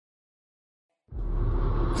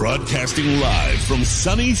Broadcasting live from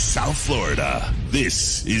sunny South Florida,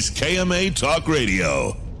 this is KMA Talk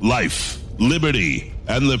Radio. Life, liberty,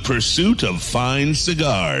 and the pursuit of fine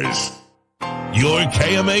cigars. Your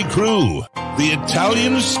KMA crew, the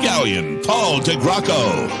Italian Scallion, Paul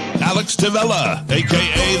DeGracco, Alex Tavella,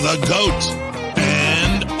 a.k.a. The Goat,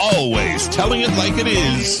 and always telling it like it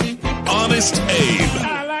is, Honest Abe.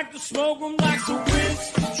 I like to smoke them like the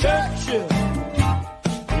Winston Churchill,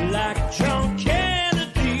 like John Kennedy,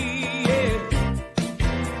 yeah.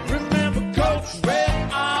 Remember Coach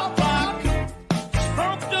Red Auerbach,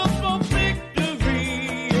 spunked up for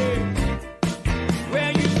victory, yeah.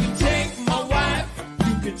 Well, you can take my wife,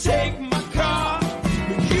 you can take my car,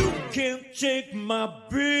 but you can't take my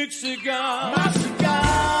big cigar. My cigar.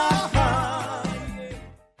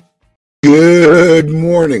 Good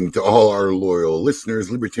morning to all our loyal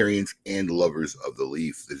listeners, libertarians, and lovers of the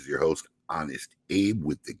leaf. This is your host, Honest Abe,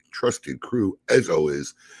 with the trusted crew, as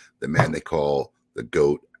always, the man they call the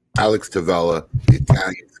GOAT, Alex Tavella, the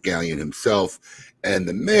Italian Scallion himself, and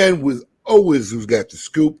the man with always who's got the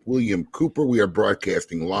scoop, William Cooper. We are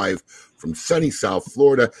broadcasting live from sunny South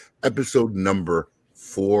Florida, episode number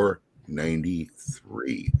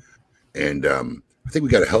 493. And I think we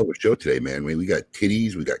got a hell of a show today, man. I mean, we got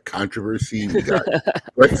titties, we got controversy, we got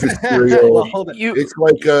breakfast cereal.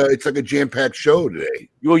 It's like a jam-packed show today.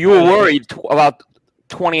 You were worried about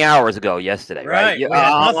 20 hours ago yesterday, right?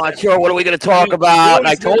 I'm not sure. What are we going to talk about? And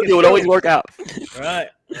I told you it would always work out. Right.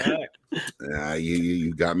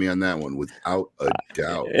 You got me on that one, without a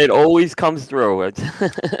doubt. It always comes through.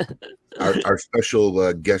 Our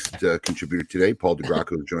special guest contributor today, Paul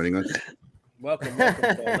DeGracco, is joining us. Welcome, Paul. Nice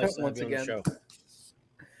to have you on the show.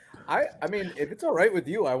 I mean, if it's all right with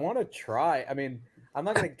you, I want to try. I mean, I'm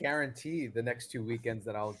not going to guarantee the next 2 weekends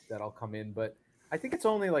that I'll come in, but I think it's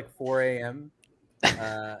only like 4 a.m.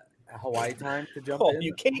 Hawaii time to jump in.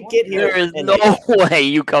 You can't get here. There is no way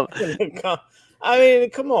you come. I mean,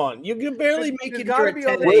 come on. You can barely make it here at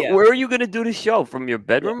 10 a.m. Where are you going to do the show? From your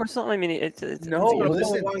bedroom or something? I mean, it's no.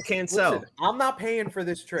 Listen, one can't sell. I'm not paying for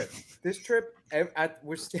this trip. This trip, at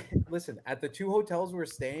the 2 hotels we're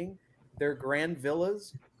staying, they're grand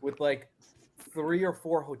villas with like 3 or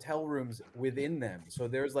 4 hotel rooms within them. So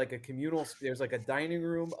there's like there's like a dining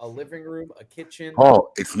room, a living room, a kitchen.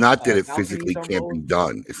 Paul, it's not that it physically can't be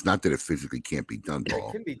done. It's not that it physically can't be done, Paul.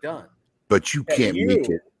 It can be done. But you can't make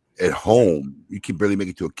it at home. You can barely make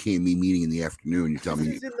it to a KME meeting in the afternoon. You tell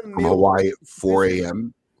me from Hawaii at 4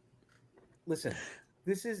 a.m. Listen,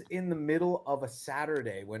 this is in the middle of a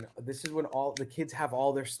Saturday when all the kids have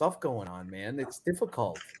all their stuff going on, man. It's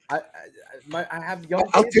difficult. I have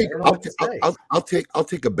young kids. I'll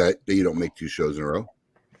take a bet that you don't make 2 shows in a row.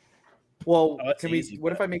 Well,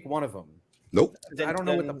 what if I make one of them? Nope. I don't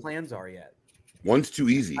know what the plans are yet. One's too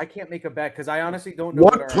easy. I can't make a bet because I honestly don't know.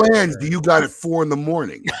 What plans do you got at 4 a.m?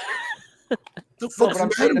 The fuck's but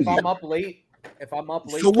I'm saying if I'm up late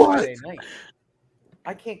so Friday night,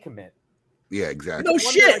 I can't commit. Yeah, exactly. No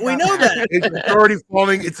shit, we know that.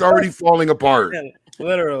 It's already falling apart. Yeah,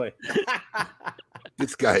 literally.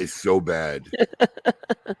 This guy is so bad.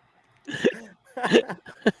 I'm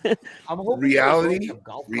hoping reality,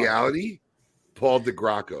 Paul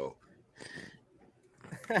DeGracco.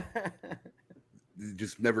 It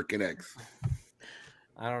just never connects.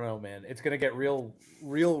 I don't know, man. It's gonna get real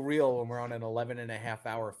when we're on an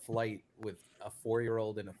 11.5-hour flight with a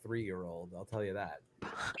 4-year-old and a 3-year-old. I'll tell you that.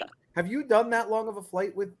 Have you done that long of a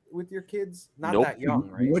flight with your kids? Not Nope. that young,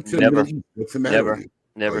 right? What's Never. the matter?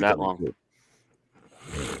 Never that long.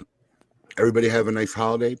 Everybody have a nice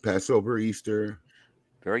holiday, Passover, Easter.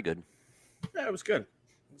 Very good. Yeah, it was good.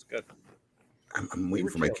 I'm waiting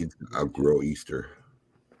for my kids to outgrow Easter.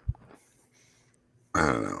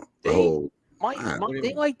 I don't know.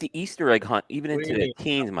 They like the Easter egg hunt even into the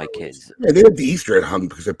teens, my kids. Yeah, they have the Easter egg hunt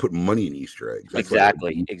because I put money in Easter eggs. That's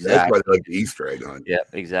Exactly. That's why they like the Easter egg hunt. Yeah,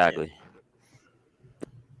 exactly.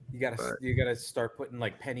 You gotta start putting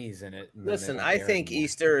like pennies in it. Listen, I think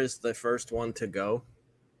Easter is the first one to go,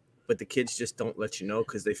 but the kids just don't let you know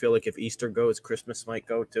because they feel like if Easter goes, Christmas might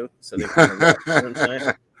go too. So they kind of know what I'm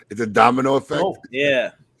saying? It's a domino effect. Oh,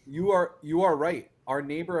 Yeah. you are right. Our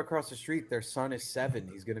neighbor across the street, their son is 7.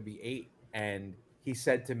 He's gonna be 8, and he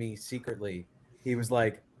said to me secretly, he was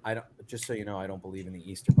like, "I don't. Just so you know, I don't believe in the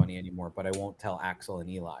Easter Bunny anymore, but I won't tell Axel and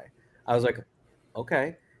Eli." I was like,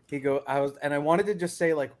 "Okay." I wanted to just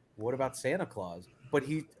say like, "What about Santa Claus?" but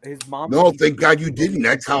his mom. No, thank God you didn't.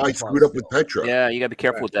 That's how I screwed up with Petra. Yeah, you gotta be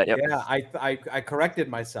careful with that. Yep. Yeah, I corrected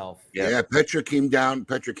myself. Yeah, Petra came down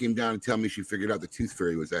and told me she figured out the tooth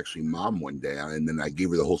fairy was actually mom one day. And then I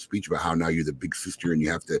gave her the whole speech about how now you're the big sister and you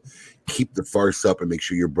have to keep the farce up and make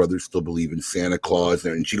sure your brothers still believe in Santa Claus.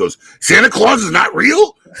 And she goes, Santa Claus is not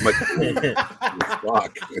real? I'm like,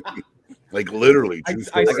 fuck. Like literally.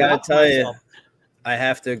 I gotta tell you, I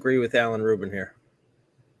have to agree with Alan Rubin here.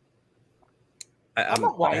 I'm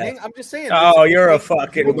not whining. I'm just saying. Oh, you're a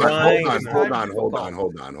fucking hold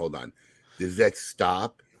on. Does that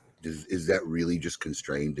stop? Is that really just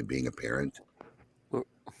constrained to being a parent?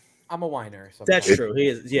 I'm a whiner. That's true. He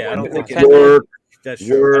is. Yeah, I don't think that's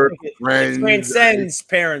true. It transcends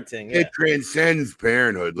parenting. It transcends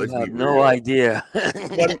parenthood. Let's have no idea.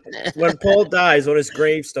 when Paul dies, on his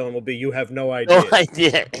gravestone will be, "You have no idea." No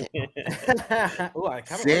idea.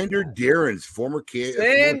 Sander Darren's former kid.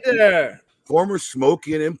 Sander. Former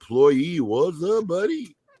smoking employee. What's up,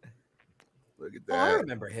 buddy? Look at that. I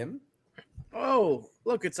remember him. Oh,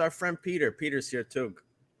 look, it's our friend Peter. Peter's here too.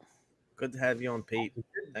 Good to have you on, Pete.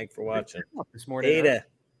 Thanks for watching. This morning. Peter.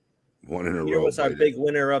 One in a row. Here was our big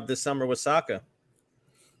winner of the summer with Saka.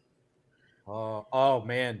 Oh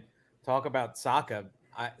man, talk about Saka.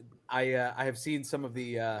 I have seen some of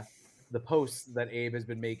the posts that Abe has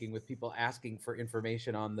been making with people asking for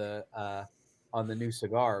information on the new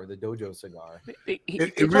cigar, the Dojo cigar.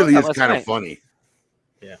 It really is kind of funny.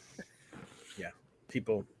 Yeah.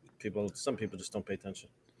 Some people just don't pay attention.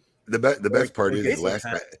 The best part is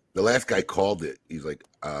the last guy called it. He's like,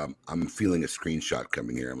 I'm feeling a screenshot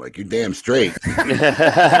coming here. I'm like, you're damn straight.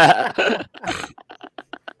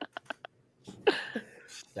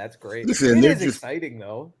 That's great. Listen, it is exciting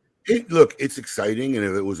though. It's exciting, and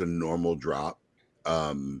if it was a normal drop,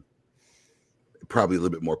 probably a little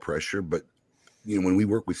bit more pressure. But when we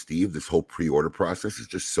work with Steve, this whole pre-order process is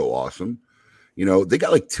just so awesome. They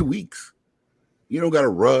got like 2 weeks. You don't got to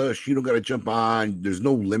rush. You don't got to jump on. There's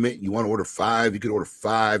no limit. You want to order 5, you can order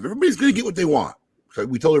 5. Everybody's going to get what they want. So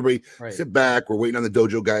we told everybody, sit back. We're waiting on the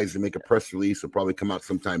Dojo guys to make a press release. It'll probably come out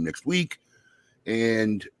sometime next week.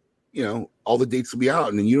 And, all the dates will be out.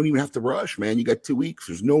 And then you don't even have to rush, man. You got 2 weeks.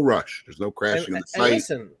 There's no rush. There's no crashing on the site.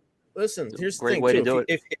 Listen, here's the thing, too.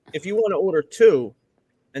 If you want to order 2,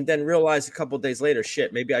 and then realize a couple of days later,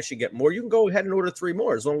 shit, maybe I should get more. You can go ahead and order 3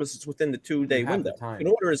 more as long as it's within the 2-day window. You can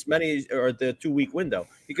order as many, or the 2-week window.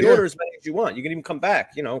 You can order as many as you want. You can even come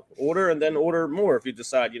back, order and then order more if you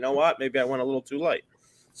decide, you know what, maybe I went a little too late.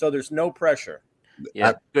 So there's no pressure.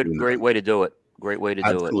 Yeah, great way to do it. Great way to do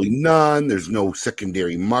it. Absolutely none. There's no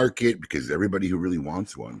secondary market because everybody who really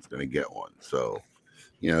wants one is going to get one. So,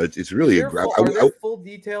 it's really are there full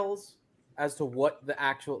details as to what the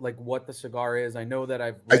actual, what the cigar is? I know that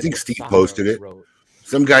I think Steve posted it.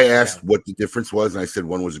 Some guy asked what the difference was, and I said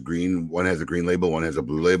one was green, one has a green label, one has a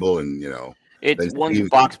blue label, and it's one's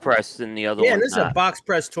box press and the other one. Yeah, and this is a box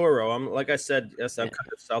press Toro. I'm kind of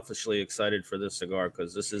selfishly excited for this cigar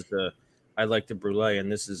because this is I like the Brulee,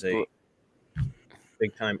 and this is a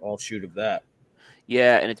big time offshoot of that.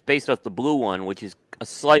 Yeah, and it's based off the blue one, which is a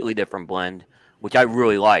slightly different blend, which I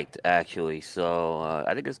really liked, actually. So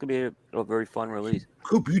I think it's going to be a very fun release.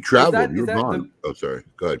 Coop, you traveled. You're gone. Oh, sorry.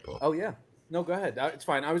 Go ahead, Paul. Oh, yeah. No, go ahead. It's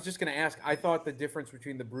fine. I was just going to ask. I thought the difference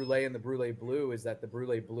between the Brulee and the Brulee Blue is that the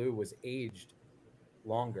Brulee Blue was aged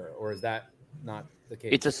longer, or is that not the case?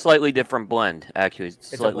 It's a slightly different blend, actually.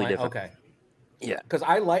 It's slightly different. Okay. Yeah. Because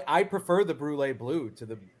I prefer the Brulee Blue to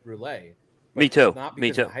the Brulee. Me too. Not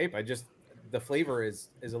because of the hype. The flavor is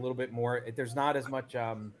a little bit more. There's not as much.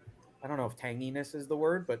 I don't know if tanginess is the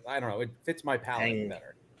word, but I don't know. It fits my palate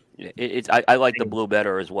better. I like the blue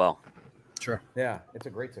better as well. Sure. Yeah, it's a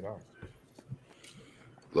great cigar.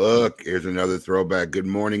 Look, here's another throwback. Good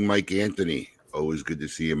morning, Mike Anthony. Always good to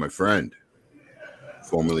see you, my friend.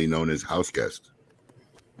 Formerly known as house guest.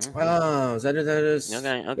 Oh, is that who that is?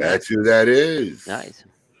 Okay. That's who that is. Nice.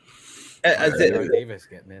 Davis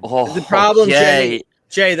getting in. The problem,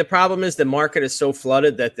 Jay, the problem is the market is so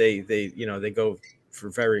flooded that they go for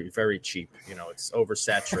very, very cheap. It's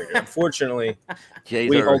oversaturated. Unfortunately,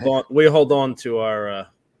 we hold on to our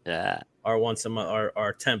once a month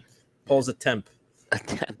our temp. Paul's a temp.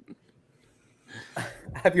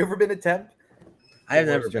 Have you ever been a temp? I have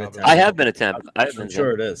never been a temp. I have been a temp. I'm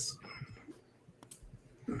sure it is.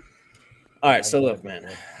 All right, so look, man,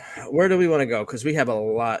 where do we want to go? Because we have a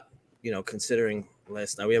lot, considering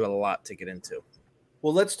last night, we have a lot to get into.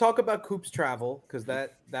 Well, let's talk about Coop's travel because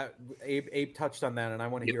that Abe touched on that, and I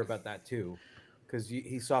want to hear about that too, because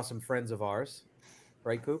he saw some friends of ours,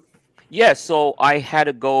 right, Coop? Yeah, so I had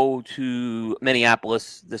to go to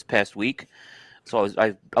Minneapolis this past week. So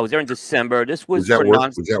I was there in December. This was that for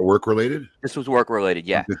work? Was that work related? This was work related.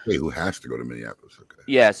 Yeah. Who has to go to Minneapolis? Okay.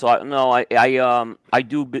 Yeah. So I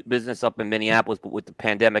do business up in Minneapolis, but with the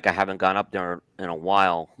pandemic, I haven't gone up there in a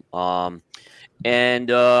while. And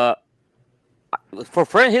for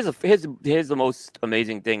friend, here's the most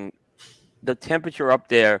amazing thing. The temperature up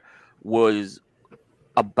there was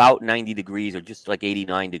about 90 degrees or just like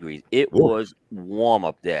 89 degrees. It was warm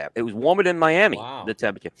up there. It was warmer than Miami. Wow. The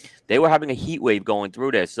temperature. They were having a heat wave going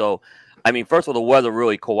through there. So, I mean, first of all, the weather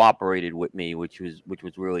really cooperated with me, which was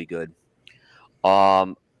really good.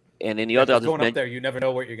 And then the other going up there, you never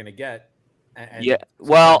know what you're gonna get. And yeah.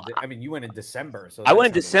 Well, I mean, you went in December, so I went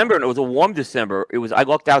in December, and it was a warm December. I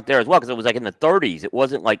looked out there as well because it was like in the 30s. It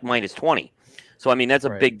wasn't like minus 20. So I mean, that's a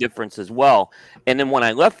big difference as well. And then when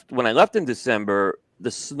I left in December, a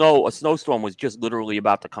snowstorm was just literally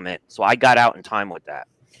about to come in. So I got out in time with that,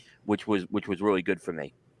 which was really good for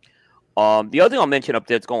me. The other thing I'll mention up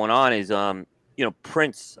there that's going on is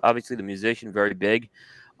Prince, obviously the musician, very big.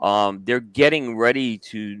 They're getting ready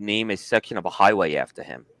to name a section of a highway after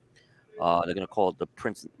him. They're going to call it the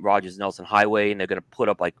Prince Rogers Nelson Highway, and they're going to put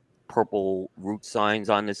up like purple route signs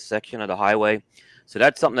on this section of the highway. So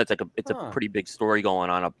that's something that's like a pretty big story going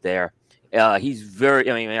on up there. He's very,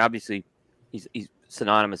 I mean, obviously he's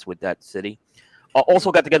synonymous with that city.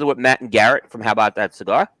 Also got together with Matt and Garrett from How About That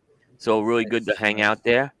Cigar. So really good to hang out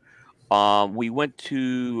there. We went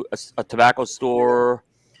to a tobacco store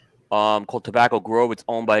called Tobacco Grove. It's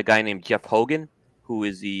owned by a guy named Jeff Hogan, who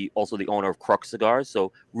is also the owner of Crux Cigars.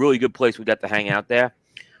 So really good place. We got to hang out there.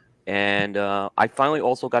 And I finally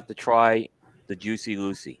also got to try the Juicy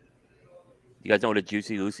Lucy. You guys know what a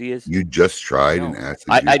Juicy Lucy is? You just tried an acid.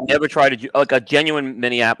 I'd never tried a genuine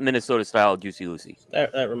Minnesota style Juicy Lucy.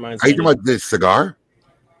 That reminds me. Are you talking about this cigar?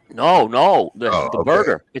 No, the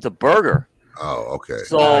burger. It's a burger. Oh, okay.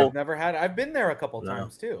 So I've never had. I've been there a couple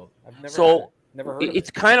times too. I've never heard.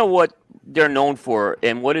 It's kind of what they're known for,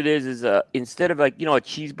 and what it is instead of like a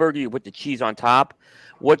cheeseburger, you put the cheese on top.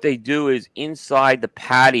 What they do is inside the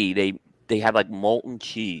patty, they have like molten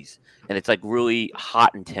cheese, and it's like really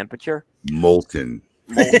hot in temperature. Molten.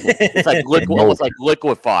 It's like almost like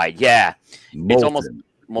liquefied. Yeah, molten. It's almost.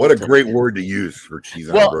 Molten. What a great word to use for cheese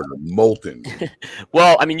on a burger. Molten.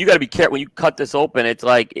 Well, I mean, you got to be careful when you cut this open. It's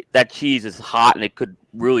like that cheese is hot and it could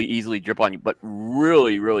really easily drip on you, but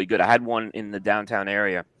really, really good. I had one in the downtown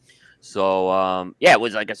area. So, it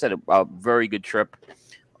was, like I said, a very good trip.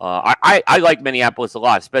 I like Minneapolis a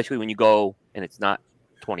lot, especially when you go and it's not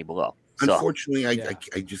 20 below. So. Unfortunately,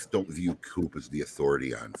 I just don't view Coop as the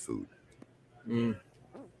authority on food.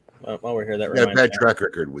 While we're here, that got a bad track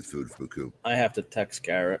record with food, Coop. I have to text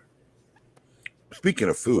Garrett. Speaking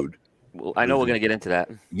of food, well, I know we're going to get into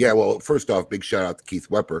that. Yeah, well, first off, big shout out to Keith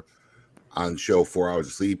Wepper on show 4 Hours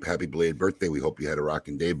of Sleep. Happy belated birthday. We hope you had a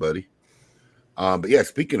rocking day, buddy. But yeah,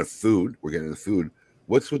 speaking of food, we're getting into food.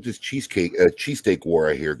 What's with this cheesesteak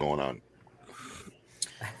war I hear going on?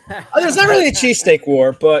 There's not really a cheesesteak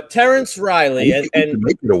war, but Terrence Riley and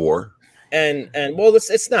make it a war. And well,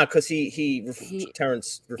 it's not because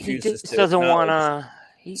Terrence refuses. He just doesn't want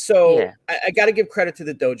to. So I got to give credit to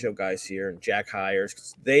the dojo guys here and Jack Hires,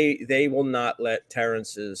 because they will not let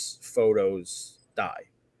Terrence's photos die.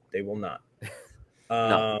 They will not.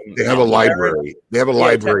 No. They have a library. They have a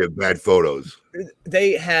library of bad photos.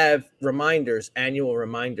 They have annual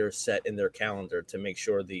reminders set in their calendar to make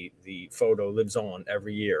sure the photo lives on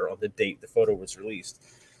every year on the date the photo was released.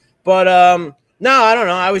 But no, I don't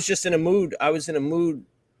know. I was just in a mood.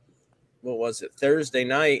 What was it? Thursday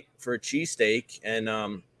night for a cheesesteak.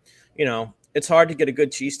 And, it's hard to get a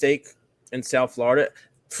good cheesesteak in South Florida.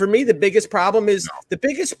 For me, the biggest problem is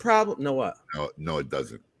No, what? No, it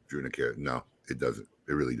doesn't. Drew Nicara. No, it doesn't.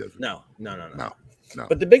 It really doesn't. No. No.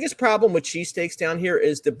 But the biggest problem with cheesesteaks down here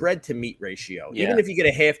is the bread to meat ratio. Yeah. Even if you get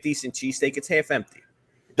a half decent cheesesteak, it's half empty.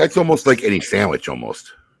 That's almost like any sandwich,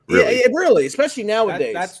 almost. Really. Yeah, really, especially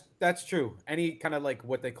nowadays. That's true. Any kind of like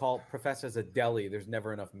what they profess as a deli, there's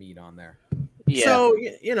never enough meat on there. Yeah. So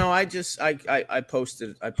I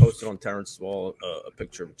posted on Terrence's wall a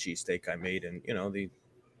picture of a cheesesteak I made, and the.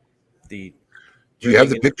 Do you have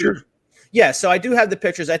the picture? Yeah, so I do have the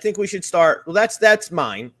pictures. I think we should start. Well, that's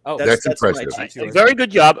mine. Oh, that's impressive. Very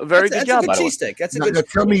good job. Very good job. That's a good cheesesteak. That's a good. Now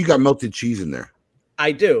tell me you got melted cheese in there.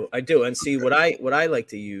 I do. And see what I like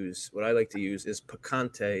to use. What I like to use is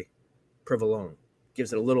picante provolone.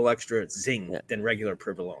 Gives it a little extra zing than regular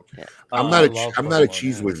provolone. Yeah. I'm not a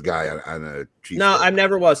cheese whiz guy on a cheese. No, I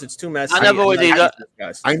never was. It's too messy. I never was either.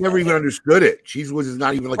 I never even understood it. Cheese whiz is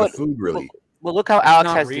not even like a food, really. Well, look how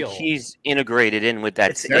Alex has the cheese integrated in with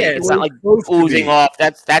that steak. It's not like oozing off.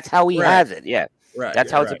 That's how he has it. Yeah, right.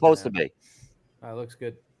 That's how it's supposed to be. Looks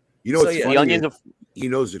good. You know, the onions. He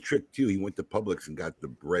knows the trick too. He went to Publix and got the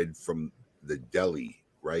bread from the deli,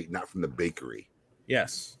 right? Not from the bakery.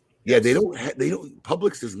 Yes. Yeah, they don't.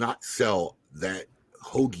 Publix does not sell that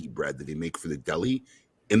hoagie bread that they make for the deli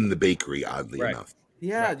in the bakery. Oddly enough.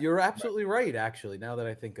 Yeah, you're absolutely right. Actually, now that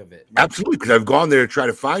I think of it, absolutely, because I've gone there to try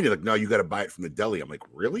to find it. Like, no, you got to buy it from the deli. I'm like,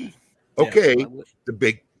 really? Okay,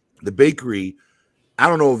 the bakery. I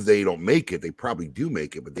don't know if they don't make it. They probably do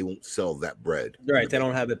make it, but they won't sell that bread. Right, they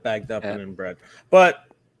don't have it bagged up in bread. But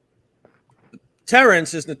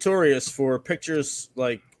Terrence is notorious for pictures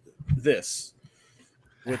like this,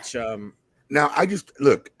 which now I just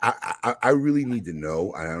look. I really need to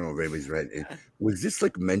know. I don't know if anybody's read it. Was this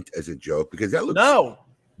like meant as a joke? Because that looks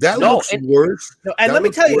looks worse. No, and let me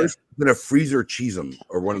tell you, than a freezer cheesem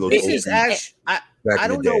or one of those. This is actually. I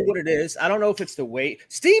don't know what it is. I don't know if it's the weight.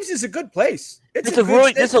 Steve's is a good place. It's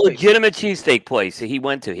a legitimate cheesesteak place that he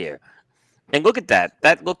went to here. And look at that.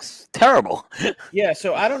 That looks terrible. Yeah,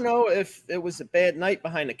 so I don't know if it was a bad night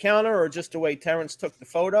behind the counter or just the way Terrence took the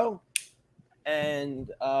photo.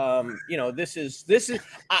 And this is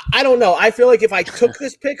I don't know. I feel like if I took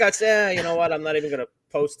this pic, I'd say, you know what, I'm not even gonna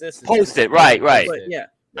post this. Post it, right. But yeah.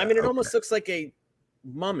 I mean, it almost looks like a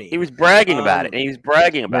mummy. He was bragging about it, and he was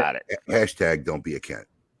bragging about it. Hashtag don't be a Kent.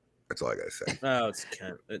 That's all I gotta say. Oh, it's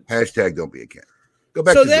Kent. Hashtag don't be a Kent. Go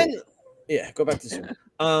back to Zoom. Go back to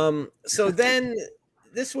Zoom. So then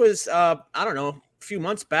this was I don't know, a few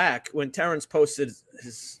months back when Terrence posted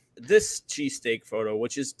this cheesesteak photo,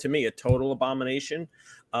 which is to me a total abomination.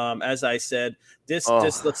 As I said, this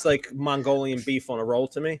looks like Mongolian beef on a roll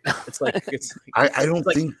to me. I don't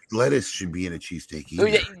think lettuce should be in a cheesesteak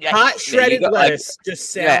either. Hot shredded lettuce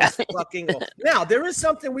just sounds fucking awful. Now there is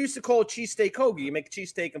something we used to call a cheesesteak hoagie. You make a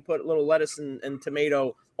cheesesteak and put a little lettuce and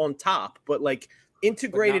tomato on top, but like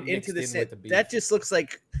integrated into the set. That just looks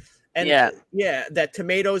like, that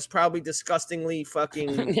tomato is probably disgustingly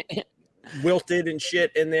fucking wilted and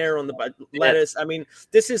shit in there on the lettuce. I mean,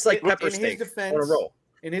 this is like pepper steak on a roll.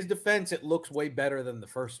 In his defense, it looks way better than the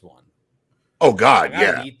first one. Oh God,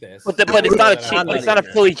 I eat this. But it's not it's not a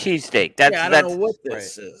Philly cheesesteak. I don't know what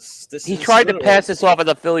this is. He tried to pass this off as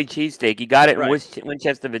a Philly cheesesteak. He got it in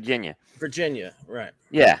Winchester, Virginia. Right.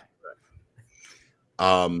 Yeah.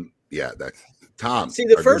 Yeah, that's Tom. See,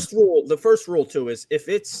 the first rule too is if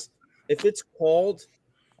it's called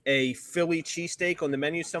a Philly cheesesteak on the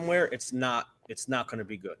menu somewhere, it's not going to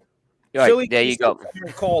be good. Right, there you go.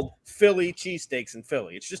 Called Philly cheesesteaks in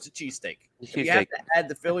Philly. It's just a cheesesteak. If you have to add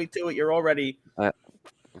the Philly to it, you're already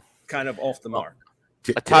kind of off the mark.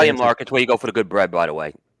 Italian market's where you go for the good bread, by the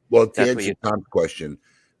way. Well, to answer Tom's question,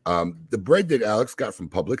 the bread that Alex got from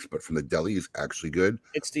Publix, but from the deli, is actually good.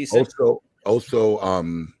 It's decent. Also,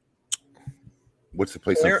 what's the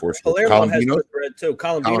place in Forest Hill? Palermo has good bread too.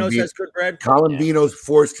 Colombino's has good bread. Colombino's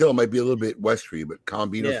Forest Hill might be a little bit westry, but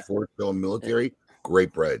Colombino's Forest Hill and Military.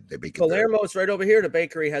 Great bread. They bake it. Palermo's right over here. The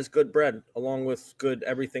bakery has good bread along with good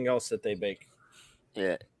everything else that they bake.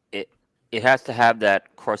 Yeah, it has to have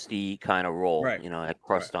that crusty kind of roll, right? You know, that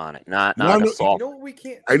crust on it, not like a salt. You know what we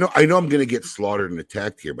can't. I know I'm gonna get slaughtered and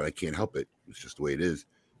attacked here, but I can't help it. It's just the way it is.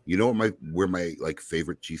 You know what where my like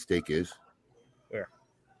favorite cheesesteak is? Where?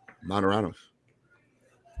 Monterano's.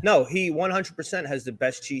 No, he 100% has the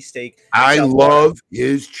best cheesesteak. I love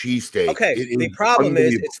his cheesesteak. Okay, the problem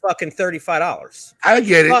is it's fucking $35. I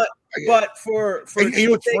get it. But for and you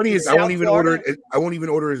know what's funny is I won't even order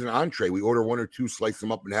it as an entree. We order one or two, slice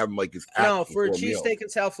them up, and have them like as no for a cheesesteak in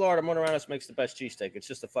South Florida. Monterano's makes the best cheesesteak. It's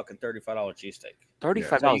just a fucking $35 cheesesteak.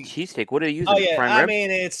 $35 cheesesteak. What do they use? Oh yeah, I mean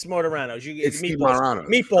it's Monterano's. It's meatball.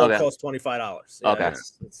 Meatball costs $25. Okay,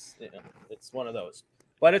 it's one of those,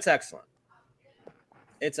 but it's excellent.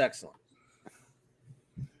 It's excellent.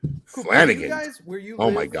 Flanagan. Guys, where you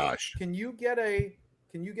live, my gosh. Can you get a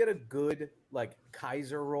good like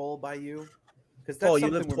Kaiser roll by you? Because that's you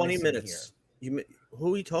live 20 minutes.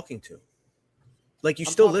 Who are you talking to? Like you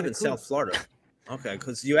still live in South Florida. Okay,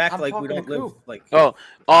 because you act like we don't live like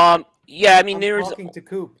yeah, I mean there's talking to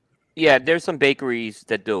Coop. Yeah, there's some bakeries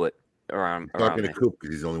that do it around talking to Coop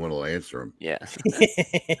because he's the only one who'll answer him. Yeah.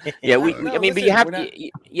 Yeah, but you have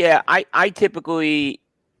to I typically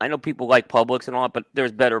I know people like Publix and all that, but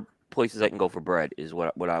there's better places I can go for bread, is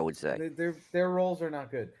what I would say. Their rolls are not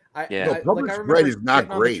good. Publix bread is not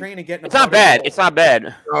great. It's not bad. It's not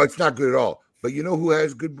bad. No, it's not good at all. But you know who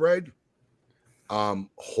has good bread?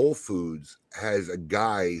 Whole Foods has a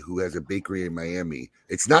guy who has a bakery in Miami.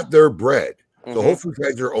 It's not their bread. Mm-hmm. So Whole Foods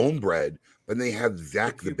has their own bread, but they have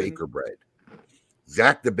Zach the Baker bread.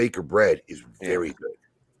 Zach the Baker bread is very good.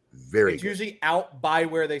 Very it's good. Usually out by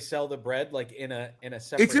where they sell the bread, like in a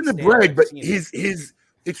separate. It's in the bread, but his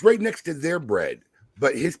It's right next to their bread,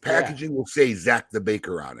 but his packaging will say Zach the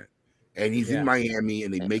Baker on it. And he's in Miami,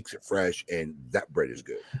 and he makes it fresh, and that bread is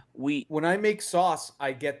good. When I make sauce,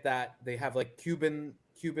 I get that they have like Cuban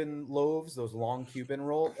loaves, those long Cuban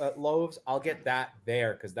loaves. I'll get that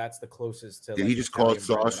there because that's the closest to. Did he just call it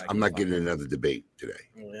sauce? I'm not getting another debate today.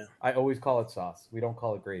 Oh, yeah. I always call it sauce. We don't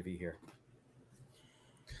call it gravy here.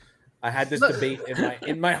 I had this debate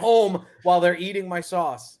in my home while they're eating my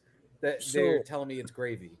sauce that they're telling me it's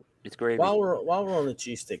gravy. It's gravy. While we're on the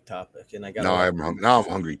cheesesteak topic, and I got I'm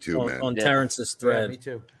hungry too, man. On Terrence's thread, me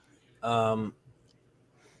too.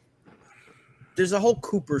 There's a whole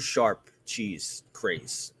Cooper Sharp cheese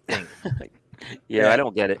craze thing. I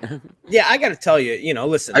don't get it. Yeah, I got to tell you,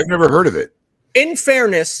 listen. I've never heard of it. In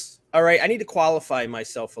fairness, all right, I need to qualify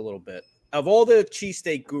myself a little bit. Of all the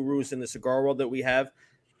cheesesteak gurus in the cigar world that we have,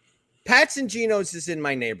 Pat's and Gino's is in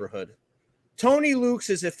my neighborhood. Tony Luke's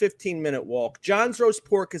is a 15-minute walk. John's Roast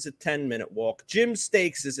Pork is a 10-minute walk. Jim's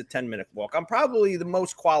Steaks is a 10-minute walk. I'm probably the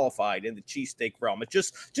most qualified in the cheesesteak realm.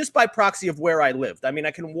 It's just by proxy of where I lived. I mean,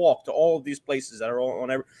 I can walk to all of these places that are all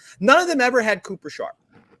on. None of them ever had Cooper Sharp.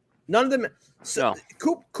 None of them. So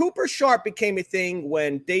no. Cooper Sharp became a thing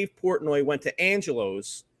when Dave Portnoy went to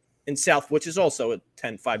Angelo's in South, which is also a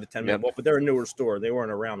 5 to 10 minute walk, but they're a newer store. They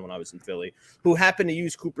weren't around when I was in Philly, who happened to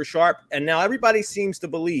use Cooper Sharp. And now everybody seems to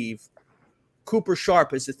believe Cooper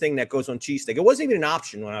Sharp is the thing that goes on cheesesteak. It wasn't even an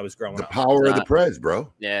option when I was growing up. The power of the Prez,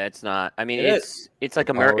 bro. Yeah, it's not. I mean, it's like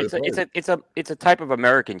American. It's a type of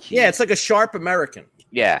American cheese. Yeah, it's like a sharp American.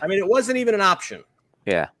 Yeah. I mean, it wasn't even an option.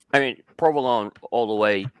 Yeah. I mean, provolone all the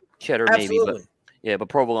way, cheddar Absolutely. maybe, but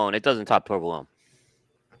provolone, it doesn't top provolone.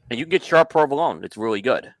 And you can get sharp provolone. It's really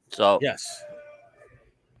good. So yes.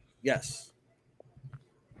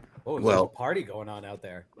 Oh, there's a party going on out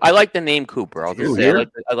there. I like the name Cooper. I'll just say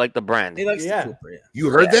I like the brand. He likes the Cooper. Yeah. You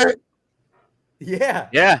heard that? Yeah.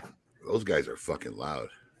 Yeah. Those guys are fucking loud.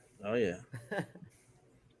 Oh yeah.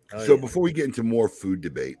 Before we get into more food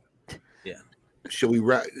debate, shall we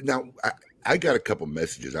wrap? Now, I got a couple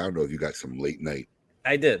messages. I don't know if you got some late night.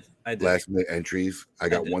 I did. Last minute entries. I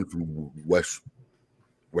got one from West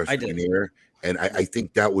Virginia, and I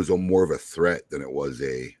think that was more of a threat than it was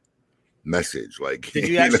a message. Like, did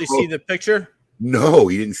you actually see the picture? No,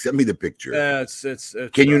 he didn't send me the picture. It's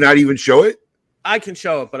Can you not even show it? I can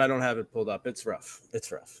show it, but I don't have it pulled up. It's rough. It's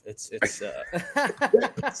text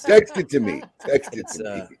it to me.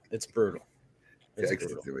 It's brutal.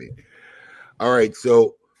 Text it to me. All right,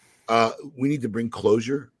 so we need to bring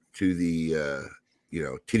closure to the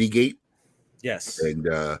Titty Gate. Yes. And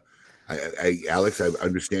Alex, I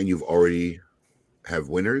understand you've already have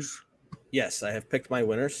winners. Yes, I have picked my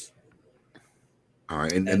winners. All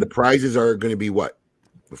right, and the prizes are going to be what?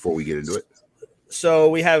 Before we get into it, so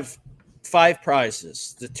we have 5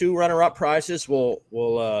 prizes. The 2 runner-up prizes will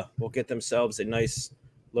get themselves a nice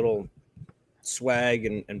little swag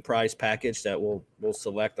and prize package that we'll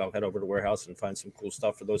select. I'll head over to warehouse and find some cool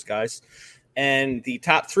stuff for those guys. And the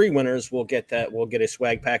top 3 winners will get a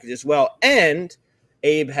swag package as well. And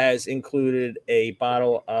Abe has included a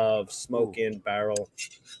bottle of Smoke In Barrel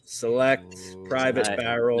Select Private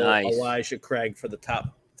Barrel Elijah Craig for the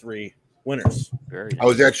top 3 winners. Very nice. I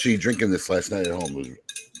was actually drinking this last night at home. It was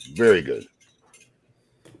very good.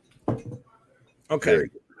 Okay. Very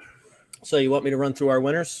good. So you want me to run through our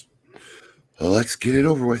winners? Well, let's get it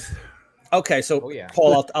over with. Okay, so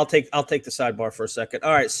Paul, I'll take the sidebar for a second.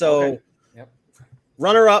 All right, so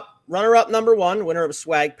runner-up number 1, winner of a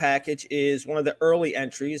swag package, is one of the early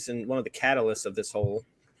entries and one of the catalysts of this whole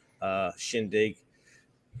shindig.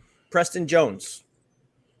 Preston Jones.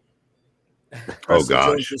 Preston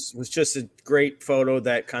gosh, Jones was just a great photo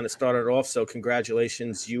that kind of started off. So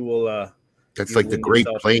congratulations, you will. That's like the Great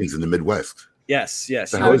Plains in the Midwest. Yes.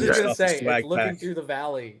 I was just gonna say, it's looking through the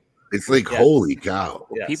valley. It's like holy cow.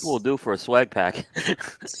 What people will do for a swag pack.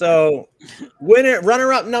 So,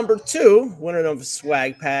 runner-up number 2, winner of a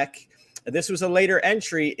swag pack. This was a later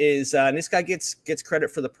entry. And this guy gets credit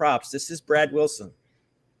for the props. This is Brad Wilson.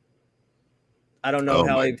 I don't know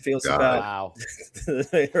how he feels about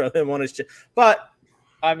him on his chest, but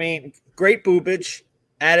I mean, great boobage.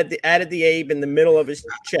 Added the Abe in the middle of his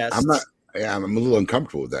chest. I'm a little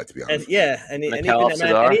uncomfortable with that, to be honest. And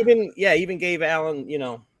even gave Alan,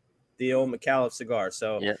 the old McAuliffe cigar.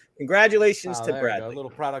 So congratulations to Brad. A little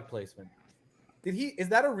product placement. Is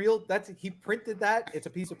that a real? He printed that? It's a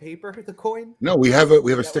piece of paper. The coin? No, we have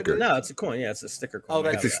a sticker. No, it's a coin. Yeah, it's a sticker coin. Oh,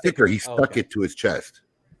 it's a sticker. He stuck it to his chest.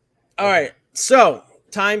 All right, so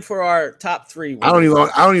time for our top 3. I don't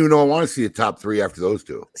even know. I want to see the top 3 after those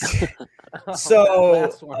 2.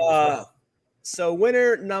 So So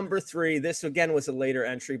winner number 3. This again was a later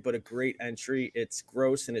entry, but a great entry. It's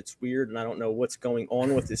gross and it's weird, and I don't know what's going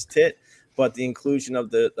on with his tit, but the inclusion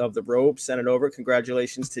of the robe sent it over.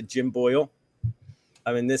 Congratulations to Jim Boyle.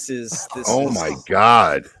 I mean, this is my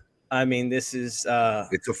God. I mean, this is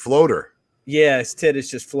it's a floater. Yeah, his tit is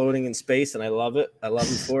just floating in space, and I love it. I love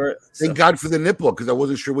him for it. Thank God for the nipple, because I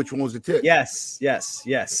wasn't sure which one was the tit. Yes. He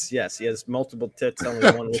has multiple tits, only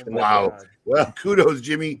one with the nipple. Wow. Well, kudos,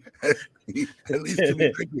 Jimmy. At least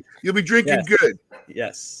you'll be drinking good.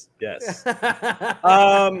 Yes.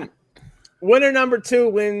 Winner number 2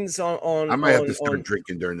 wins on. I might have to start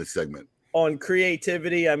drinking during this segment. On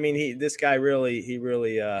creativity, I mean, this guy really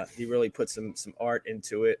put some art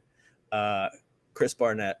into it. Chris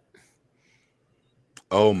Barnett.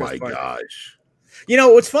 Oh my gosh. You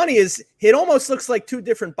know, what's funny is it almost looks like 2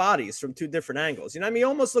 different bodies from 2 different angles. You know what I mean? He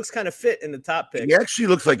almost looks kind of fit in the top pic. He actually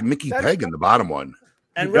looks like Mickey Peg in the bottom one.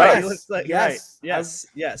 And he looks like yes.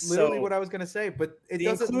 Literally what I was going to say, but it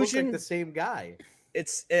doesn't look like the same guy.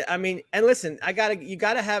 I mean, and listen, you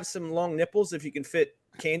gotta have some long nipples if you can fit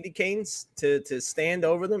candy canes to stand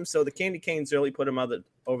over them. So the candy canes really put him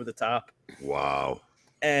over the top. Wow.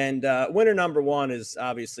 And winner number 1 is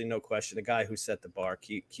obviously no question the guy who set the bar,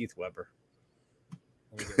 Keith Weber.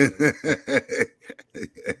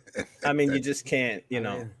 I mean, you just can't, you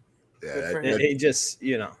know. He just,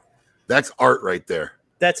 you know. That's art right there.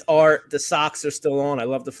 That's art. The socks are still on. I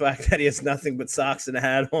love the fact that he has nothing but socks and a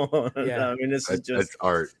hat on. Yeah. I mean, that's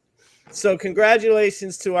art. So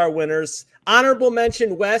congratulations to our winners. Honorable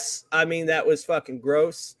mention, Wes. I mean, that was fucking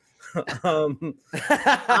gross. Honorable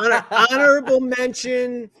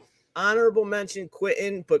mention,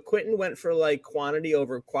 Quentin, but Quentin went for like quantity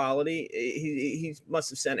over quality. He must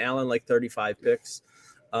have sent Alan like 35 picks.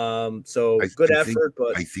 So good effort,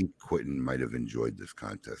 but I think Quentin might have enjoyed this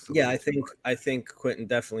contest. Yeah, I think Quentin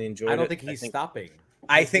definitely enjoyed it. I don't think he's stopping.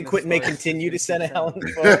 I think Quentin may continue to send Alan.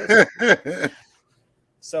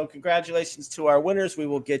 So congratulations to our winners. We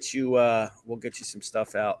will get you some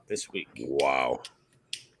stuff out this week. Wow.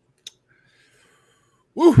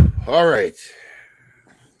 Woo. All right.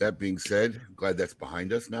 That being said, I'm glad that's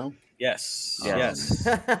behind us now. Yes.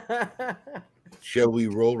 Shall we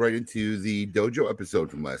roll right into the dojo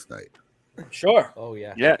episode from last night? Sure. Oh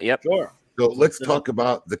yeah. Yeah. Yep. Sure. So let's talk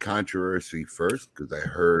about the controversy first, because I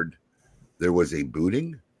heard there was a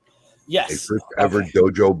booting. Yes. A first ever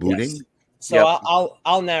dojo booting. Yes. So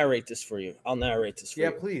I'll narrate this for you.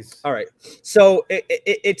 Yeah, please. All right. So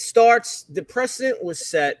it starts. The precedent was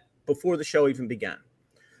set before the show even began.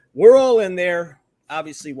 We're all in there.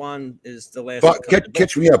 Obviously, Juan is the last. But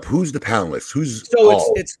catch me up. Who's the panelists? Who's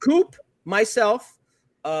it's Coop, myself,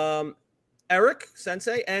 Eric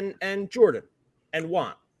Sensei, and Jordan, and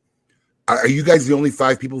Juan. Are you guys the only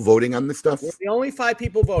 5 people voting on this stuff? We're the only 5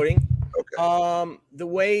 people voting. Okay. The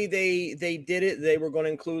way they did it, they were going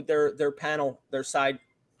to include their panel, their side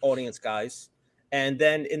audience guys, and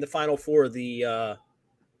then in the final 4, the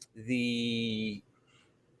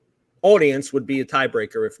audience would be a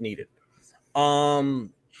tiebreaker if needed.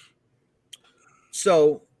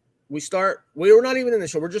 So we were not even in the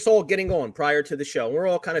show. We're just all getting on prior to the show. We're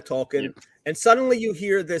all kind of talking, and suddenly you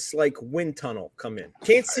hear this like wind tunnel come in.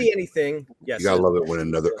 Can't see anything. Yes, you gotta love it when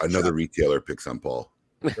another retailer picks on Paul.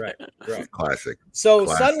 Right. Classic. So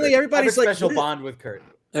suddenly everybody's like, special bond with Kurt.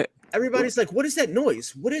 Everybody's like, what is that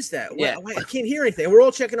noise? What is that? Yeah. I can't hear anything. And we're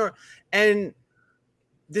all checking and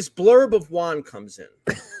this blurb of Juan comes in.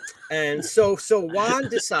 And so Juan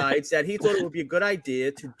decides that he thought it would be a good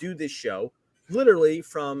idea to do this show literally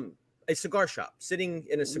from a cigar shop, sitting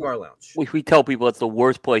in a cigar lounge. We tell people it's the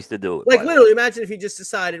worst place to do it. Like literally, imagine if he just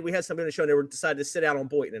decided we had something to show, and they decided to sit out on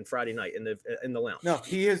Boynton on Friday night in the lounge. No,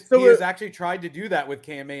 he has actually tried to do that with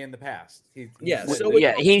KMA in the past. He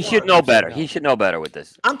should know better. He should know better with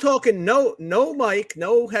this. I'm talking no mic,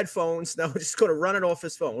 no headphones, no, just going to run it off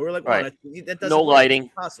his phone. We were like, right. That doesn't no lighting,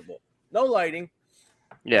 possible. No lighting.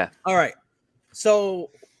 Yeah. All right.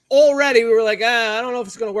 So already we were like, I don't know if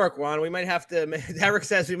it's going to work, Juan. We might have to, Eric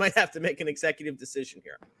says we might have to make an executive decision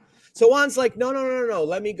here. So Juan's like, no.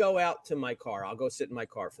 Let me go out to my car. I'll go sit in my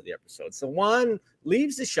car for the episode. So Juan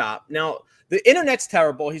leaves the shop. Now, the internet's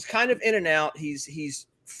terrible. He's kind of in and out. He's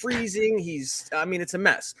freezing. It's a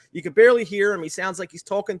mess. You could barely hear him. He sounds like he's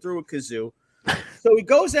talking through a kazoo. So he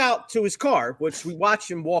goes out to his car, which we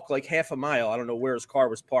watched him walk like half a mile. I don't know where his car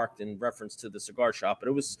was parked in reference to the cigar shop, but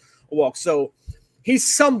it was a walk. So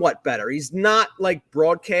he's somewhat better. He's not like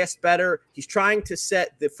broadcast better. He's trying to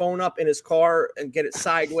set the phone up in his car and get it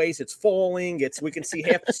sideways. It's falling. We can see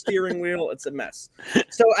half the steering wheel. It's a mess.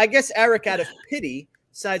 So I guess Eric, out of pity,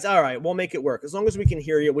 Decides, all right, we'll make it work as long as we can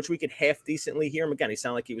hear you, which we could half decently hear him. Again, he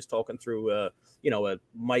sounded like he was talking through, a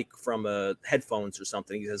mic from headphones or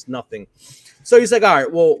something. He says nothing, so he's like, all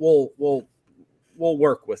right, we'll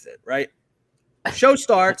work with it, right? Show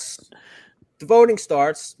starts, the voting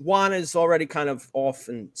starts. Juan is already kind of off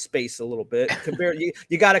in space a little bit.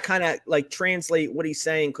 You got to kind of like translate what he's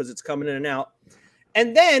saying because it's coming in and out.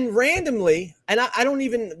 And then randomly, and I don't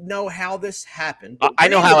even know how this happened. I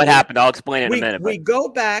know how it happened. I'll explain it in a minute. We go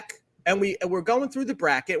back and we're going through the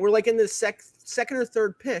bracket. We're like in the second or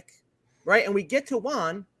third pick, right? And we get to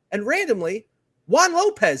Juan, and randomly, Juan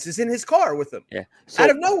Lopez is in his car with him. Yeah, out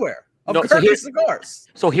of nowhere. Cigars.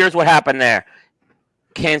 So here's what happened there.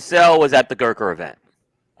 Cancel was at the Gurkha event.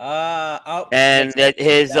 And that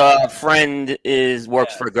his friend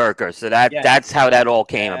works for Gurkha, so that's how that all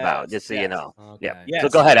came about. Just so you know, So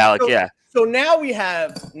go ahead, Alex. So now we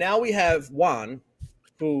have Juan,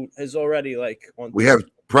 who is already like on. We have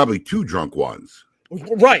probably two drunk ones.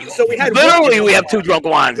 Right. So we had we have two drunk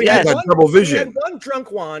ones. Yes, double vision. We had one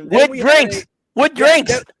drunk one. With drinks. With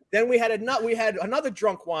drinks. Then we had another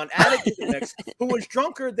drunk one added to the mix, who was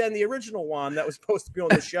drunker than the original one that was supposed to be on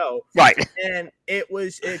the show. Right. And it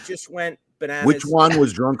just went bananas. Which one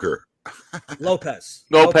was drunker? Lopez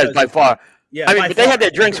by far. Yeah. I mean, but they had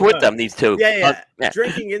their drinks with them, these two. Yeah.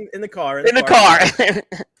 Drinking in the car. In the car.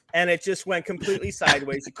 And it just went completely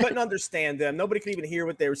sideways. You couldn't understand them. Nobody could even hear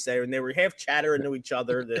what they were saying. They were half chattering to each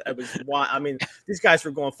other. These guys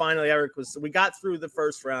were going. Finally, we got through the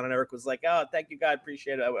first round, and Eric was like, "Oh, thank you, God,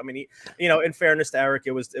 appreciate it." I mean, in fairness to Eric,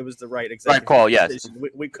 it was the right executive call. Yes,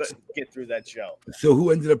 we couldn't get through that show. So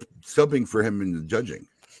who ended up subbing for him in the judging?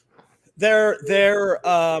 They're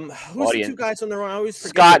who's the two guys on the run? I always forget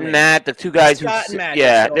Scott and Matt, the two guys Matt,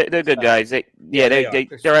 they're good guys.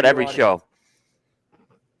 They're at every show.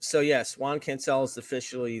 So yes, Juan Cancel is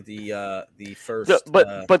officially the first.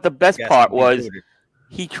 But the best part was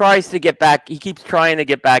he tries to get back. He keeps trying to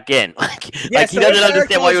get back in. He doesn't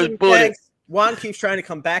understand why he was booted. Juan keeps trying to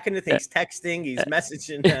come back into things. He's texting. He's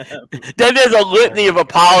messaging. Then there's a litany of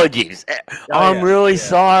apologies. I'm really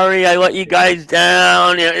sorry. I let you guys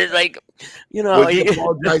down. It's like, Was he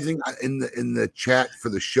apologizing in the chat for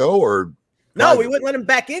the show or? No, we wouldn't let him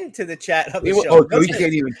back into the chat of the show. Oh, so he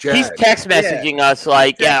can't even chat. He's text messaging us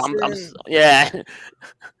like, I'm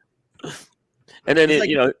And then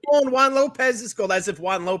Juan Lopez is called as if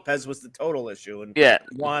Juan Lopez was the total issue, and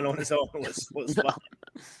Juan on his own was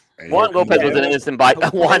fine. Juan Lopez was an innocent by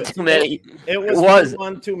one too many. It was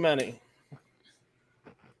one too many.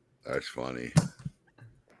 That's funny.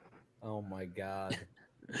 Oh my God!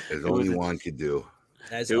 As only Juan could do.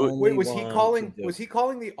 Wait, was he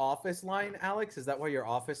calling the office line, Alex? Is that why your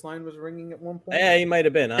office line was ringing at one point? Yeah, he might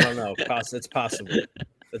have been. I don't know. It's possible.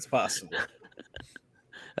 It's possible.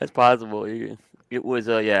 That's possible. It was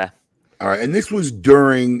All right, and this was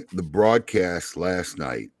during the broadcast last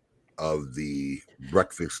night of the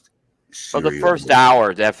breakfast cereal. The first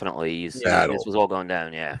hour, definitely. This was all going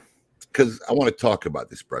down, Because I want to talk about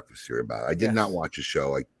this breakfast cereal. I did not watch the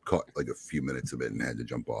show. I caught like a few minutes of it and had to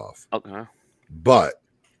jump off. Okay. But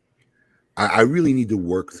I really need to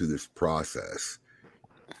work through this process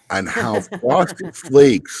on how Frosted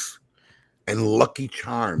Flakes and Lucky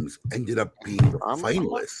Charms ended up being the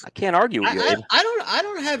finalists. I can't argue with you. I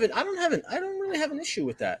don't really have an issue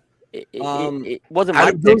with that. It wasn't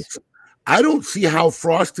my picks. I don't see how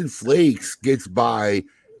Frosted Flakes gets by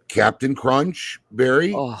Captain Crunch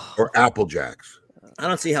Berry or Apple Jacks. I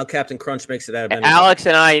don't see how Captain Crunch makes it out of anything. Alex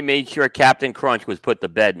and I made sure Captain Crunch was put to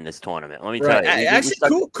bed in this tournament. Let me tell you. Actually,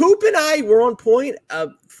 Coop and I were on point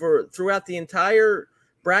throughout the entire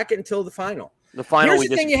bracket until the final. Here's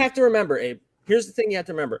the thing you have to remember, Abe. Here's the thing you have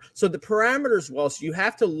to remember. So the parameters, so you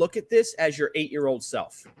have to look at this as your 8-year-old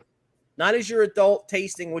self, not as your adult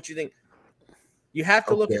tasting what you think. You have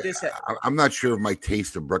to look at this. I'm not sure if my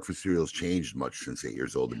taste of breakfast cereal has changed much since 8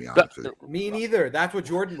 years old, to be honest with you. Me neither. That's what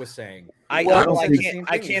Jordan was saying. I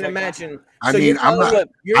can't imagine. I mean,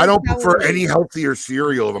 I don't prefer any healthier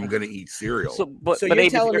cereal if I'm going to eat cereal. So you're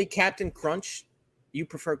telling me Captain Crunch, you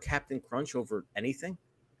prefer Captain Crunch over anything?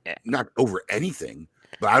 Not over anything,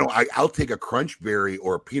 but I'll take a Crunch Berry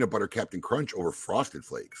or a peanut butter Captain Crunch over Frosted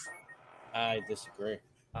Flakes. I disagree.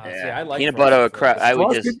 I like peanut butter or crap. I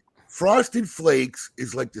would just. Frosted Flakes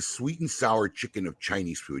is like the sweet and sour chicken of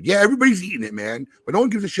Chinese food. Yeah, everybody's eating it, man. But no one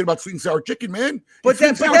gives a shit about sweet and sour chicken, man. But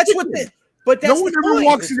that's what no one ever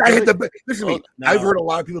walks in. Listen to me. No. I've heard a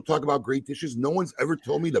lot of people talk about great dishes. No one's ever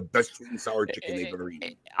told me the best sweet and sour chicken they've ever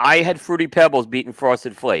eaten. I had Fruity Pebbles beating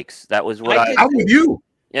Frosted Flakes. That was what I'm with you.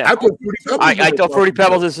 Yeah, I put Fruity Pebbles. I thought Fruity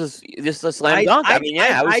Pebbles is a slam dunk. I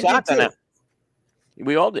was shocked on that.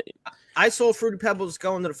 We all did. I saw Fruity Pebbles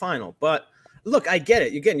going to the final, but look, I get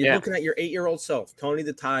it. Again, you're looking at your 8-year-old self, Tony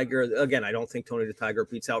the Tiger. Again, I don't think Tony the Tiger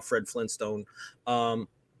beats out Fred Flintstone.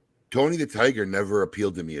 Tony the Tiger never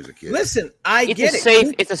appealed to me as a kid. Listen, get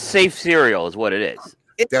it. It's a safe cereal, is what it is.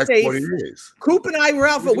 That's safe. what it is. Coop and I were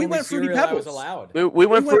out for. We went Fruity Pebbles. We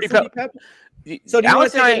went Fruity Pebbles. So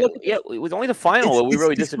Alex and I, it was only the final where we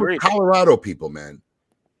really disagreed. Colorado people, man.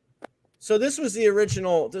 So this was the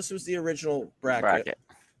original. This was the original bracket.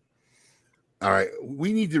 All right,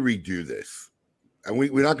 we need to redo this, and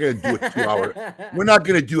we're not going to do a 2-hour. We're not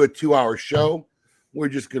going to do a 2-hour show. We're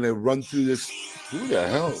just going to run through this. Who the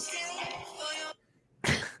hell?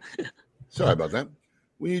 Sorry about that.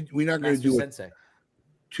 We're not going to do a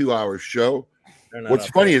 2-hour show. What's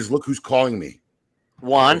funny is look who's calling me.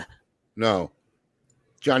 Juan. No,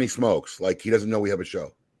 Johnny Smokes. Like he doesn't know we have a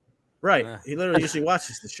show. Right. He literally usually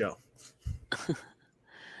watches the show.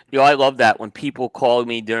 I love that when people call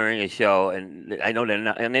me during a show and I know they're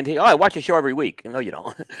not, and then I watch a show every week. No, you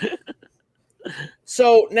don't.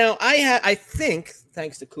 So now I think,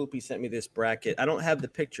 thanks to Coop, he sent me this bracket. I don't have the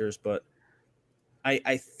pictures, but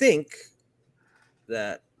I think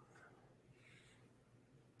that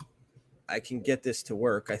I can get this to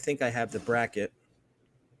work. I think I have the bracket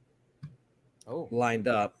lined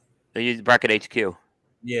up. They use Bracket HQ.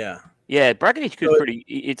 Yeah. Yeah, Bracket HQ is pretty.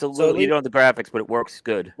 It's a little. You don't have the graphics, but it works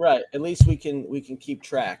good. Right. At least we can keep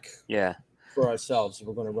track. Yeah. For ourselves,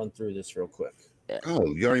 we're going to run through this real quick. Yeah.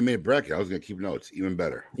 Oh, you already made a bracket. I was going to keep notes. Even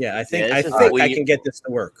better. Yeah, I think I can get this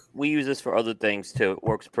to work. We use this for other things too. It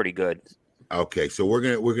works pretty good. Okay, so we're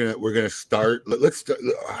gonna start. Let's start.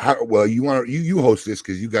 Well, you host this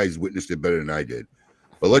because you guys witnessed it better than I did.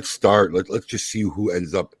 But let's start. Let's just see who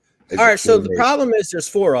ends up. All right. So the problem is there's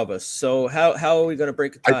 4 of us. So how are we going to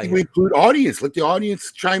break a tie? I think we include audience. Let the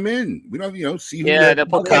audience chime in. We don't see. Who they'll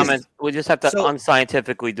put comments. We just have to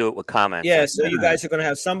unscientifically do it with comments. Yeah. So you guys are going to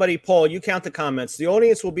have somebody poll. You count the comments. The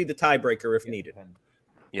audience will be the tiebreaker if needed.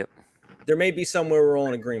 Yep. There may be somewhere we're all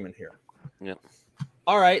in agreement here. Yep.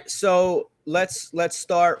 All right. So let's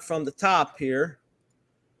start from the top here.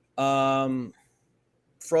 Frosted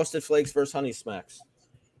Flakes versus Honey Smacks.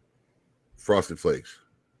 Frosted Flakes.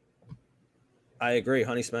 I agree.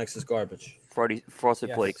 Honey Smacks is garbage. Frosted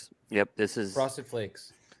Flakes. Yep, this is Frosted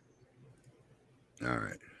Flakes. All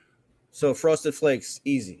right. So Frosted Flakes,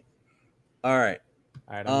 easy. All right.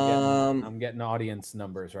 All right. I'm getting audience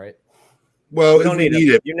numbers, right? Well, we don't need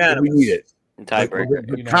it. Unanimous. We need it.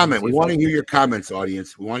 Tiebreaker. Comment. We want to hear your comments,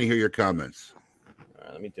 audience. We want to hear your comments. All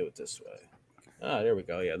right, let me do it this way. There we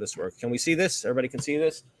go. Yeah, this works. Can we see this? Everybody can see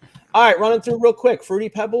this? All right, running through real quick. Fruity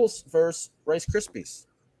Pebbles versus Rice Krispies.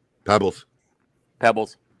 Pebbles.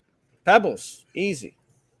 Easy.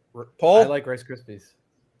 Paul? I like Rice Krispies.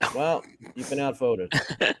 Well, you've been outvoted.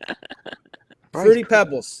 Fruity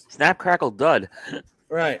Pebbles. Snap, crackle, dud.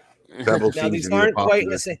 Right. Pebbles. Now, these aren't quite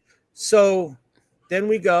the same. So then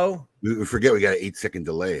we go. We forget we got an 8-second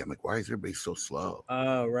delay. I'm like, why is everybody so slow?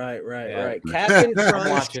 Oh, right. Captain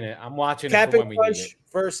Crunch. I'm watching it. Captain Crunch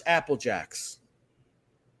versus Apple Jacks.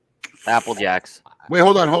 Apple Jacks. Wait,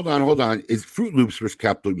 hold on. Is Fruit Loops versus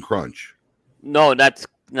Captain Crunch? No, that's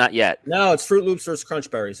not yet. No, it's Fruit Loops versus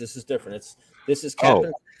Crunch Berries. This is different. This is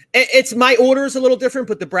Captain. It's my order is a little different,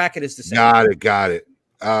 but the bracket is the same. Got it.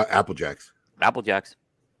 Apple Jacks. Apple Jacks.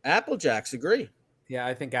 Agree. Yeah,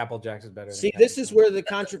 I think Apple Jacks is better. See, this is where the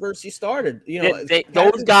controversy started. You know,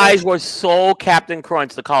 those guys were so Captain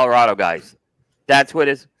Crunch, the Colorado guys. That's what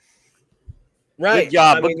it is. Right. Good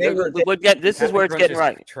job. I mean, this is where it's getting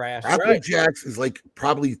right. Trash. Apple Jacks is like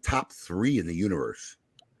probably top 3 in the universe.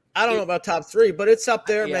 I don't know about top 3, but it's up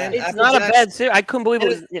there, man. It's not a bad series. I couldn't believe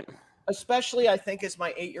it was. Especially, I think, as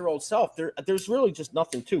my 8-year-old self, there's really just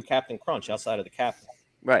nothing to Captain Crunch outside of the Captain.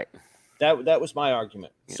 Right. That was my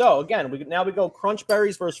argument. Yeah. So again, we go Crunch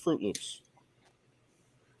Berries versus Fruit Loops.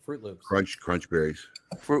 Fruit Loops. Crunch Berries.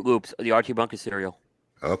 Fruit Loops, the Archie Bunker cereal.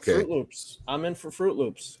 Okay. Fruit Loops. I'm in for Fruit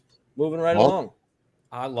Loops. Moving right along.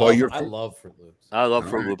 I love Fruit Loops. I love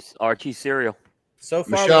Fruit Loops. Archie cereal. So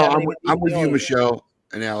far, Michelle, I'm with you, Michelle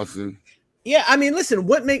and Allison. Yeah, I mean, listen.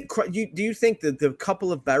 What do you think that the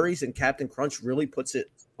couple of berries and Captain Crunch really puts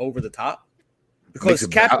it over the top? Because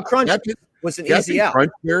Captain Crunch was an easy out.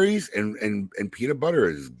 Crunch berries and peanut butter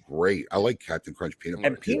is great. I like Captain Crunch peanut butter.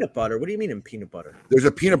 And peanut butter. What do you mean in peanut butter? There's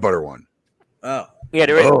a peanut butter one. Oh, yeah,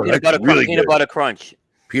 there is peanut butter crunch. Peanut butter crunch.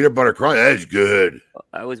 Peanut butter crunch. That's good.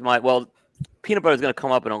 That was peanut butter is going to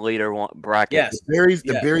come up in a later bracket. Yes,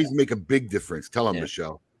 the berries make a big difference. Tell them,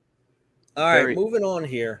 Michelle. All right, moving on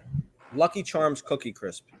here. Lucky Charms Cookie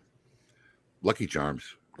Crisp. Lucky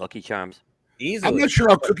Charms. Easily. I'm not sure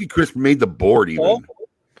how Cookie Crisp made the board even.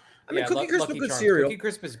 I mean, Cookie Crisp is good cereal. Cookie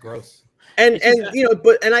Crisp is gross. And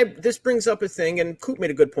this brings up a thing, and Coop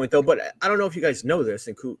made a good point though. But I don't know if you guys know this,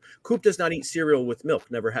 and Coop does not eat cereal with milk.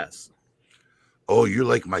 Never has. Oh, you're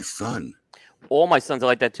like my son. All my sons are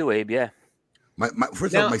like that too, Abe. Yeah. My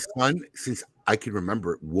son, since I can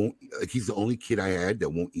remember, won't. Like, he's the only kid I had that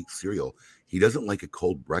won't eat cereal. He doesn't like a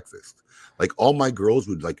cold breakfast. Like all my girls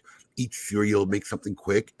would like eat cereal, make something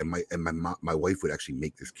quick, and my wife would actually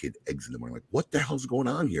make this kid eggs in the morning. Like, what the hell's going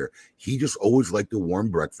on here? He just always liked a warm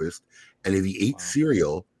breakfast, and if he ate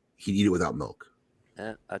cereal, he'd eat it without milk.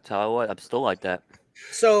 Yeah, I tell you what, I'm still like that.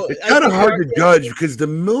 So it's kind of hard to judge because the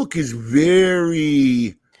milk is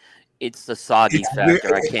very. It's the soggy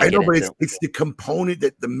factor. I know, but it's the component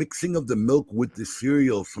that the mixing of the milk with the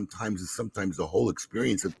cereal sometimes the whole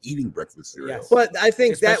experience of eating breakfast cereal. Yes. But I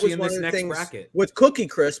think that was one of the things with Cookie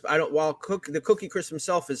Crisp. The Cookie Crisp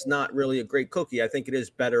himself is not really a great cookie. I think it is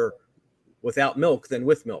better without milk than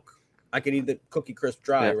with milk. I could eat the Cookie Crisp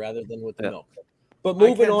dry rather than with the milk. But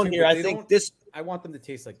moving on here, I think I want them to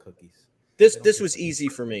taste like cookies. This was easy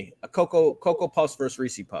for me. A Cocoa Puffs versus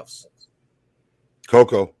Reese Puffs.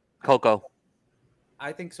 Cocoa.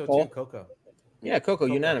 I think so too. Cocoa. Yeah, Cocoa,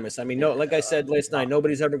 unanimous. I mean, no, like I said last night,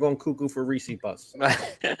 nobody's ever going cuckoo for Reese Puffs.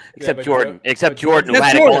 Except Jordan. Except Jordan, who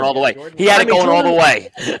had it going all the way. He had it going all the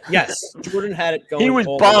way. Yes, Jordan had it going. He was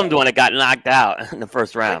bummed when it got knocked out in the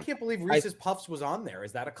first round. I can't believe Reese's Puffs was on there.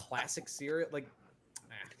 Is that a classic cereal? Like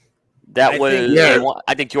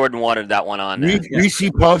I think Jordan wanted that one on there.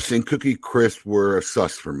 Reese Puffs and Cookie Crisp were a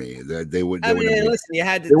sus for me. They would have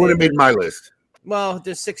made my list. Well,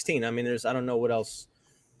 there's 16. I mean, I don't know what else.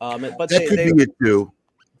 But that could be it too.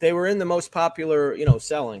 They were in the most popular,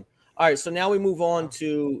 selling. All right, so now we move on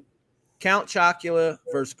to Count Chocula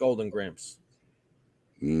versus Golden Grams.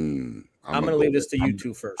 I'm going to leave this to you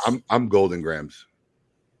two first. I'm Golden Grams.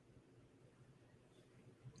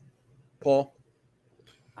 Paul?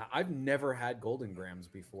 I've never had Golden Grams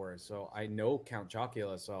before, so I know Count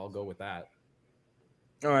Chocula, so I'll go with that.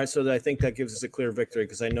 All right, so I think that gives us a clear victory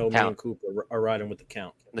because I know me and Coop are riding with the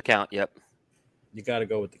Count. The Count, yep. You got to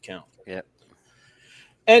go with the Count. Yep.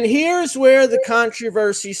 And here's where the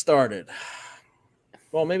controversy started.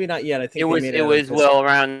 Well, maybe not yet. I think it was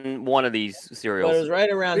around one of these cereals. But it was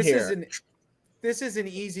right around here. This is an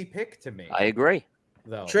easy pick to me. I agree.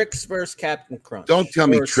 Though. Trix versus Captain Crunch. Don't tell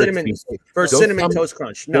me Trix versus Cinnamon Toast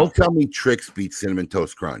Crunch. No. Don't tell me Trix beat Cinnamon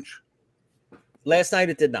Toast Crunch. Last night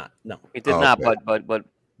it did not. No, it did not. Okay. But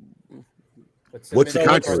what's the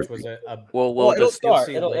controversy? It'll start.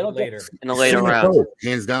 It'll later in the later round.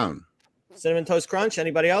 Hands down. Cinnamon Toast Crunch.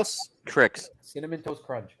 Anybody else? Trix. Cinnamon Toast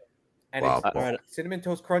Crunch. And Cinnamon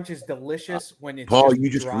Toast Crunch is delicious when it's Paul. You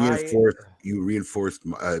just dry. reinforced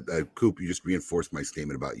Coop. You just reinforced my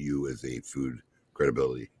statement about you as a food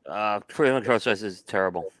credibility. Cinnamon Toast Crunch is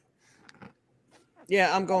terrible.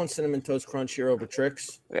 Yeah, I'm going Cinnamon Toast Crunch here over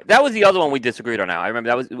Trix. That was the other one we disagreed on. Now I remember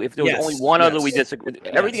that was if there was only one other we disagreed.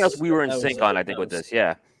 Everything else we were in sync on. I think with this,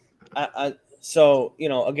 yeah. So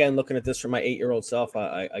again, looking at this from my 8-year-old self,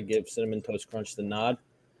 I give Cinnamon Toast Crunch the nod.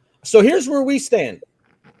 So here's where we stand.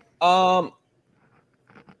 I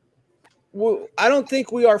don't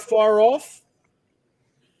think we are far off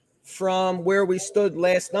from where we stood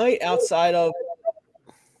last night. Outside of.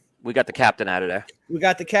 We got the captain out of there. We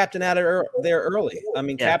got the captain out of there early. I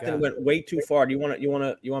mean, captain went way too far. Do you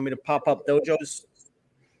want me to pop up Dojo's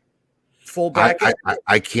full bracket?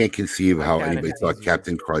 I can't conceive how anybody thought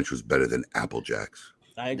Captain Crunch was better than Apple Jacks.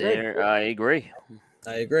 I agree.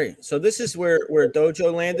 I agree. So this is where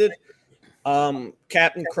Dojo landed.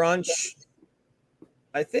 Captain Crunch.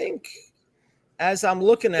 I think, as I'm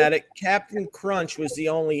looking at it, Captain Crunch was the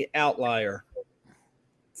only outlier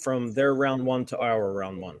from their round one to our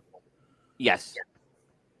round one. Yes.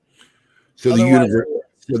 So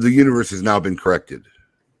the universe has now been corrected.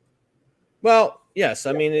 Well, yes.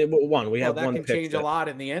 I mean, we have one pick. That can change a lot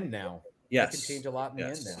in the end now. Yes. That can change a lot in the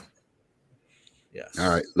end now. Yes. All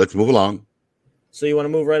right, let's move along. So you want to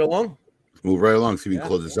move right along? Let's move right along. See if we can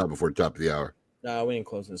close this out before the top of the hour. No, we ain't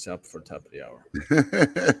closing this out before the top of the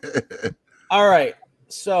hour. All right.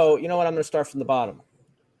 So you know what? I'm going to start from the bottom.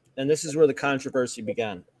 And this is where the controversy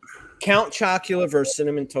began. Count Chocula versus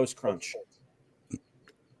Cinnamon Toast Crunch.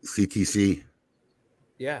 CTC.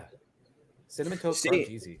 Yeah. Cinnamon Toast Crunch,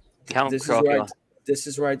 easy. This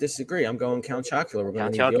is where I disagree. I'm going Count Chocula. We're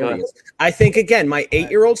going to need the audience. I think, again, my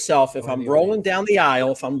 8-year-old self, if I'm rolling down the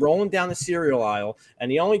aisle, if I'm rolling down the cereal aisle, and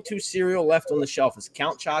the only two cereal left on the shelf is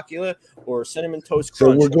Count Chocula or Cinnamon Toast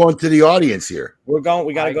Crunch. So we're going to the audience here. We got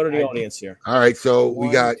to go to the audience here. All right. So we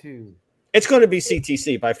got. It's going to be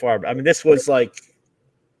CTC by far. I mean, this was like.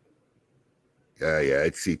 Yeah,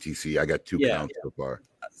 it's CTC. I got 2 counts so far.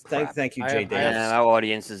 Thank you, Jay Davis. Our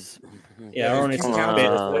audience is. Yeah, our audience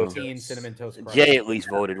is Cinnamon Toast Crunch. Jay at least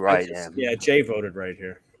voted right. Yeah, Jay voted right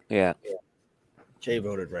here. Yeah. Jay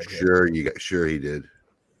voted right here. Sure he did.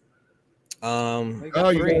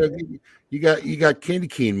 You got Candy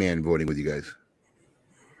Cane Man voting with you guys.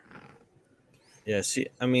 Yeah, see,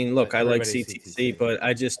 I mean, look, I like CTC, but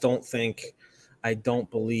I just don't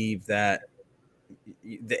believe that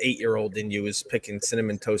the 8-year-old in you is picking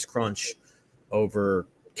Cinnamon Toast Crunch over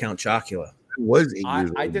Count Chocula. It was 8 years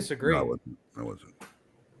old. I disagree. No, I wasn't.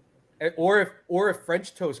 Or if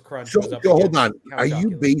French Toast Crunch. So hold on. Are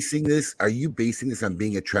you basing this on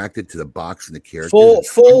being attracted to the box and the character?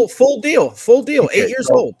 Full deal. Okay, 8 years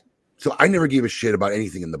old. So I never gave a shit about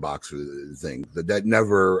anything in the box thing. That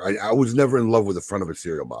never. I was never in love with the front of a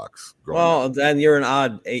cereal box. Well, then you're an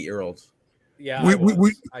odd 8-year-old. Yeah,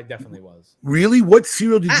 I definitely was. Really? What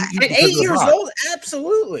cereal did you eat? At 8 years old?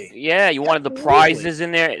 Absolutely. Yeah, you wanted the prizes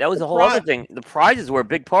in there. That was the whole other thing. The prizes were a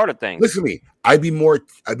big part of things. Listen to me. I'd be more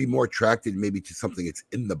attracted maybe to something that's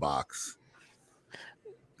in the box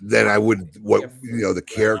than I would the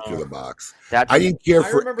character of the box. I didn't care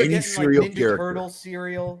for any cereal character. Turtle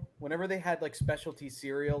cereal. Whenever they had like specialty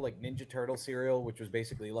cereal, like Ninja Turtle cereal, which was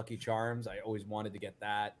basically Lucky Charms, I always wanted to get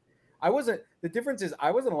that. The difference is I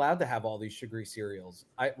wasn't allowed to have all these sugary cereals.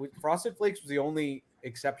 Frosted Flakes was the only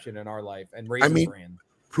exception in our life, and Raisin Bran.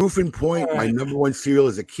 Proof in point, my number one cereal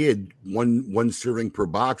as a kid, one serving per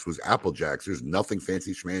box was Apple Jacks. There's nothing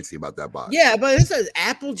fancy schmancy about that box. Yeah, but it says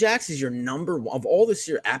Apple Jacks is your number one of all the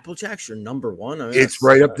cereal. Apple Jacks your number one. I mean, it's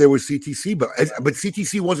right up there with CTC, but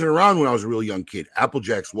CTC wasn't around when I was a real young kid. Apple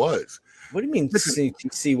Jacks was. What do you mean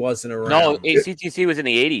CTC wasn't around? No, CTC was in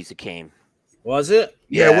the 80s. It came. Was it?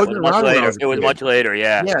 Yeah, it wasn't around when I was a kid. It was much later.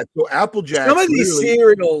 Yeah. Yeah. So Apple Jacks. Some of these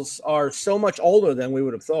cereals are so much older than we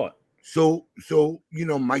would have thought. So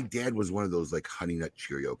my dad was one of those like Honey Nut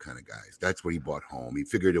Cheerio kind of guys. That's what he bought home. He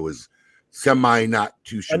figured it was not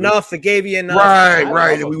too sugary. Enough. It gave you enough.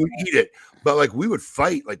 Right. And we would eat it, but like we would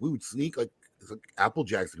fight. Like we would sneak like Apple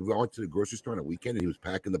Jacks. If I went to the grocery store on a weekend and he was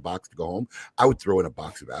packing the box to go home, I would throw in a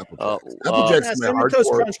box of Apple Jacks. Apple Jacks. Cinnamon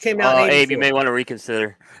Toast Crunch came out. Abe, you may want to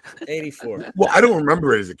reconsider. 84. Well, I don't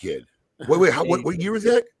remember it as a kid. Wait. What year was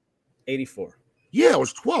that? 84. Yeah, I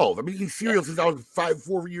was 12. I've been eating cereal since I was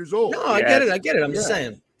 4 years old. No, I get it. I'm just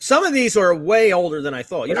saying. Some of these are way older than I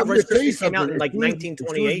thought. You know, Rice Krispies came out in like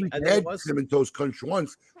 1928. I think it was. Cinnamon Toast Crunch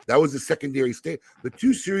once. That was the secondary state. The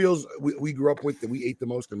two cereals we grew up with that we ate the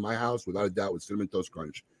most in my house, without a doubt, was Cinnamon Toast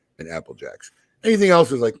Crunch and Apple Jacks. Anything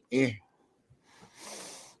else was like, eh.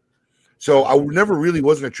 So I never really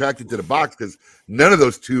wasn't attracted to the box because none of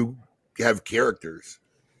those two have characters.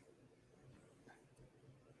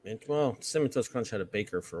 Well, Cinnamon Toast Crunch had a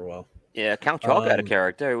baker for a while. Yeah, Count Chalk had a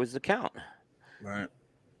character. It was the Count. Right.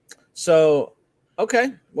 So,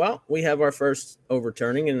 okay. Well, we have our first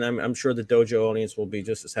overturning, and I'm sure the Dojo audience will be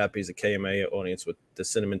just as happy as the KMA audience with the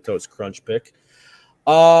Cinnamon Toast Crunch pick.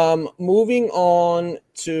 Moving on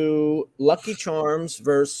to Lucky Charms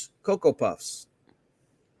versus Cocoa Puffs.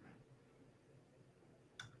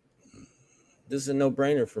 This is a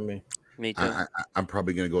no-brainer for me. Me too. I'm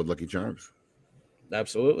probably going to go with Lucky Charms.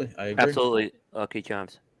 Absolutely. I agree. Absolutely. Lucky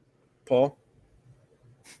Charms. Paul?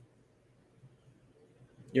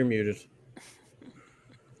 You're muted.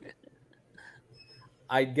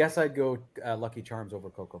 I guess I'd go Lucky Charms over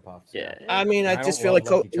Cocoa Puffs. Yeah. I mean, I just feel like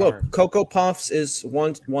Cocoa Puffs is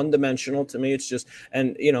one-dimensional to me. It's just,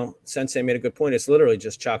 and Sensei made a good point. It's literally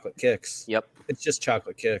just chocolate kicks. Yep. It's just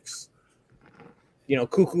chocolate kicks.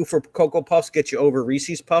 Cuckoo for Cocoa Puffs gets you over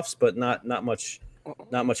Reese's Puffs, but not much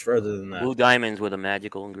further than that. Blue Diamonds with a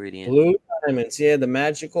magical ingredient. Blue Diamonds, yeah, the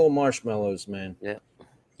magical marshmallows, man. Yeah.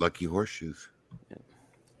 Lucky Horseshoes. Yeah.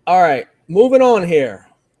 All right, moving on here.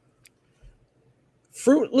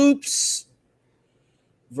 Fruit Loops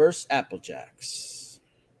versus Apple Jacks.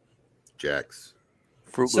 Jacks.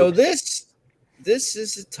 So this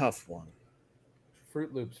is a tough one.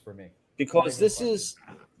 Fruit Loops for me. Because this is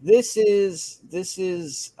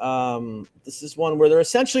one where they're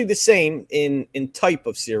essentially the same in type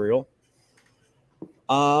of cereal.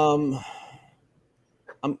 I'm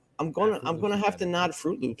gonna have to nod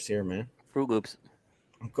Fruit Loops here, man. Fruit Loops.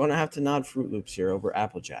 I'm gonna have to nod Fruit Loops here over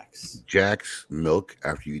Apple Jacks. Jack's milk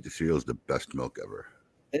after you eat the cereal is the best milk ever.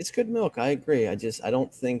 It's good milk. I agree. I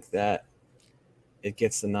don't think that it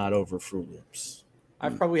gets the nod over Fruit Loops.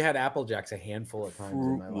 I've probably had Apple Jacks a handful of times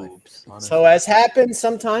in my life. Honestly. So as happens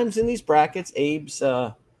sometimes in these brackets, Abe's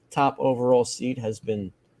top overall seed has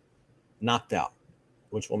been knocked out,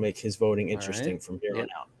 which will make his voting interesting from here on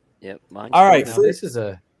out. Yep. All right. This is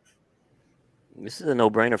a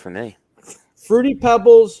no-brainer for me. Fruity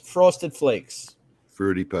Pebbles, Frosted Flakes.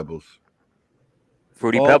 Fruity Pebbles.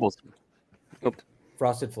 Fruity Pebbles. Oops.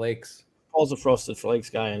 Frosted Flakes. Paul's a Frosted Flakes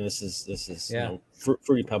guy, and this is yeah. You know,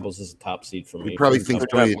 Fruity Pebbles is a top seed for me. He probably thinks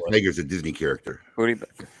Tony the Tiger's a Disney character.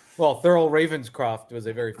 Well, Thurl Ravenscroft was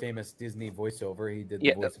a very famous Disney voiceover. He did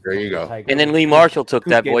the voice of there you go. Tiger. And then Lee Marshall took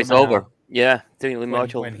that voice over. Yeah, Lee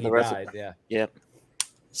Marshall when he died. Yeah.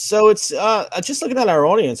 So it's just looking at our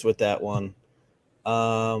audience with that one.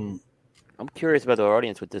 I'm curious about our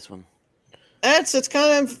audience with this one. It's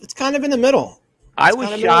kind of in the middle. I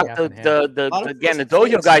was shocked. The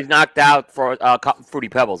Dojo guys knocked out for Fruity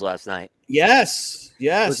Pebbles last night. Yes,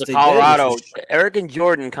 it was Colorado. Eric and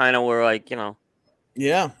Jordan kind of were like,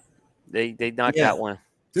 yeah, they knocked that one.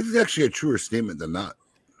 This is actually a truer statement than not.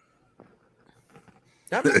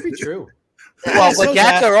 That might be true. Well, but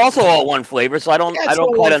Jacks are also all one flavor, so I don't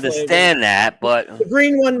quite understand that. But the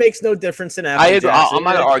green one makes no difference in apple. I agree. I'm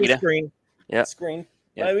not gonna argue that. Green. Yeah, green.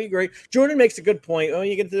 Yeah. I agree. Jordan makes a good point. When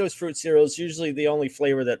you get to those fruit cereals, usually the only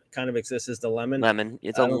flavor that kind of exists is the lemon.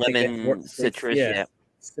 It's a lemon citrus. Yeah.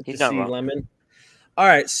 He's not wrong. Lemon. All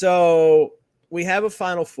right, so we have a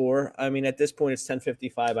Final Four. I mean, at this point, it's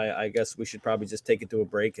 10:55. I guess we should probably just take it to a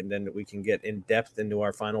break, and then we can get in depth into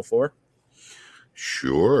our Final Four.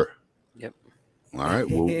 Sure. Yep. All right.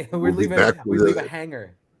 We'll be back. We leave a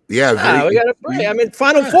hanger. Yeah. We got a break. I mean,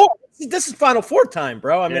 Final Four. This is Final Four time,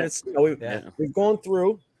 bro. I mean, it's we've gone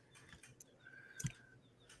through.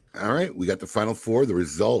 All right, we got the Final Four, the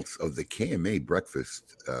results of the KMA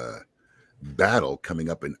breakfast battle coming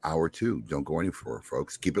up in hour 2. Don't go any further,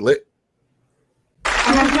 folks. Keep it lit.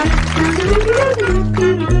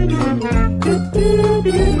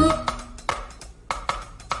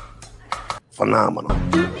 Phenomenal.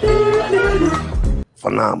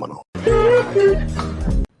 Phenomenal.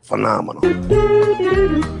 Phenomenal.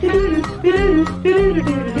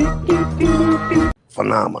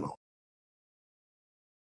 Phenomenal.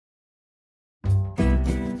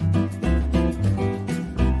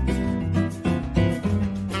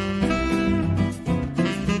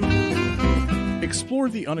 Explore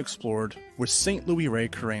the unexplored with St. Louis Rey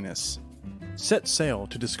Carenas. Set sail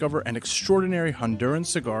to discover an extraordinary Honduran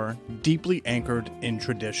cigar deeply anchored in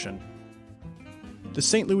tradition. The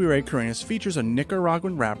St. Louis Rey Carenas features a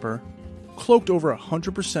Nicaraguan wrapper cloaked over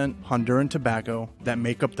 100% Honduran tobacco that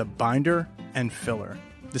make up the binder and filler.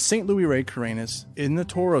 The St. Louis Rey Carenas, in the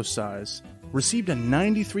Toro size, received a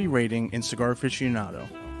 93 rating in Cigar Aficionado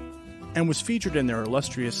and was featured in their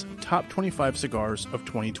illustrious Top 25 Cigars of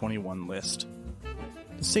 2021 list.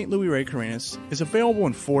 The St. Louis Rey Carenas is available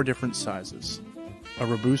in 4 different sizes: a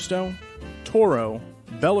Robusto, Toro,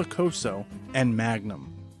 Bellicoso, and Magnum.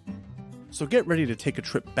 So get ready to take a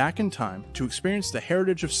trip back in time to experience the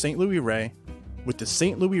heritage of St. Louis Rey with the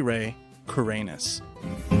St. Louis Rey Carenas.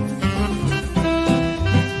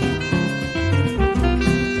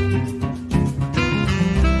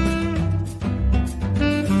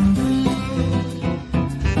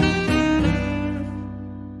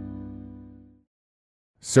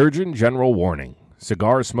 Surgeon General warning: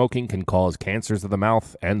 cigar smoking can cause cancers of the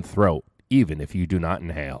mouth and throat, even if you do not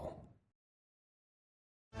inhale.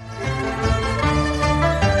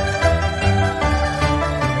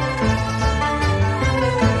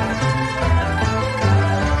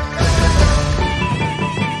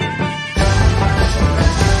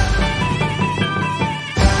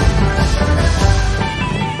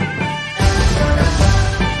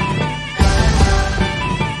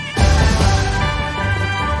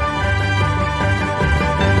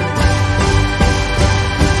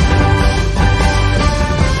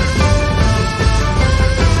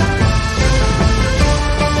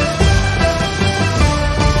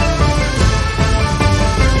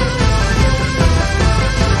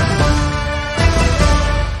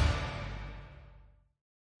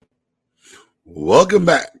 Welcome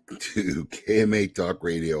back to KMA Talk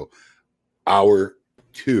Radio, Hour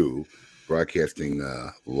 2, broadcasting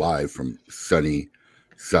live from sunny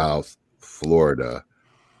South Florida.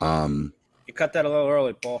 You cut that a little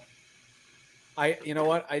early, Paul. You know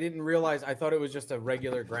what? I didn't realize. I thought it was just a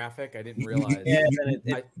regular graphic. I didn't realize.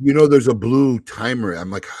 There's a blue timer.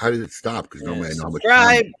 I'm like, how did it stop? Because normally I know how much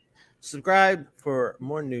time. Subscribe for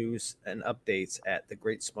more news and updates at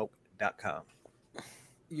thegreatsmoke.com.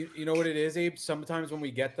 You know what it is, Abe? Sometimes when we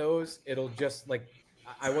get those, it'll just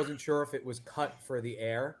I wasn't sure if it was cut for the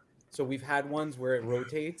air. So we've had ones where it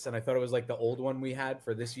rotates, and I thought it was like the old one we had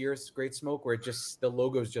for this year's Great Smoke, where the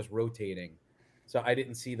logo's just rotating. So I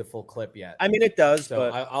didn't see the full clip yet. I mean, it does, so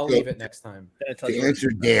but I'll leave it next time. To answer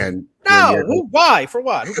Dan. No, why? For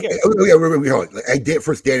what? Who cares?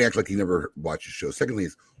 First, Dan acts like he never watched the show. Secondly,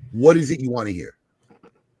 is what is it you want to hear?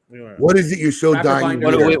 What is it you're so dying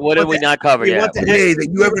to hear? What did we not cover yet? Today that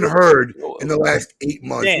you haven't heard in the last 8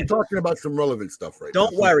 months. We're talking about some relevant stuff right now.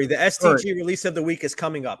 Don't worry. The STG release of the week is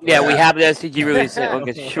coming up. Yeah, we have the STG release. I can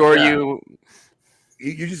assure you.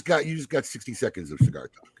 You just got 60 seconds of cigar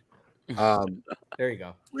talk. There you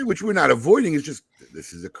go. Which we're not avoiding. It's just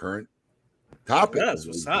this is a current topic.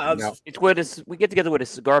 Now, it's where we get together where the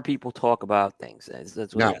cigar people talk about things.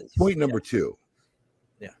 That's what it is. Point number 2.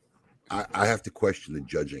 Yeah. I have to question the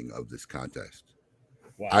judging of this contest.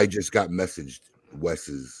 Wow. I just got messaged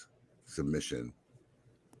Wes's submission.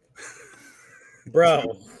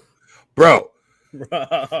 Bro,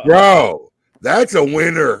 that's a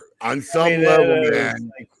winner on some level,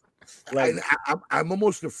 man. I'm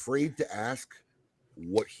almost afraid to ask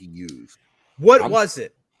what he used. What was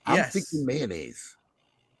it? I'm thinking mayonnaise.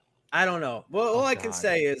 I don't know. Well, all I can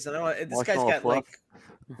say is, this guy's got like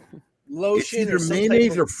lotion or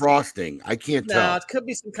mayonnaise or frosting. I can't tell. No, it could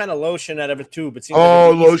be some kind of lotion out of a tube.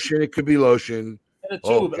 Lotion. It could be lotion. In a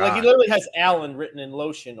tube. Like he literally has Alan written in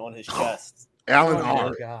lotion on his chest. Alan Oh,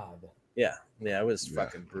 R. God. Yeah, it was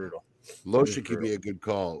fucking brutal. Lotion could be a good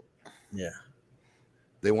call. Yeah.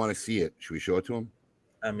 They want to see it. Should we show it to them?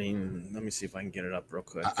 I mean, let me see if I can get it up real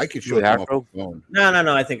quick. I can show it to them off the phone.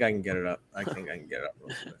 No. I think I can get it up. Real quick.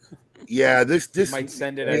 Yeah, this might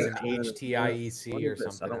send it as an HTIEC or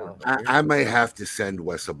something. I might have to send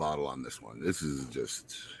Wes a bottle on this one. This is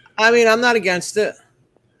just. I mean, I'm not against it.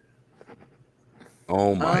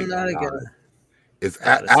 Oh my I'm not God! against. If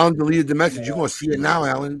Alan deleted the message, you're gonna see it now,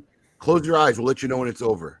 Alan. Close your eyes. We'll let you know when it's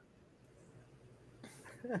over.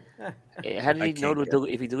 How did he know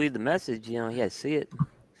if he deleted the message? He had to see it.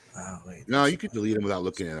 Oh, wait. No, you could delete them without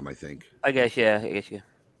looking at them, I think. I guess, yeah.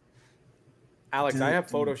 Alex, I have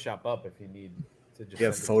Photoshop up if you need to just. You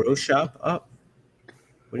have Photoshop up?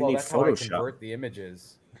 What do you need that's how I Photoshop? convert the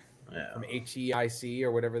images from HEIC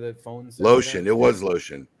or whatever the phone says. Lotion. It was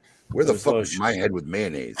lotion. Where the fuck is my head with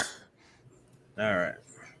mayonnaise? All right.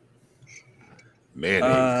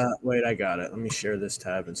 Mayonnaise. Wait, I got it. Let me share this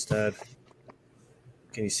tab instead.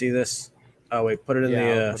 Can you see this? Oh, wait, put it in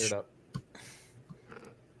I'll put it up.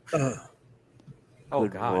 Oh,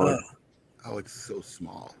 God. Oh, it's so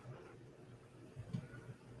small.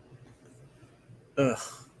 Ugh.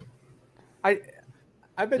 I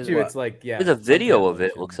bet you it's like, There's a video of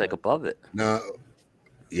it. Looks like above it. No.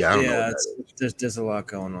 Yeah, I don't know. There's a lot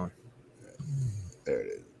going on. There it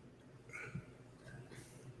is.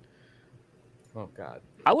 Oh, God.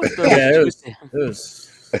 I would.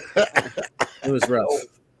 It was rough.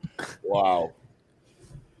 Wow.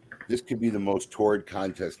 This could be the most torrid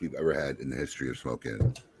contest we've ever had in the history of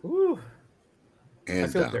smoking. Ooh. And I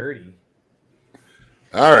feel dirty.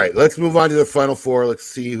 All right, let's move on to the final 4. Let's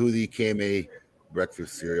see who the KMA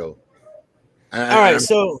breakfast cereal. All right,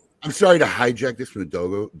 I'm sorry to hijack this from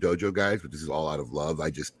the dojo guys, but this is all out of love.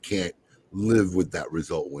 I just can't live with that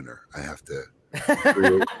result winner. I have to.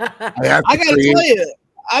 I gotta tell you.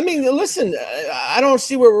 I mean, listen. I don't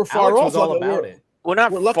see where we're far off. All about it. We're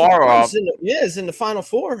not far off. It's in the final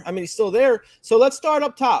 4. I mean, he's still there. So let's start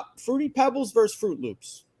up top. Fruity Pebbles versus Fruit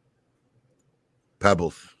Loops.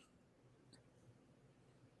 Pebbles.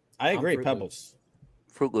 I agree. Pebbles.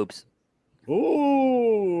 Fruit Loops.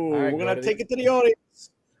 Ooh, we're gonna take it to the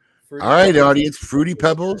audience. All right, audience. Fruity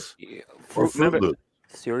Pebbles or Fruit Loops.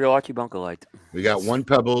 Cereal Archie Bunker Light. We got 1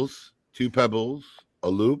 Pebbles, 2 Pebbles, a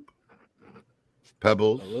Loop,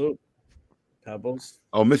 Pebbles. A Loop. Pebbles.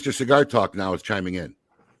 Oh, Mr. Cigar Talk now is chiming in.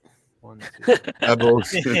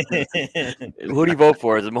 Pebbles. Who do you vote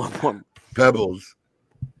for? Is it more important? Pebbles.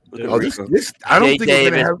 Oh, this. I don't think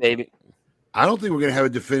we're gonna have. Baby. I don't think we're gonna have a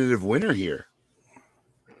definitive winner here.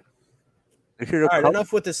 All right,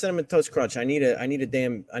 enough with the Cinnamon Toast Crunch. I need a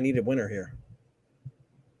winner here.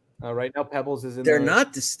 Right now, Pebbles is in. They're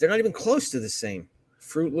not even close to the same.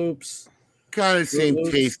 Fruit Loops. Kind of same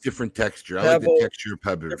taste, different texture. I like the texture of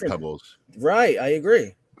Pebbles. Right, I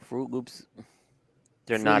agree. Fruit Loops.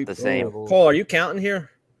 They're not the same. Paul, are you counting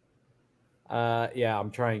here? Yeah,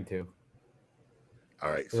 I'm trying to. All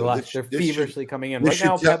right, so they're feverishly coming in. Right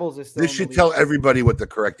now, Pebbles is still. This should tell everybody what the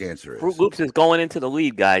correct answer is. Fruit Loops is going into the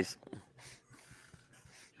lead, guys.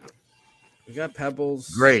 We got Pebbles.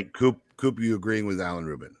 Great, Coop, you agreeing with Alan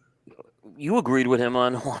Rubin? You agreed with him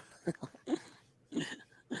on one.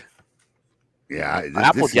 Yeah,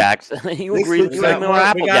 Apple Jacks. You agreed with him on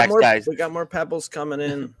Apple Jacks, guys. We got more Pebbles coming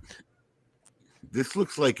in. This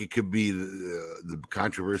looks like it could be the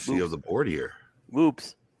controversy of the board here.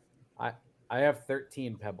 Loops. I have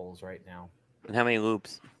 13 Pebbles right now. And how many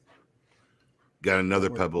Loops? Got another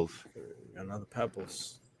Pebbles. Another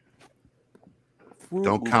Pebbles.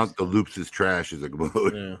 Don't count the Loops as trash as a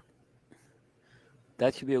mode. Yeah.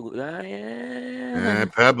 That should be a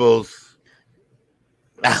Pebbles.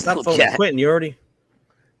 Stop voting, Quentin. You already.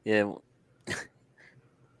 Yeah.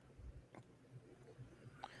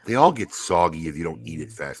 They all get soggy if you don't eat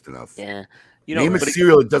it fast enough. Yeah. Name a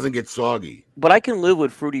cereal that doesn't get soggy. But I can live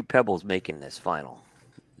with Fruity Pebbles making this final.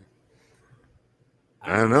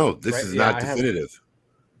 I don't know. This is not definitive.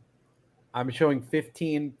 I'm showing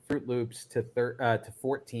 15 Fruit Loops to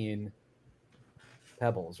 14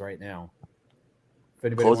 Pebbles right now. If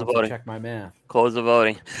anybody wants to check my math. Close the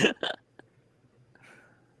voting.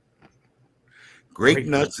 Grape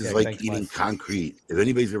nuts is like eating concrete. If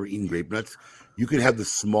anybody's ever eaten grape nuts, you can have the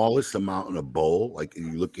smallest amount in a bowl, like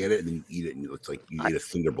and you look at it and then you eat it, and it's like you eat a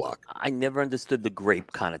cinder block. I never understood the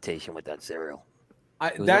grape connotation with that cereal.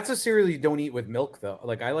 That's a cereal you don't eat with milk, though.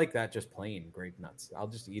 Like I like that just plain grape nuts. I'll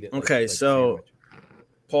just eat it. Okay, so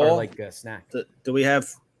Paul, or like a snack. Do we have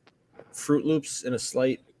Fruit Loops in a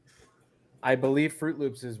slight? I believe Fruit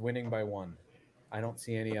Loops is winning by 1. I don't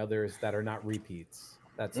see any others that are not repeats.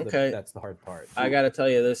 That's the hard part. I got to tell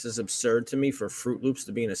you, this is absurd to me for Fruit Loops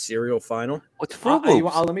to be in a cereal final. What's Fruit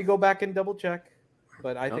Loops? Let me go back and double check.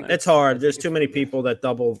 But I think it's hard. There's too many people that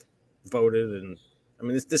double voted, and I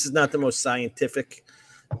mean this is not the most scientific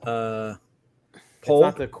poll. It's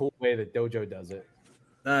not the cool way that Dojo does it.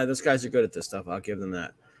 Those guys are good at this stuff. I'll give them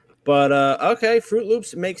that. But okay, Fruit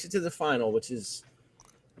Loops makes it to the final, which is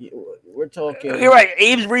we're talking. You're right.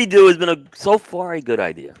 Abe's redo has been so far a good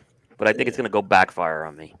idea, but I think it's going to go backfire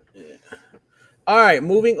on me. Yeah. All right,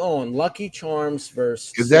 moving on. Lucky Charms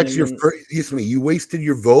versus. Because that's your first. Excuse me. You wasted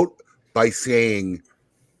your vote by saying,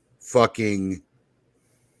 "Fucking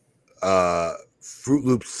Fruit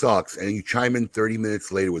Loops sucks," and you chime in 30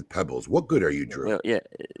 minutes later with Pebbles. What good are you, Drew? Well, yeah.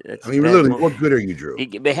 I mean, literally, what good are you, Drew?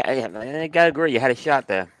 I gotta agree. You had a shot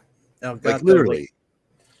there. Like literally.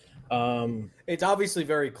 It's obviously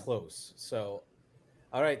very close. So,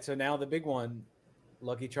 all right. So now the big one: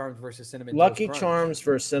 Lucky Charms versus Cinnamon. Lucky Toast Crunch. Charms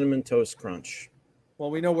versus Cinnamon Toast Crunch. Well,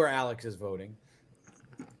 we know where Alex is voting,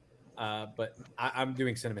 but I'm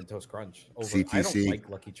doing Cinnamon Toast Crunch over. CTC. I don't like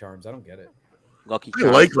Lucky Charms. I don't get it. Lucky I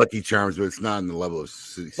like Lucky Charms, but it's not on the level of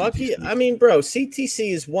CTC. Lucky. I mean, bro,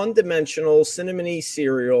 CTC is one-dimensional cinnamony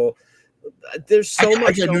cereal. There's so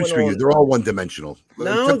much. I got news for you. They're all one-dimensional.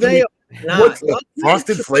 No, they. Not.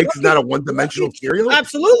 Frosted Flakes is not a one-dimensional cereal?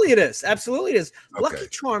 Absolutely it is. Absolutely it is. Okay. Lucky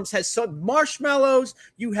Charms has some marshmallows.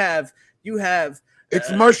 You have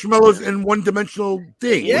it's marshmallows in one-dimensional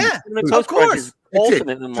thing. Yeah, of course. Two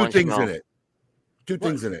things in it. Two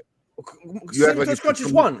things in it. Cinnamon Toast Crunch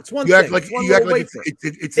is one. It's one you thing. act like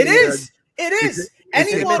it's It is.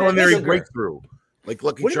 Anyone a culinary breakthrough. Like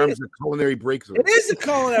Lucky Charms is a culinary breakthrough. It is a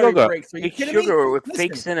culinary breakthrough. It's sugar with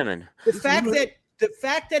fake cinnamon. The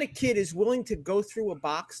fact that a kid is willing to go through a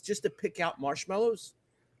box just to pick out marshmallows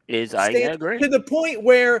I agree. To the point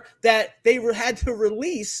where that they had to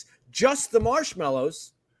release just the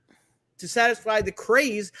marshmallows to satisfy the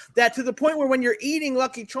craze, that to the point where when you're eating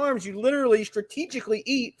Lucky Charms, you literally strategically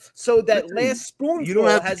eat so that last spoonful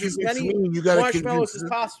has as many marshmallows as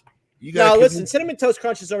possible. Now, listen, Cinnamon Toast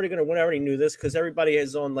Crunch is already going to win. I already knew this because everybody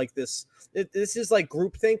is on like this. This is like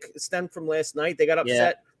groupthink. It stemmed from last night. They got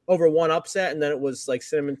upset over one upset, and then it was like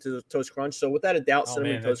Cinnamon Toast Crunch. So without a doubt,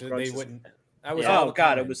 Cinnamon Toast Crunch. They wouldn't. That was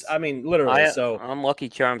it was. I mean, literally. I'm Lucky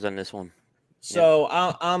Charms on this one. So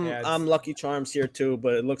I'm Lucky Charms here too,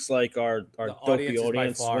 but it looks like our dopey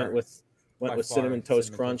audience went with Cinnamon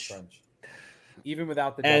Toast Crunch. Even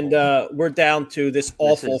without the we're down to this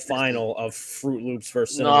awful final of Fruit Loops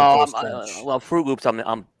versus Cinnamon Toast Crunch. Well, Fruit Loops,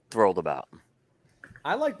 I'm thrilled about.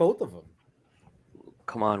 I like both of them.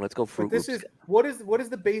 Come on, let's go Fruit Loops. What is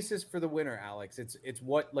the basis for the winner, Alex? It's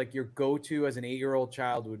what like your go-to as an 8-year-old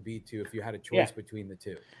child would be to if you had a choice between the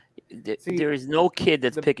two. There is no kid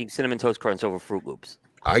that's picking Cinnamon Toast Crunch over Fruit Loops.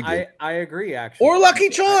 I agree, actually. Or Lucky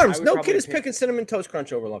Charms. No kid is picking Cinnamon Toast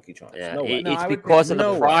Crunch over Lucky Charms. Yeah, no way. It's because of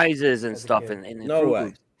the prizes and stuff in the no Fruit way.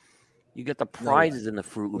 Loops. You get the prizes in the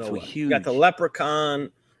Fruit Loops were huge. You got the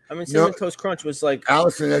leprechaun. I mean, Cinnamon Toast Crunch was like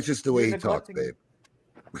Allison. That's just the way he talks, babe.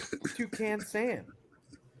 Toucan Sam.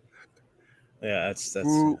 Yeah, that's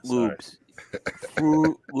Fruit Loops.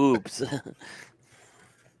 Fruit Loops.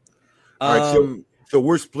 All right, so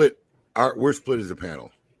we're split. We're split as a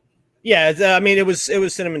panel. Yeah, I mean it was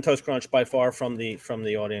Cinnamon Toast Crunch by far from the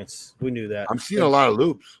audience. We knew that. I'm seeing a lot of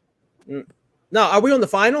loops. No, are we on the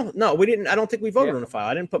final? No, we didn't. I don't think we voted on the final.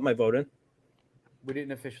 I didn't put my vote in. We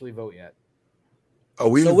didn't officially vote yet. Oh,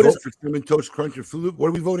 we didn't vote for Cinnamon Toast Crunch or Fruit Loop. What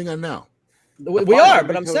are we voting on now? We are,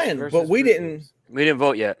 but I'm saying, but we didn't. We didn't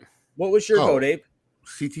vote yet. What was your vote, Abe?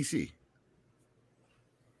 CTC.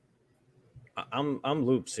 I'm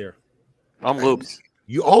Loops here. I'm Loops.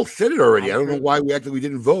 You all said it already. I don't know Fruit why we acted we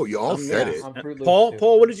didn't vote. You all said it. Fruit Loops Paul, too.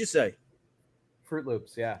 Paul, what did you say? Fruit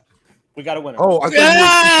Loops, yeah. We got a winner. Oh, I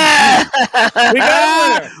thought We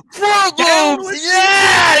got a winner. Fruit Loops!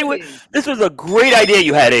 Yeah! This was a great idea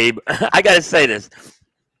you had, Abe. I got to say this.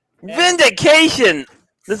 Vindication!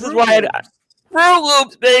 This is why Fruit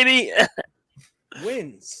Loops, baby!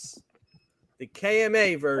 Wins the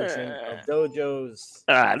KMA version of Dojo's.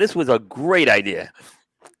 This was a great idea.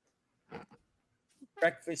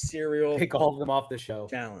 Breakfast cereal. Take all of them off the show.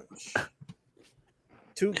 Challenge.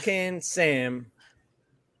 Toucan Sam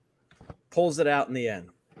pulls it out in the end.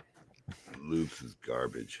 Loops is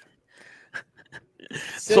garbage.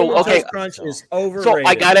 Cinnamon Toast Crunch is overrated. So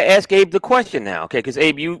I gotta ask Abe the question now, okay? Because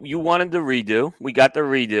Abe, you wanted the redo. We got the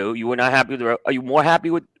redo. You were not happy with the. Are you more happy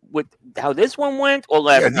with how this one went or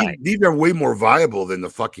last night? These are way more viable than the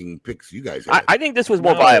fucking picks you guys had. I think this was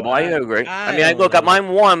more viable. I agree. I mean, look, mine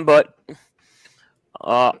won, but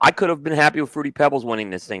I could have been happy with Fruity Pebbles winning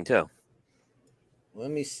this thing too. Let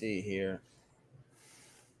me see here.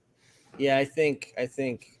 Yeah, I think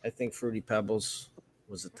Fruity Pebbles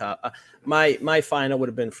was the top. My final would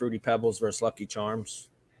have been Fruity Pebbles versus Lucky Charms.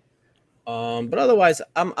 But otherwise,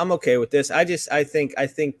 I'm okay with this. I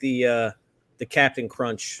think the Captain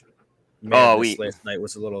Crunch last night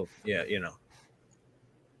was a little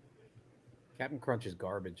Captain Crunch is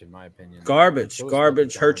garbage in my opinion. Garbage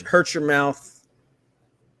hurts your mouth.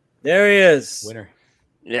 There he is. Winner.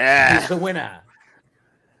 Yeah. He's the winner.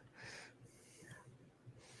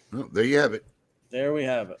 Well, there you have it. There we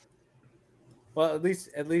have it. Well, at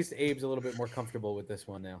least Abe's a little bit more comfortable with this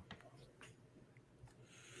one now.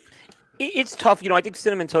 It's tough, I think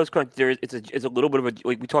Cinnamon Toast Crunch. It's a little bit of a,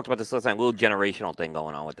 like we talked about this last time, a little generational thing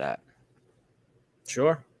going on with that.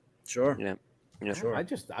 Sure. Yeah. Sure. I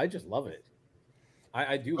just love it.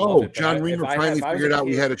 I do. Oh, love it, John Reamer finally figured out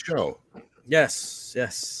we had a show. Yes.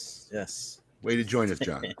 Way to join us,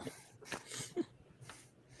 John.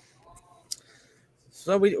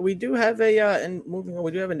 So we do have and moving on,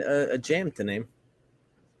 we do have a jam to name.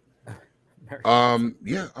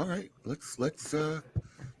 Yeah. All right.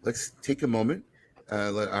 Let's take a moment.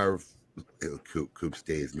 Let our Coop's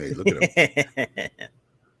day is made. Look at him.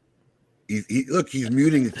 He's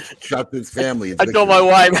muting shout to his family. I told my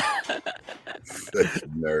wife. Such a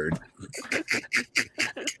nerd.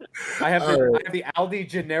 I have the Aldi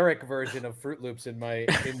generic version of Fruit Loops in my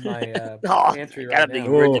pantry right now. The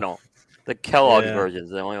original. The Kellogg's version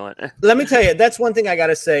is the only one. Let me tell you, that's one thing I got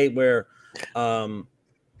to say where a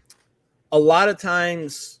lot of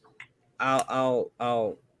times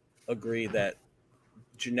I'll agree that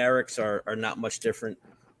generics are not much different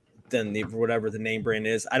than whatever the name brand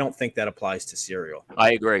is. I don't think that applies to cereal.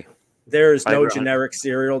 I agree. There is no generic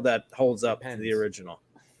cereal that holds up to the original.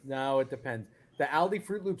 No, it depends. The Aldi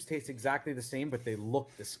Fruit Loops taste exactly the same, but they look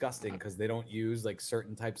disgusting because they don't use like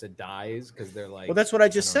certain types of dyes because they're like. Well, that's what I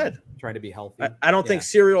just said. Trying to be healthy. I don't think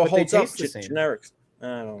cereal holds up to generics. I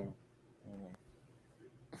don't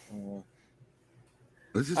know.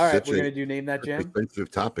 This is all right, we're gonna do name that jam. Sensitive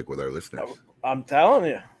topic with our listeners. I'm telling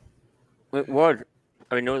you. It was.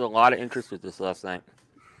 I mean, there was a lot of interest with this last night.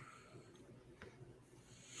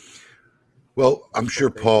 Well, I'm sure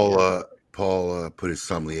Paul put his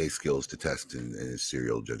sommelier skills to test in his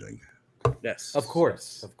cereal judging. Yes, of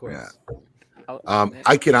course. Yeah.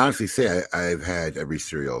 I can honestly say I've had every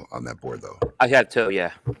cereal on that board, though. I have too.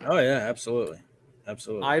 Yeah. Oh yeah, absolutely.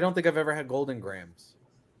 I don't think I've ever had Golden Grams.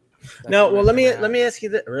 No, well, let me ask you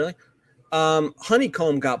that. Really,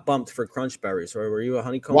 Honeycomb got bumped for Crunch Berries, or were you a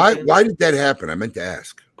Honeycomb? Why did that happen? I meant to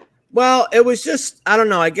ask. Well, it was just I don't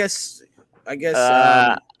know. I guess. I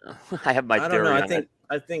have my theory. I don't know.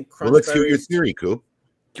 I think Crunch Well, let's Berries, hear your theory, Coop.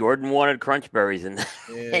 Jordan wanted Crunch Berries, and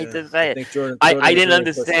Yeah, hate to say it. Jordan I didn't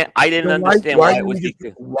understand. I didn't understand why it was.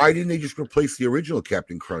 Why didn't they just replace the original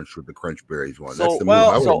Captain Crunch with the Crunch Berries one? So, that's the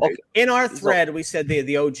move. In our thread, we said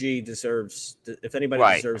the OG deserves. If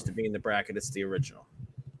anybody deserves to be in the bracket, it's the original.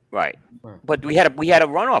 Right, but we had a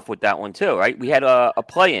runoff with that one too, right? We had a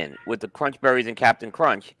play-in with the Crunch Berries and Captain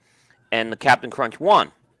Crunch, and the Captain Crunch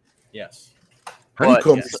won. Yes,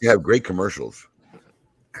 Honeycomb used to have great commercials.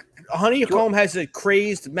 Honeycomb has a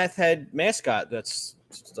crazed meth head mascot that's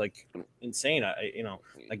like insane.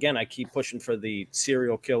 I keep pushing for the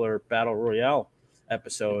serial killer battle royale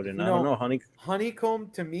episode, and I don't know, Honeycomb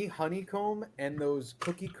to me, Honeycomb and those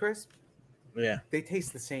Cookie Crisp, they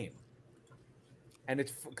taste the same. And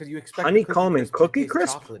it's because you expect Honeycomb and Cookie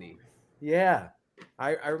Crisp. Chocolatey. Yeah,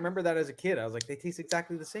 I remember that as a kid. I was like, they taste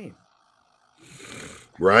exactly the same.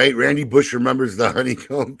 Right, Randy Bush remembers the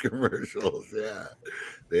Honeycomb commercials. Yeah,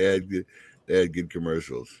 they had good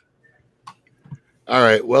commercials. All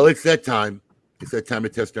right, well, it's that time. It's that time to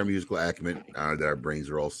test our musical acumen. That our brains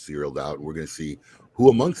are all cerealed out. We're going to see who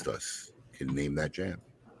amongst us can name that jam.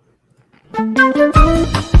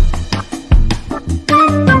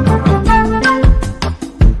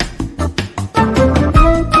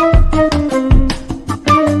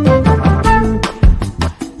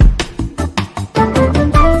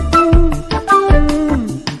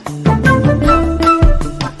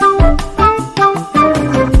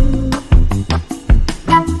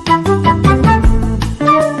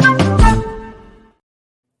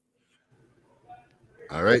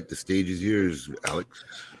 All right, the stage is yours, Alex.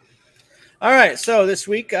 All right, so this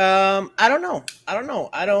week, I don't know.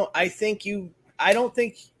 I don't think you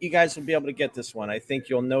guys will be able to get this one. I think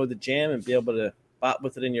you'll know the jam and be able to bop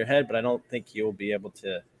with it in your head, but I don't think you'll be able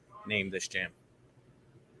to name this jam.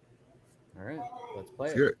 All right, let's play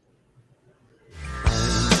it. Sure.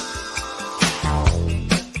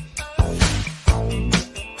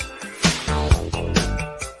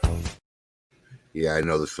 Yeah, I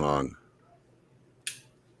know the song.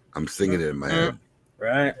 I'm singing it in my head.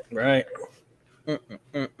 Right.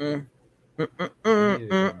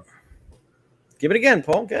 Give it again,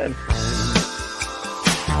 Paul. Good.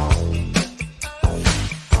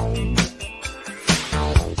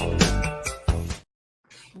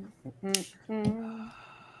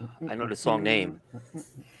 I know the song name.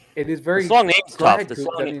 It is very. The song name is tough. The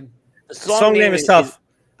song name is tough.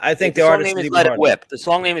 I think the artist name is Let It Whip. The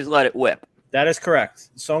song name is Let It Whip. That is correct.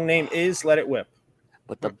 The song name is Let It Whip.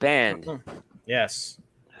 But the band. Yes.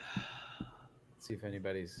 Let's see if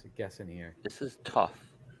anybody's guessing here. This is tough.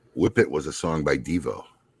 Whip It was a song by Devo.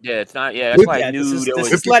 Yeah, it's not. Yeah, that's why I knew this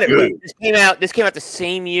is Let It Whip. This came out the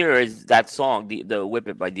same year as that song, the Whip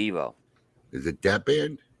It by Devo. Is it that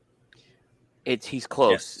band? He's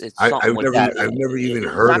close. Yes. It's something like that. I've never even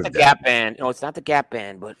heard of that. It's not the that. Gap Band. No, it's not the Gap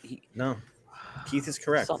Band, but No. Keith is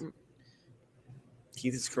correct.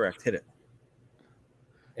 Keith is correct. Hit it.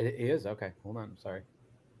 It is? Okay, hold on. I'm sorry.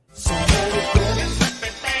 So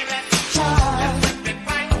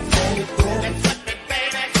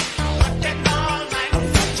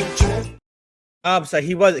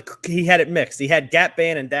he had it mixed. He had Gap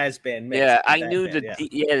Band and Daz Band mixed. Yeah, I knew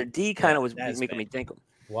the D kind of was making me think of.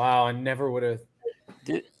 Wow, I never would have.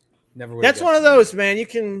 That's one of those, man. You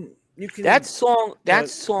can. That song.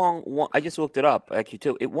 I just looked it up actually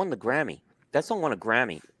too. It won the Grammy. That song won a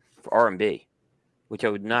Grammy for R&B, which I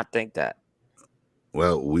would not think that.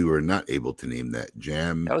 Well, we were not able to name that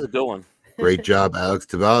jam. That was a good one. Great job, Alex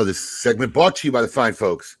Tavala. This segment brought to you by the fine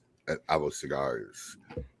folks at Avo Cigars.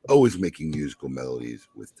 Always making musical melodies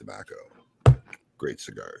with tobacco. Great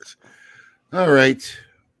cigars. All right.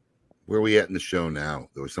 Where are we at in the show now?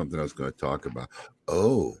 There was something I was going to talk about.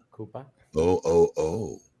 Oh. Koopa?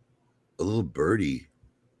 Oh. A little birdie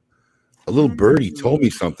told me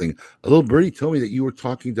something. A little birdie told me that you were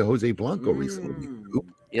talking to Jose Blanco recently.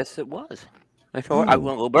 Yes, it was.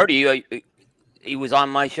 Little birdie, he was on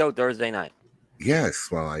my show Thursday night. Yes.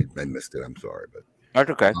 Well, I missed it. I'm sorry, but that's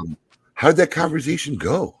okay. How did that conversation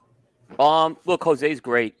go? Look, Jose's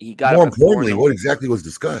great. He got more importantly, what exactly was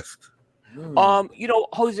discussed?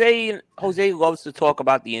 Jose loves to talk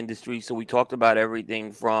about the industry, so we talked about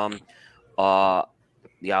everything from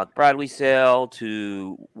the Alec Bradley sale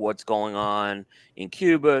to what's going on in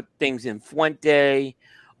Cuba, things in Fuente.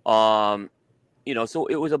 So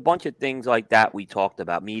it was a bunch of things like that we talked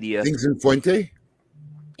about. Media. Things in Fuente?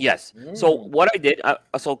 Yes. So what I did,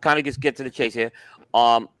 so kind of just get to the chase here.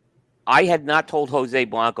 I had not told Jose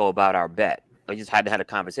Blanco about our bet. I just hadn't had a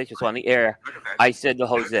conversation. So on the air, I said to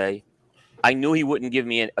Jose, I knew he wouldn't give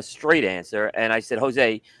me a straight answer. And I said,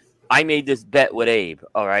 Jose, I made this bet with Abe,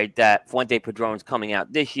 all right, that Fuente Padron's coming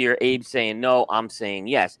out this year. Abe's saying no, I'm saying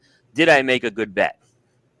yes. Did I make a good bet?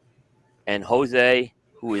 And Jose,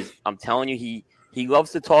 I'm telling you, he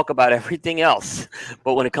loves to talk about everything else.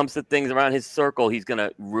 But when it comes to things around his circle, he's going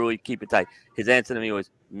to really keep it tight. His answer to me was,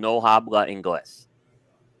 no habla inglés.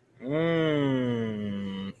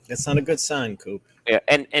 That's not a good sign, Coop. Yeah,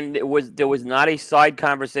 and there was not a side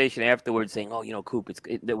conversation afterwards saying, oh, Coop,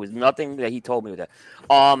 there was nothing that he told me with that.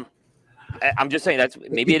 I'm just saying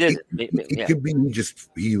maybe it is. It could be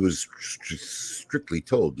he was strictly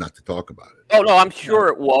told not to talk about it. Oh no, I'm sure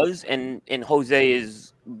it was. And Jose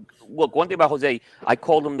is one thing about Jose. I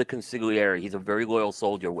called him the consigliere. He's a very loyal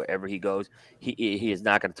soldier wherever he goes. He is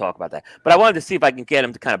not going to talk about that. But I wanted to see if I can get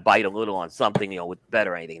him to kind of bite a little on something, with bet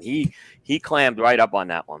or anything. He clammed right up on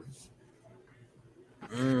that one.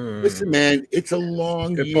 Listen, man, it's a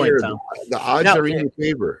long year. The odds are in your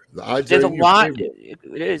favor. The odds There's are in your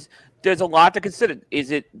favor. It is. there's a lot to consider.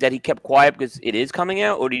 Is it that he kept quiet because it is coming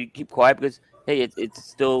out, or did he keep quiet because hey, it's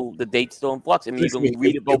still the date's still in flux? I mean, Listen, you can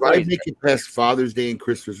read it both if I ways. make it past Father's Day and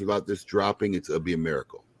Christmas without this dropping, it'll be a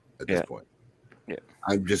miracle at this point. Yeah,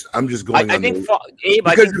 I'm just going. I on think Abe,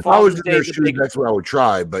 I because think if I was Father's in Day their is a shoes, big. that's what I would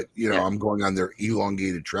try. But I'm going on their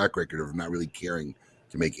elongated track record of not really caring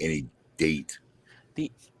to make any date.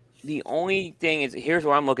 The only thing is, here's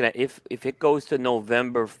what I'm looking at. If it goes to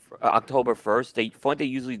October 1st, Fuente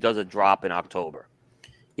usually does a drop in October.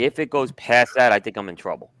 If it goes past that, I think I'm in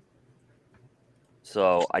trouble.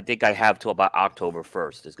 So I think I have till about October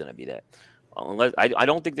 1st is going to be that. Unless I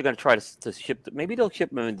don't think they're going to try to ship. Maybe they'll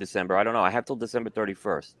ship them in December. I don't know. I have till December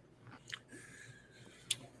 31st.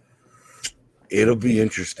 It'll be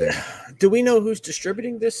interesting. Do we know who's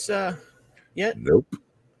distributing this yet? Nope.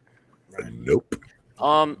 Nope.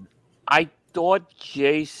 I thought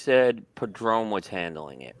Jay said Padron was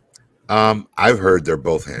handling it. I've heard they're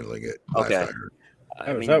both handling it. Okay.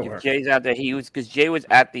 I mean, if Jay's out there, because Jay was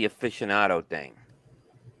at the aficionado thing,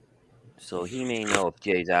 so he may know if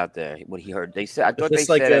Jay's out there. What he heard, they said. I thought they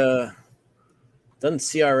said. Doesn't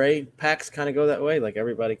CRA packs kind of go that way? Like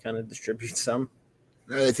everybody kind of distributes some.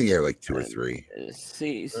 I think you have like 2 or 3.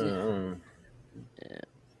 See. Yeah. I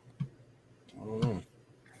don't know.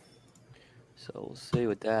 So we'll see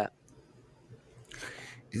with that.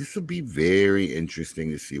 This will be very interesting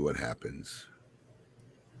to see what happens.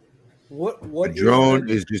 What drone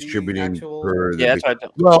is distributing for the that's right.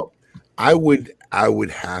 Well, I would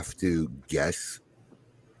have to guess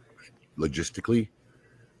logistically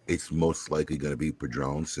it's most likely going to be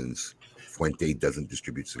Padron since Fuente doesn't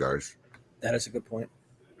distribute cigars. That is a good point.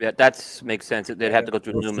 Yeah, that makes sense. They'd have to go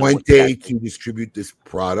through for Fuente to distribute this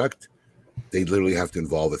product, they literally have to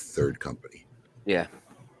involve a third company. Yeah.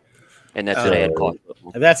 And that's what they had called.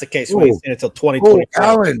 If that's the case, we need until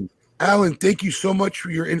 2024. Alan, thank you so much for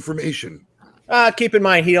your information. Keep in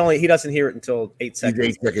mind, he doesn't hear it until 8 seconds.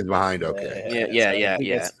 He's 8 seconds behind. Okay.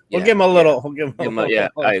 Yeah. We'll give him a little. We'll give him yeah,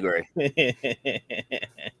 I agree.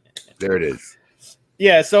 There it is.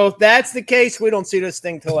 Yeah, so if that's the case, we don't see this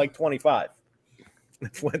thing till like 25.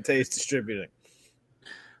 Fuente is distributing.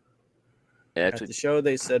 Yeah, at the show,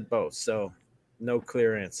 they said both, so no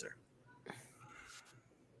clear answer.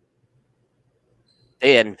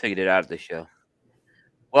 They hadn't figured it out at the show.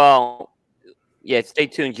 Well, yeah, stay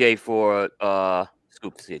tuned, Jay, for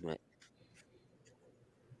Scoop segment.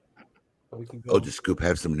 Does Scoop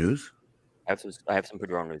have some news? I have some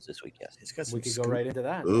Padron news this week, yes. We could go right into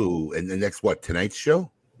that. Ooh, and the next tonight's show?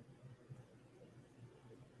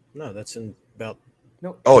 No, that's in about...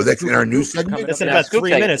 No. Oh, that's in our news segment? That's in about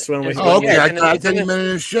 3 minutes when we... Oh, okay, I thought it's 30 minutes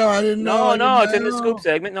of the show. I didn't know. No, it's in the Scoop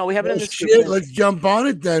segment. No, we have it in the Scoop segment. Let's jump on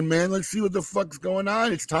it then, man. Let's see what the fuck's going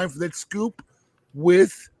on. It's time for that Scoop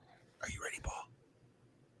with... Are you ready, Paul?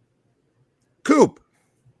 Coop.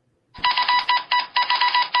 Hey,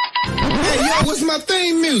 yo, what's my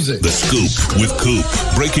theme music? The Scoop with Coop.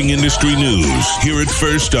 Breaking industry news. Hear it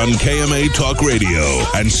first on KMA Talk Radio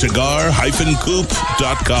and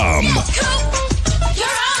cigar-coop.com.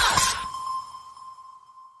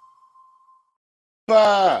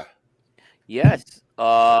 Yes.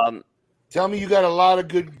 Tell me you got a lot of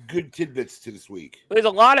good tidbits to this week. There's a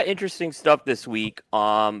lot of interesting stuff this week,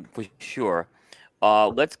 for sure.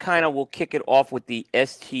 We'll kick it off with the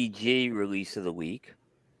STG release of the week.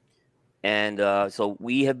 And so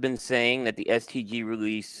we have been saying that the STG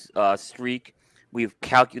release streak, we've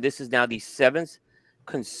calculated, this is now the 7th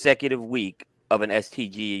consecutive week of an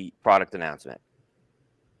STG product announcement.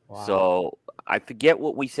 Wow. So I forget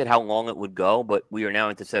what we said, how long it would go, but we are now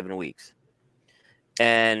into 7 weeks.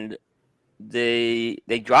 And they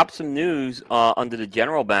dropped some news under the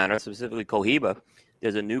general banner, specifically Cohiba.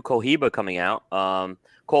 There's a new Cohiba coming out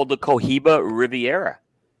called the Cohiba Riviera.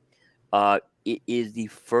 It is the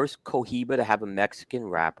first Cohiba to have a Mexican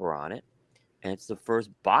wrapper on it, and it's the first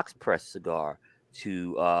box press cigar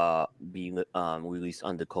to be released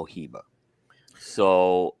under Cohiba.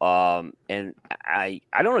 So, and I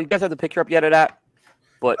don't know, you guys have the picture up yet of that?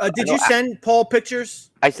 But did you send Paul pictures?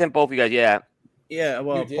 I sent both of you guys, yeah. Yeah,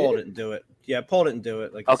 well, Paul didn't do it. Yeah, Paul didn't do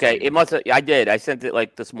it. Okay, it must have. I did. I sent it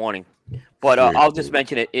like this morning, but I'll just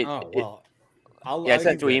mention it. I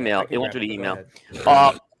sent through email. It went through the email.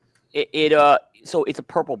 So it's a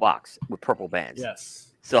purple box with purple bands.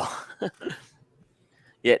 Yes. So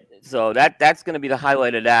yeah, so that's going to be the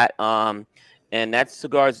highlight of that. And that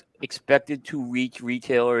cigar is expected to reach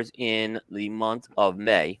retailers in the month of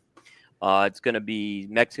May. It's going to be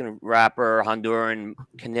Mexican wrapper, Honduran,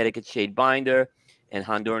 Connecticut shade binder, and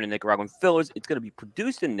Honduran and Nicaraguan fillers. It's going to be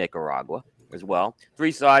produced in Nicaragua as well. 3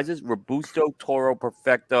 sizes: Robusto, Toro,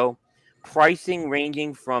 Perfecto, Pricing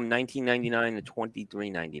ranging from $19.99 to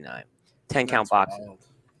 $23.99. 10-count boxes. Wild.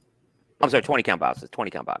 I'm sorry, 20-count boxes.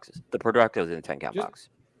 20-count boxes. The Producto's in a 10-count box.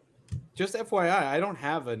 Just FYI, I don't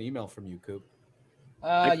have an email from you, Coop.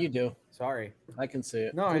 You do. Sorry, I can see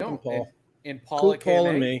it. No, Coop I don't. And Paul. In Paul, Coop, Paul,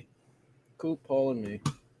 and me. Coop, Paul, and me.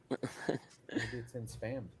 Maybe it's in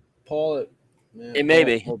spam. Paul. It may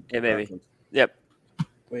be. It may be. Yep.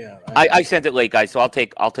 Well, yeah, I sent it late, guys. So I'll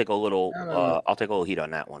take a little I'll take a little heat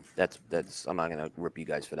on that one. That's I'm not gonna rip you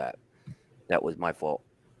guys for that. That was my fault.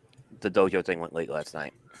 The dojo thing went late last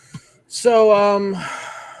night. So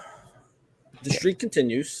the streak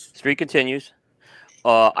continues.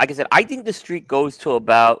 Like I said, I think the streak goes to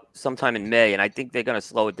about sometime in May, and I think they're gonna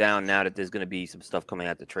slow it down now that there's gonna be some stuff coming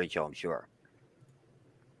out the trade show. I'm sure.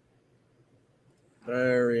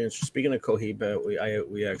 Very interesting. Speaking of Cohiba,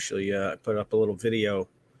 we actually put up a little video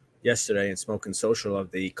yesterday in Smoking Social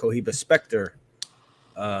of the Cohiba Spectre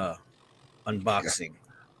unboxing.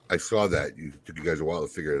 Yeah, I saw that. You took you guys a while to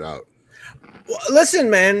figure it out. Well, listen,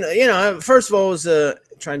 man. First of all, I was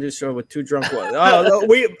trying to do so with two drunk ones.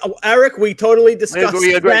 Eric, we totally discussed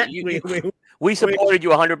that. We supported you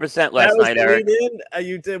 100% last night, Eric.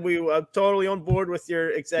 You did. We were totally on board with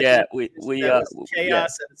your executive. Yeah, we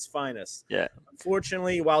chaos at its finest. Yeah.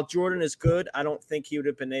 Unfortunately, while Jordan is good, I don't think he would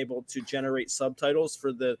have been able to generate subtitles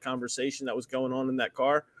for the conversation that was going on in that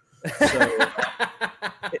car. So,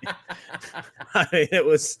 I mean, it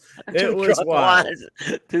was wild.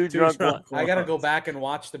 Too drunk. I gotta go back and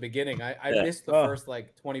watch the beginning. I missed the first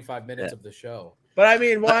 25 minutes of the show. But I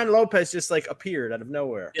mean, Juan Lopez just appeared out of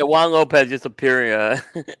nowhere. Yeah, Juan Lopez just appearing,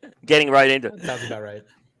 getting right into it. That sounds about right.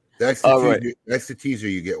 That's the teaser. Right. That's the teaser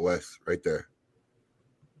you get, Wes, right there.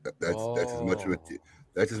 That's as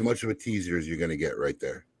much of a teaser as you're going to get right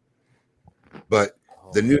there. But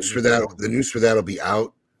the news for that'll be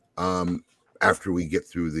out after we get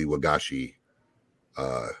through the Wagashi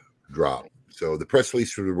drop. So the press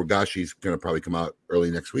release for the Wagashi is going to probably come out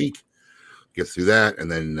early next week. Get through that,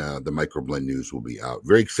 and then the microblend news will be out.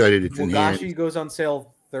 Very excited. It's in hand. Wagashi goes on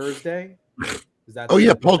sale Thursday. Is that?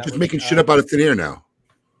 Paul's just making shit up out of thin air now.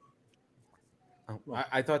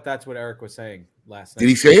 I thought that's what Eric was saying last night. Did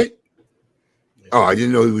he say it? Oh, I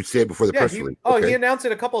didn't know he would say it before the press release. Oh, he announced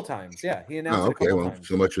it a couple times. Yeah, he announced it a couple times.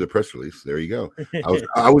 So much for the press release. There you go.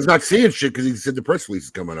 I was not saying shit because he said the press release is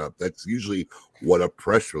coming up. That's usually what a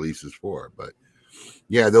press release is for. But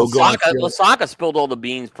yeah, they'll go. Osaka spilled all the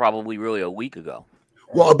beans probably really a week ago.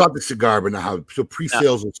 Well, about the cigar, but not how. So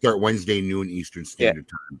pre-sales will start Wednesday noon Eastern Standard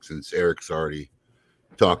Time, since Eric's already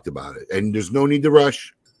talked about it. And there's no need to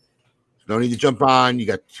rush. No need to jump on. You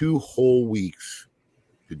got 2 whole weeks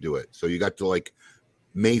to do it. So you got to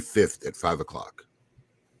May 5th at 5:00.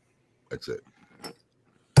 That's it.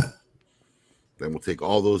 Then we'll take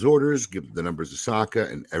all those orders, give the numbers to Saka,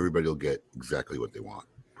 and everybody will get exactly what they want.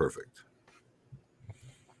 Perfect.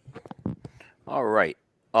 All right.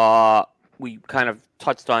 We kind of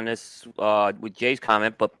touched on this with Jay's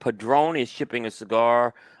comment, but Padron is shipping a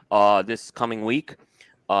cigar this coming week.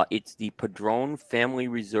 It's the Padron Family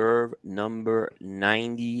Reserve number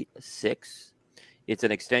 96. It's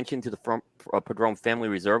an extension to the Padron Family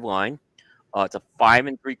Reserve line. It's a 5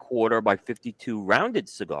 3/4 by 52 rounded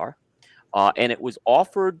cigar, and it was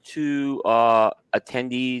offered to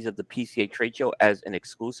attendees of the PCA trade show as an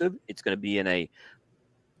exclusive. It's going to be in a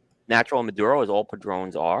natural Maduro, as all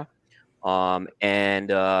Padrones are, and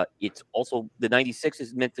it's also the 96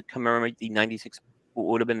 is meant to commemorate the 96. What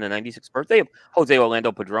would have been the 96th birthday of Jose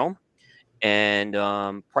Orlando Padron, and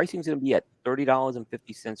pricing is going to be at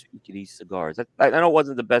 $30.50 for each of these cigars. I know it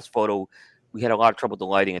wasn't the best photo. We had a lot of trouble with the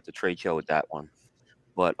lighting at the trade show with that one,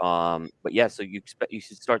 but yeah. So you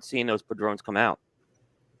should start seeing those Padrones come out.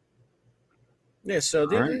 Yeah. So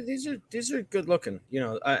these are good looking.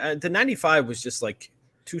 The 95 was just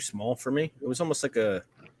too small for me. It was almost like a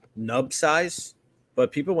nub size,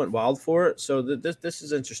 but people went wild for it. So this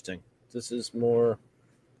is interesting. This is more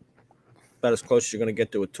about as close as you're going to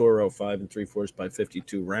get to a Toro 5 3/4 by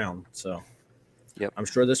 52 round. So, yep, I'm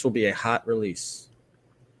sure this will be a hot release.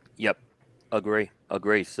 Yep, agree.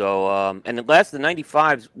 So, and the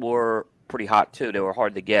 95s were pretty hot too. They were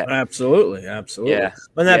hard to get. Absolutely. Yeah.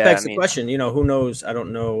 And that begs the question. Who knows? I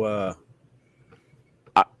don't know.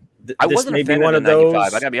 I wasn't a fan of the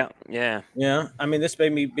 95. I gotta be honest. Yeah. I mean, this may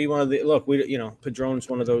be one of the Padron's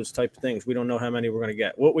one of those type of things. We don't know how many we're going to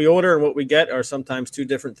get. What we order and what we get are sometimes two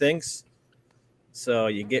different things. So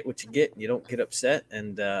you get what you get. And you don't get upset.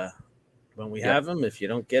 And when we have them, if you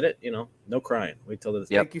don't get it, no crying. Wait till the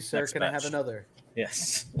Thank you, sir. Can I have another?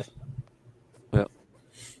 Yes. Yep.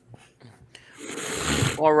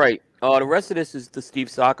 All right. The rest of this is the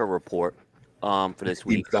Steve Saka report. for this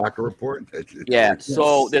week. Soccer report. Yeah,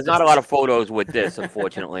 so there's not a lot of photos with this,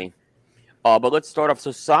 unfortunately. But let's start off.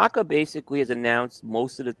 So Saka basically has announced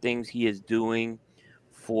most of the things he is doing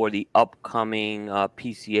for the upcoming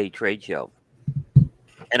PCA trade show,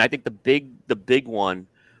 and I think the big one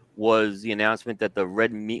was the announcement that the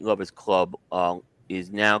Red Meat Lovers Club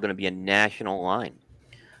is now going to be a national line.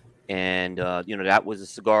 And that was a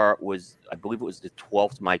cigar. I believe it was the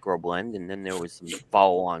 12th micro blend, and then there was some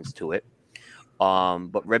follow-ons to it.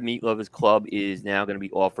 But Red Meat Lovers Club is now going to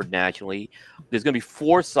be offered nationally. There's going to be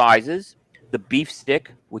 4 sizes. The beef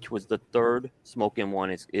stick, which was the 3rd smoke-in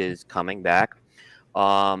one, is coming back.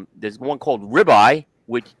 There's one called ribeye,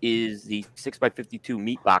 which is the 6x52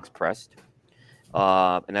 meat box pressed,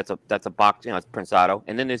 and that's a box. It's prensado.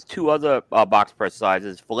 And then there's 2 other box press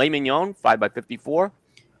sizes: filet mignon 5x54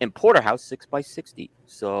 and porterhouse 6x60.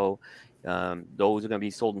 So those are going to be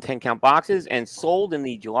sold in 10-count boxes and sold in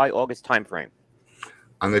the July-August timeframe.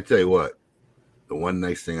 I'm going to tell you what. The one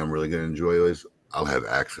nice thing I'm really going to enjoy is I'll have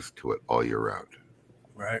access to it all year round.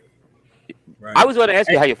 Right. I was going to ask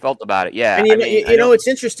you how you felt about it. Yeah. And you know, it's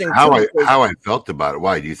interesting. How I felt about it.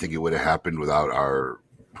 Why? Do you think it would have happened without our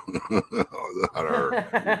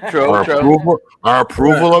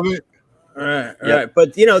approval of it? All right.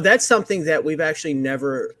 But, that's something that we've actually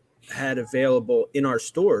never had available in our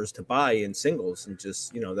stores to buy in singles. And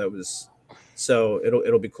just, that was so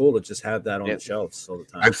it'll be cool to just have that on the shelves all the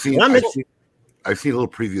time. I've seen a little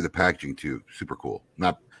preview of the packaging too. Super cool.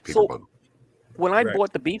 Not paper bundle. When I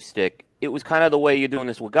bought the beef stick, it was kind of the way you're doing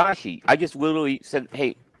this wagashi. I just literally said,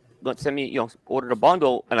 "Hey, let's send me, ordered a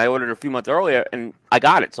bundle," and I ordered it a few months earlier, and I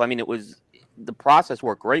got it. So I mean, the process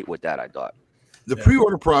worked great with that. I thought the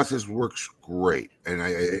pre-order process works great, and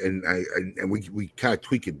we kind of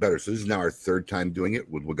tweak it better. So this is now our 3rd time doing it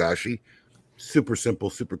with wagashi. Super simple,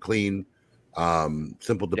 super clean,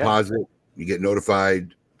 simple deposit. You get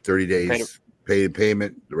notified 30 days.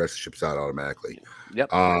 Payment, the rest ships out automatically. Yep.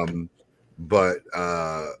 But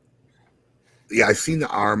I've seen the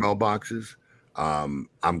RML boxes. I'm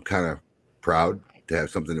kind of proud to have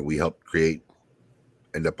something that we helped create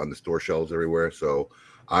end up on the store shelves everywhere. So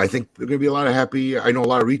I think there's going to be a lot of happy. I know a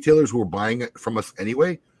lot of retailers who are buying it from us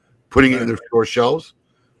anyway, putting it in their store shelves.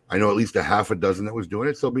 I know at least a half a dozen that was doing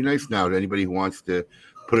it. So it'll be nice now to anybody who wants to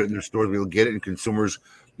put it in their stores, we'll get it. And consumers,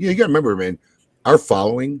 you got to remember, man, our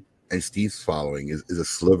following and Steve's following is a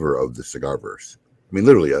sliver of the cigar verse. I mean,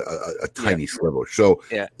 literally a tiny sliver. So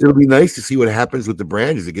it'll be nice to see what happens with the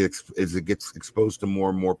brand as it gets exposed to more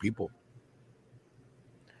and more people.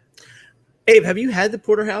 Abe, have you had the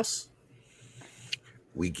porterhouse?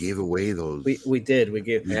 We gave away those. We did. We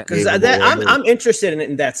gave because I'm interested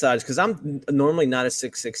in that size because I'm normally not a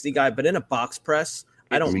 660 guy, but in a box press,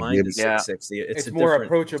 I don't mind the 660. It's more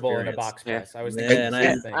approachable in a box press. I was thinking the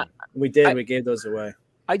same thing. We gave those away.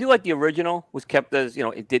 I do like the original was kept as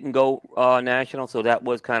it didn't go national, so that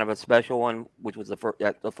was kind of a special one, which was the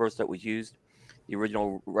first that was used, the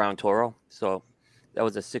original round Toro. So that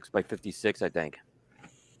was a 6x56, I think.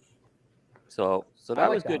 So that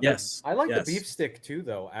was good. Yes, I like the beef stick too,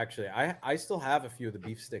 though. Actually, I still have a few of the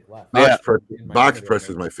beef stick left. Box press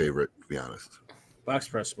is my favorite, to be honest. Box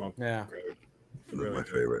press smoke. Yeah, really my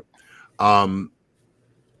favorite. And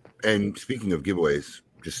speaking of giveaways,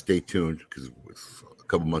 just stay tuned because it's a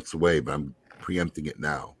couple months away, but I'm preempting it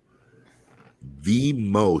now. The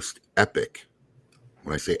most epic,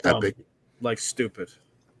 when I say epic, like stupid,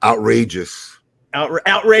 outrageous.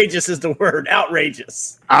 Outrageous is the word.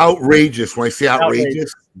 Outrageous. Outrageous. When I say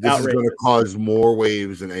outrageous, this is going to cause more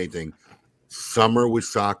waves than anything. Summer with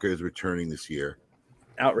Saka is returning this year.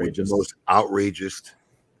 Outrageous. The most outrageous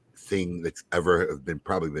thing that's ever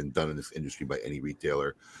probably been done in this industry by any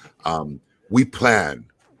retailer. We plan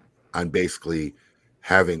on basically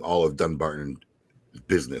having all of Dunbarton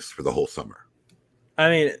business for the whole summer. I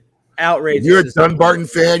mean, outrageous. If you're a Dunbarton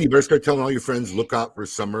fan, you better start telling all your friends, look out for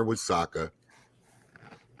Summer with Saka.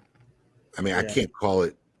 I mean, I can't call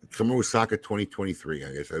it Summer with Saka 2023,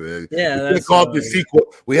 I guess. You can't call it the sequel.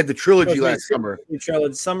 We had the trilogy last summer.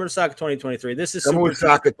 Summer with Saka 2023. This is Summer with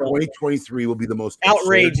Saka 2023 will be the most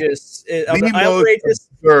outrageous. Outrageous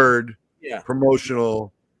absurd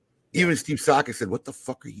promotional. Even Steve Saka said, "What the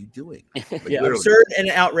fuck are you doing?" Absurd and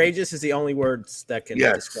outrageous is the only words that can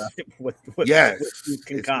describe what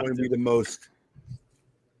it's going to be the most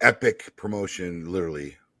epic promotion,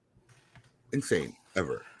 literally insane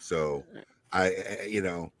ever. So, you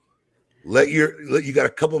got a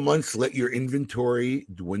couple months. Let your inventory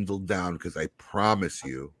dwindle down because I promise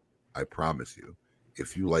you,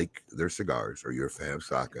 if you like their cigars or you're a fan of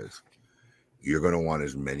Saka's, you're going to want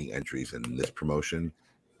as many entries in this promotion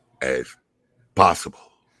as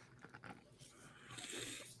possible.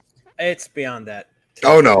 It's beyond that.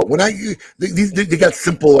 Oh no! When they got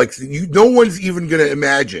simple no one's even gonna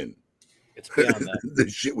imagine. It's beyond that. The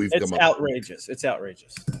shit we've come up. It's outrageous. It's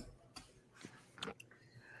outrageous.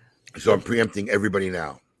 So I'm preempting everybody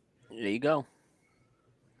now. There you go.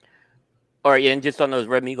 All right, and just on those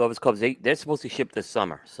red meat lovers clubs, they're supposed to ship this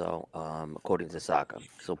summer. So according to Saka,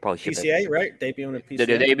 so probably ship PCA, right? Debuting at PCA.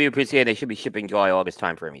 The debut PCA, they should be shipping July, August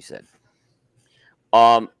timeframe. He said.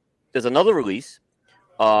 There's another release.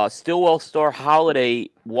 Stillwell Star Holiday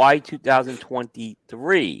Y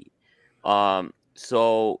 2023.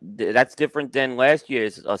 So that's different than last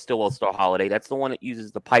year's Stillwell Star Holiday. That's the one that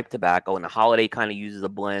uses the pipe tobacco, and the Holiday kind of uses a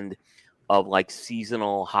blend of like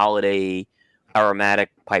seasonal holiday aromatic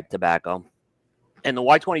pipe tobacco. And the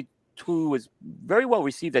Y22 was very well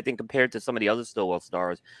received, I think, compared to some of the other Stillwell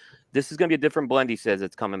Stars. This is going to be a different blend, he says.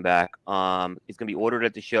 It's coming back. It's going to be ordered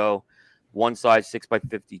at the show. One size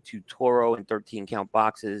 6x52 Toro and 13 count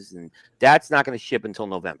boxes, and that's not going to ship until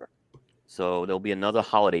November. So there'll be another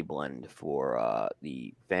holiday blend for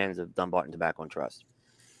the fans of Dunbarton Tobacco and Trust.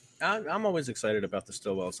 I'm always excited about the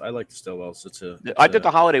Stillwells. I like the Stillwells. I thought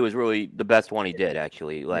the holiday was really the best one he did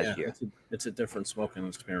actually last year. It's a different smoking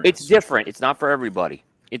experience. It's different. It's not for everybody.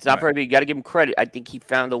 It's not for everybody. You got to give him credit. I think he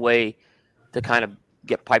found a way to kind of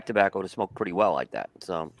get pipe tobacco to smoke pretty well like that.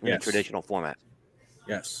 So in a traditional format.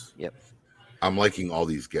 Yes. Yep. I'm liking all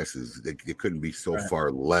these guesses. They couldn't be so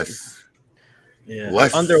far less. Yeah.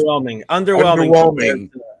 Less underwhelming.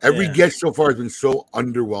 Every guess so far has been so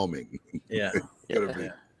underwhelming. Yeah.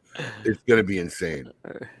 It's gonna be insane.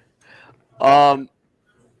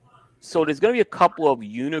 So there's gonna be a couple of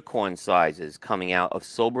unicorn sizes coming out of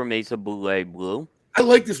Sober Mesa Blue. I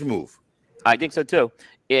like this move. I think so too.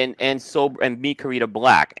 And Mi Carita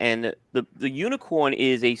Black. And the unicorn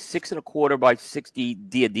is a 6 1/4 by 60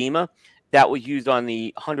 diadema that was used on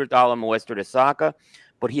the $100 Moesta de Saka.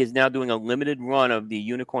 But he is now doing a limited run of the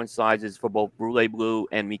unicorn sizes for both Brule Blue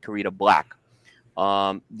and Mi Carita Black.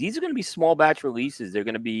 These are going to be small batch releases. They're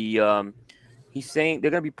going to be, he's saying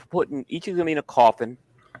they're going to be putting, each is going to be in a coffin,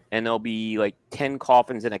 and there'll be like 10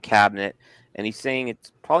 coffins in a cabinet. And he's saying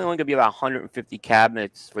it's probably only going to be about 150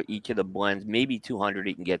 cabinets for each of the blends, maybe 200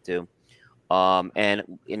 he can get to.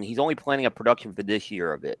 And he's only planning a production for this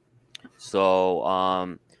year of it.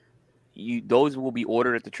 So those will be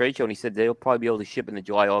ordered at the trade show, and he said they'll probably be able to ship in the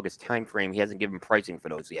July-August timeframe. He hasn't given pricing for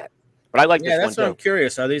those yet. But I like this one, that's what I'm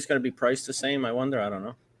curious. Are these going to be priced the same? I wonder. I don't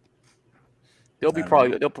know. They'll be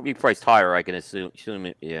priced higher, I can assume.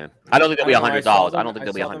 Yeah. I don't think they'll be $100. I don't think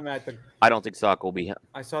they'll be $100. I don't think Saka will be.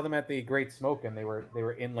 I saw them at the Great Smoke, and they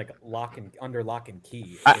were in like under lock and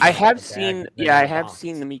key. I have seen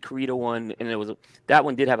the Mi Carita one, and that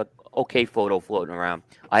one did have a okay photo floating around.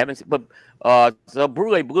 I haven't seen, but so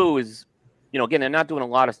Brule Blue is, again, they're not doing a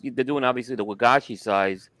lot of. They're doing obviously the Wagashi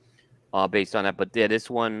size, based on that, but this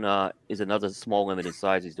one is another small limited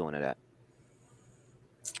size he's doing it at.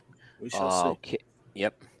 We shall see. Okay.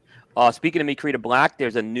 Yep. Speaking of Mi Carita Black,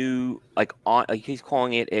 there's a new he's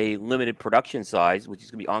calling it a limited production size, which is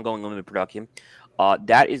going to be ongoing limited production.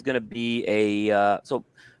 That is going to be so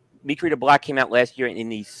Mi Carita Black came out last year in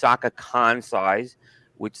the Saka Khan size,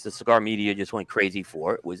 which the cigar media just went crazy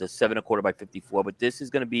for. It was a 7 1/4 by 54, but this is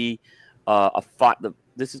going to be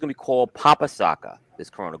this is going to be called Papa Saka. This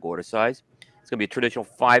Corona Gorda size. It's going to be a traditional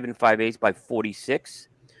 5 5/8 by 46.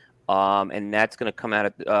 And that's going to come out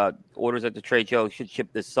at orders at the trade show. Should ship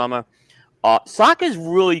this summer. Saka is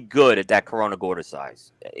really good at that Corona Gorda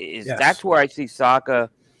size. That's where I see Saka.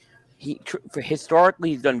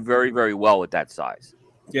 Historically, he's done very, very well with that size.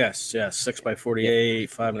 Yes, 6 by 48,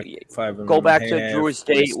 5. Go back to Drew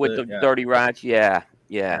Estate with the Dirty Rats. Yeah.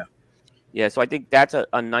 So I think that's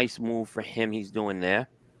a nice move for him. He's doing there.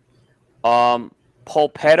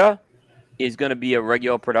 Polpetta is going to be a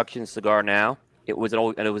regular production cigar now. It was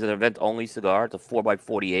an event only cigar. It's a 4 by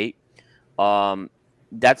 48.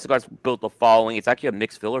 That cigar's built the following. It's actually a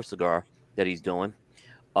mixed filler cigar that he's doing.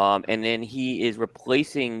 And then he is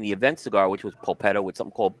replacing the event cigar, which was Polpetta, with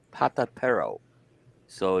something called Pata Pero.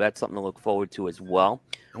 So that's something to look forward to as well.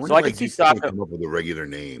 So I can see Saka come up with a regular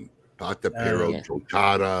name. Pata Pero,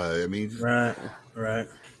 Chocada. I mean, right.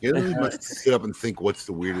 You really must sit up and think, what's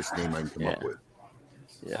the weirdest name I can come up with?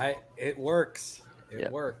 Yeah. It works.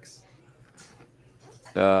 It works.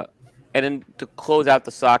 And then to close out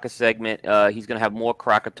the Saka segment, he's going to have more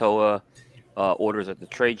Krakatoa orders at the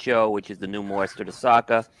trade show, which is the new Moesta de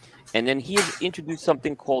Saka. And then he has introduced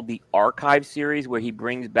something called the Archive series, where he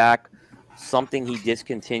brings back something he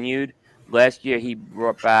discontinued. Last year, he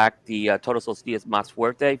brought back the Todos los Dias Más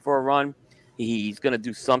Fuerte for a run. He's going to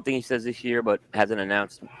do something, he says, this year, but hasn't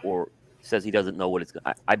announced or says he doesn't know what it's going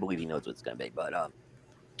to. I believe he knows what it's going to be. But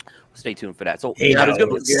stay tuned for that. So he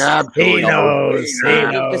knows. He knows.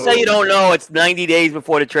 To say you don't know, it's 90 days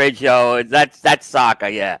before the trade show. That's soccer,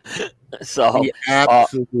 yeah. So he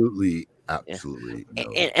absolutely knows.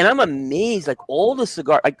 And I'm amazed. Like all the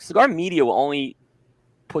cigar media will only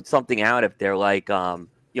put something out if they're like,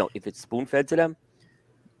 if it's spoon fed to them.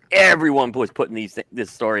 Everyone was putting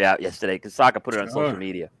this story out yesterday because Saka put it on social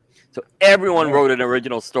media. So everyone wrote an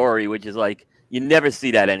original story, which is like you never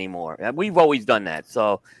see that anymore. And we've always done that.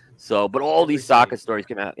 But all these Saka stories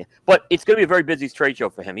came out. But it's going to be a very busy trade show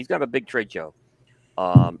for him. He's going to have a big trade show.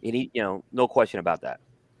 And he, no question about that.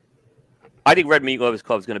 I think Red Meat Lovers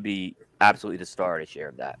Club is going to be absolutely the star this year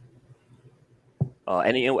of that.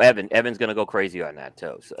 And Evan's going to go crazy on that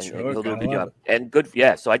too. So he'll do a good job. And good,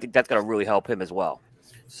 yeah. So I think that's going to really help him as well.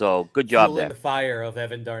 So good job there. The fire of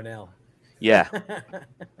Evan Darnell. Yeah.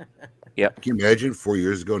 Yeah. Can you imagine 4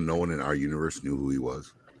 years ago, no one in our universe knew who he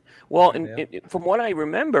was? Well, and from what I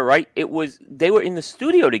remember, right, they were in the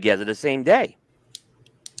studio together the same day.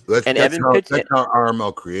 That's how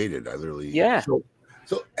RML created. I literally. Yeah.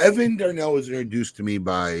 So Evan Darnell was introduced to me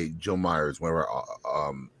by Jill Myers, one of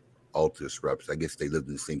our Altus reps. I guess they lived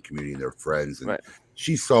in the same community and they're friends. And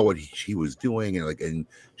she saw what he was doing and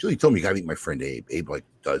she really told me, you gotta meet my friend Abe. Abe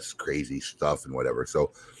does crazy stuff and whatever.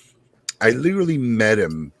 So I literally met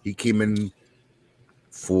him. He came in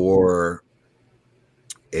for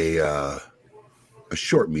a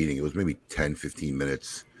short meeting. It was maybe 10, 15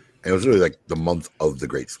 minutes. And it was really like the month of the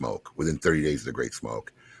Great Smoke, within 30 days of the Great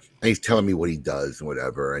Smoke. And he's telling me what he does and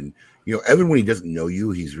whatever. And, Evan, when he doesn't know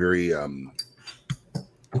you, he's very,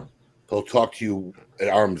 he'll talk to you at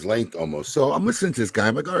arm's length almost. So I'm listening to this guy.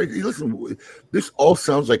 I'm like, all right, listen, this all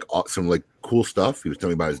sounds like some like cool stuff. He was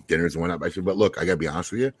telling me about his dinners and whatnot. I said, but look, I got to be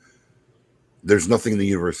honest with you. There's nothing in the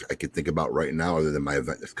universe I could think about right now other than my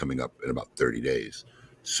event that's coming up in about 30 days.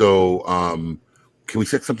 So can we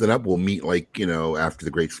set something up? We'll meet after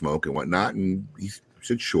the Great Smoke and whatnot. And he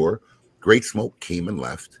said, sure. Great Smoke came and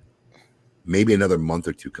left. Maybe another month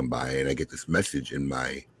or two come by, and I get this message in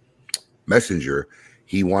my messenger.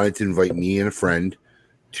 He wanted to invite me and a friend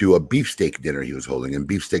to a beefsteak dinner he was holding. And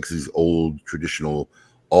beefsteaks is old, traditional,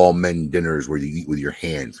 all-men dinners where you eat with your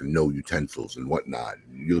hands and no utensils and whatnot.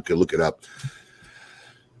 You can look it up.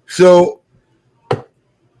 So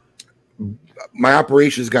my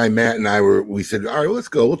operations guy, Matt, and we said, all right, well, let's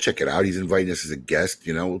go. We'll check it out. He's inviting us as a guest.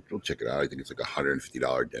 We'll check it out. I think it's like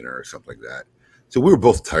 $150 dinner or something like that. So we were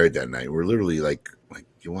both tired that night. We're literally like, do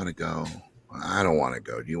you want to go? I don't want to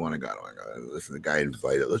go. Do you want to go? I don't want to go. Listen, the guy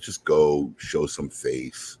invited. Let's just go show some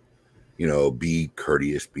face. Be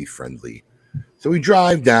courteous, be friendly. So we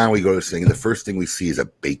drive down. We go to this thing, and the first thing we see is a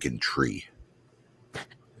bacon tree.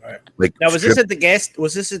 Right. Like now, was this at the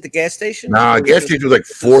gas station? Nah, gas station was like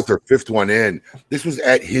fourth or fifth one in. This was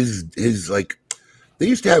at his like. They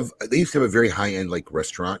used to have a very high end like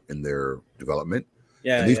restaurant in their development.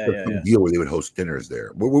 Yeah, and they used to have some deal where they would host dinners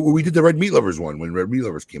there. We did the Red Meat Lovers one when Red Meat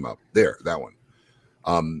Lovers came out. That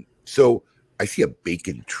one. So I see a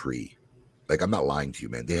bacon tree. Like, I'm not lying to you,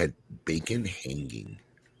 man. They had bacon hanging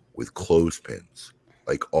with clothespins,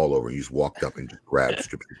 like all over. You just walked up and just grabbed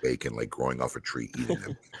strips of bacon, like growing off a tree, eating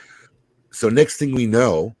them. So next thing we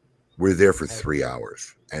know, we're there for 3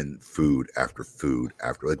 hours and food after food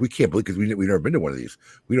after. Like, we can't believe, because we've never been to one of these.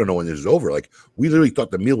 We don't know when this is over. Like, we literally thought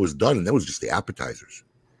the meal was done, and that was just the appetizers.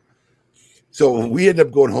 So we ended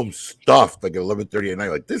up going home stuffed, like at 11:30 at night.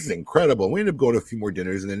 Like, this is incredible. And we ended up going to a few more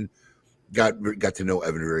dinners, and then got to know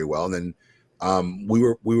Evan very well. And then we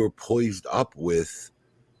were poised up with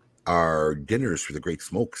our dinners for the Great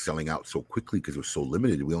Smoke selling out so quickly because it was so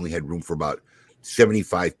limited. We only had room for about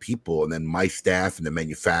 75 people, and then my staff and the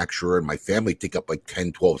manufacturer and my family take up like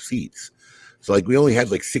 10, 12 seats. So like we only had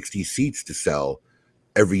like 60 seats to sell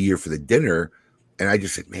every year for the dinner. And I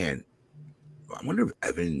just said, man, I wonder if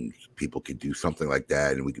Evan's people could do something like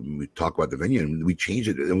that. And we talk about the venue, and we changed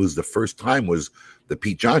it. It was the first time was the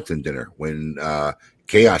Pete Johnson dinner when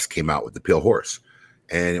Chaos came out with the Pale Horse,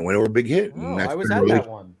 and it went over a big hit. Oh, and that's I was at that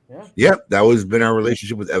one. Yeah. Yep, that was been our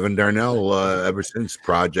relationship with Evan Darnell ever since,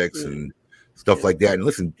 projects and stuff like that. And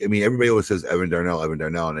listen, I mean, everybody always says Evan Darnell,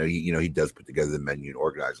 and he does put together the menu and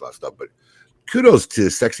organize a lot of stuff. But kudos to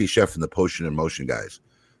Sexy Chef and the Potion and Motion guys.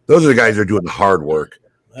 Those are the guys that are doing the hard work.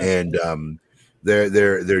 And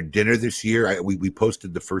their dinner this year, we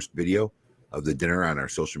posted the first video of the dinner on our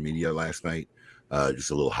social media last night.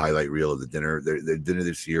 Just a little highlight reel of the dinner. Their dinner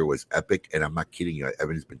this year was epic, and I'm not kidding you.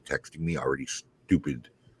 Evan has been texting me already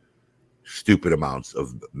stupid amounts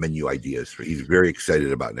of menu ideas. He's very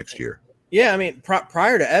excited about next year. Yeah, I mean,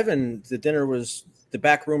 prior to Evan, the dinner was the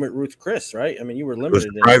back room at Ruth Chris, right? I mean, you were It was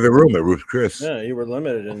limited. a private room at Ruth Chris. Yeah, you were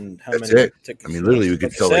limited in how That's many it. tickets. I mean, literally, we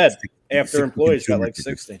could Like sell you said, like after employees got like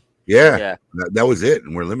tickets. 60. Yeah. That was it,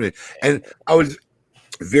 and we're limited. And I was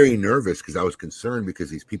very nervous because I was concerned because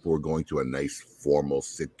these people were going to a nice formal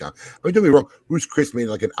sit down. I mean, don't get me wrong. Ruth Chris made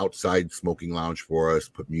like an outside smoking lounge for us,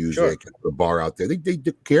 put music, a bar out there. They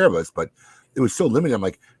took care of us, but it was so limited. I'm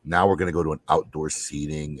like, now we're going to go to an outdoor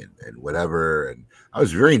seating and whatever. And I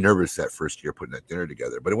was very nervous that first year putting that dinner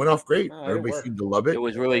together, but it went off great. Everybody seemed to love it. It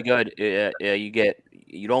was really good. Yeah,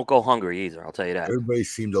 you don't go hungry either. I'll tell you that. Everybody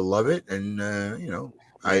seemed to love it, and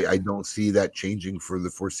I don't see that changing for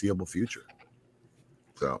the foreseeable future.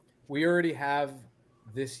 So we already have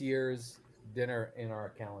this year's dinner in our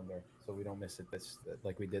calendar, so we don't miss it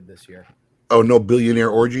like we did this year. Oh, no billionaire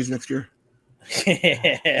orgies next year?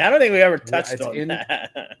 I don't think we ever touched on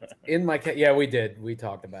that. In my yeah, we did. We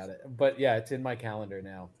talked about it, but yeah, it's in my calendar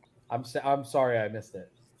now. I'm sorry I missed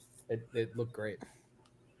it. It looked great.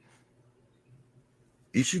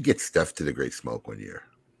 You should get Steph to the Great Smoke one year.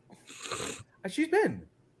 She's been.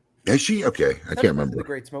 Is she? Okay, I can't remember. The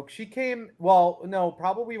Great Smoke. She came. Well, no,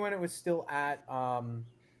 probably when it was still at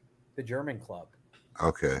the German club.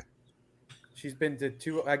 Okay. She's been to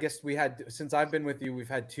 2. I guess we had, since I've been with you, we've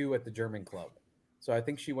had 2 at the German club. So I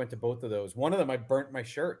think she went to both of those. One of them, I burnt my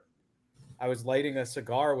shirt. I was lighting a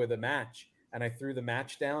cigar with a match, and I threw the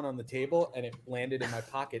match down on the table, and it landed in my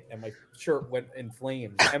pocket, and my shirt went in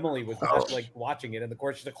flames. Emily was like watching it in the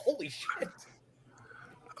corner. She's like, "Holy shit!"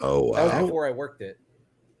 Oh wow! That was before I worked it.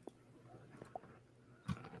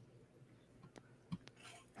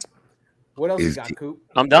 What else you got, Coop?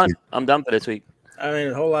 I'm done. I'm done for this week. I mean,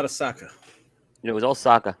 a whole lot of soccer. It was all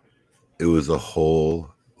soccer. It was a whole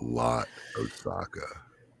lot of soccer.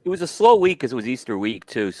 It was a slow week because it was Easter week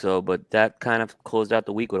too. So, but that kind of closed out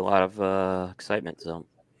the week with a lot of excitement. So,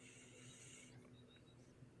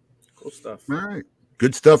 cool stuff. All right,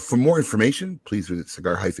 good stuff. For more information, please visit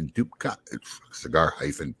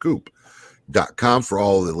cigar-coop.com for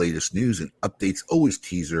all the latest news and updates. Always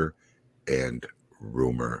teaser and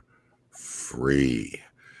rumor free.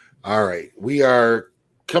 All right, we are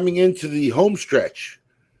coming into the home stretch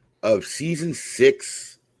of season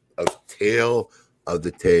 6 of Tale of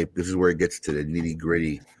the Tape. This is where it gets to the nitty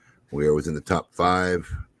gritty. We are within the top 5,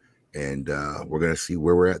 and we're going to see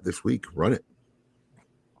where we're at this week. Run it.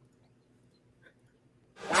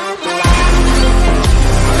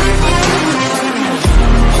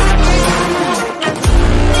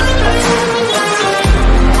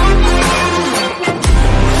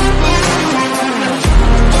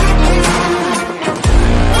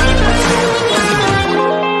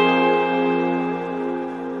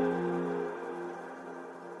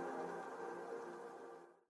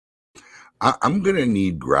 I'm going to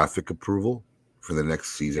need graphic approval for the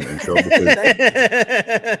next season intro because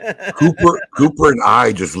Cooper and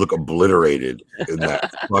I just look obliterated in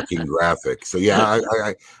that fucking graphic. So yeah,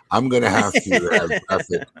 I'm going to have to have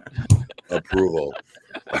graphic approval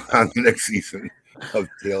on the next season of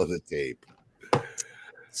Tale of the Tape.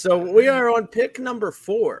 So we are on pick number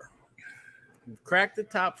 4. We've cracked the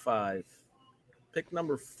top 5. Pick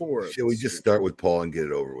number 4. Shall we just start with Paul and get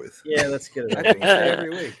it over with? Yeah, let's get it over with. Every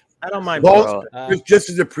week. I don't mind. Paul,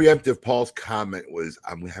 just as a preemptive, Paul's comment was,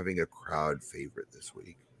 "I'm having a crowd favorite this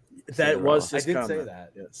week." That was his comment. Say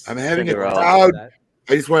that. Yes. I'm having a crowd. I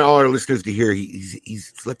just want all our listeners to hear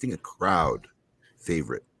he's selecting a crowd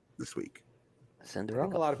favorite this week. Cinderella. I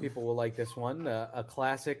think a lot of people will like this one. A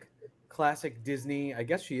classic Disney. I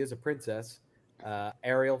guess she is a princess.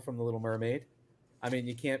 Ariel from The Little Mermaid. I mean,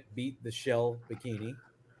 you can't beat the shell bikini.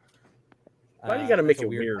 Why you got to make it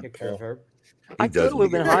weird? Picture of her. I thought it would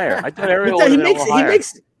have been higher. I thought Ariel would have been a little higher.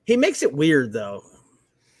 He makes it weird though.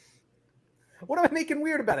 What am I making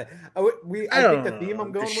weird about it? I think the theme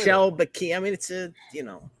I'm going with. Shell bikini. I mean, it's a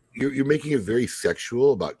You're making it very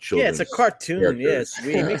sexual about children. Yeah, it's a cartoon. Yes,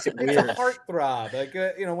 he makes it weird. It's a heartthrob. Like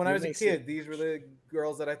when I was a kid, these were the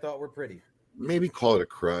girls that I thought were pretty. Maybe call it a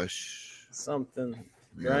crush. Something,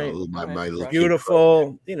 right? My little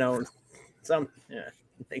beautiful. Some. Yeah.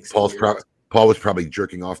 Paul was probably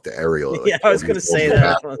jerking off to Ariel. Yeah, I was going to say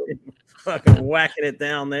that. Fucking whacking it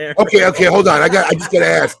down there. Okay, hold on. I just got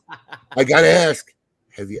to ask.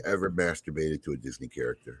 Have you ever masturbated to a Disney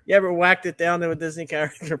character? You ever whacked it down to a Disney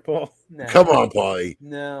character, Paul? No. Come on, Paulie.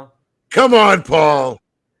 No. Come on, Paul.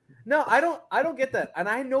 No, I don't get that. And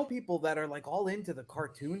I know people that are like all into the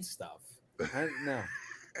cartoon stuff. No.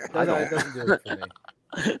 It doesn't do it for me.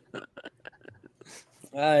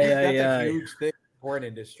 That's a huge thing. Porn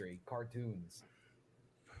industry, cartoons.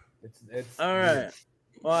 It's all right.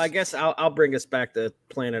 Well, I guess I'll bring us back to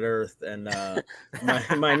planet Earth, and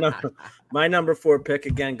my number 4 pick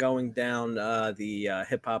again, going down the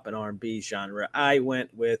hip hop and R&B genre. I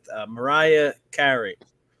went with Mariah Carey.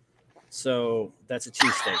 So that's a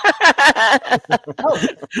cheesesteak.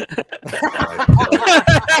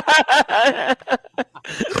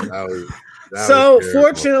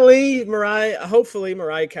 Fortunately, hopefully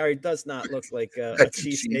Mariah Carey does not look like a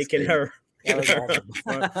cheesesteak in her.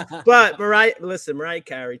 But Mariah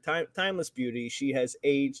Carey, timeless beauty. She has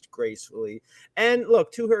aged gracefully, and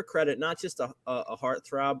look, to her credit, not just a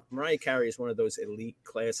heartthrob. Mariah Carey is one of those elite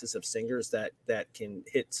classes of singers that can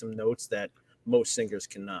hit some notes that most singers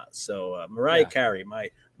cannot. So Mariah Carey, my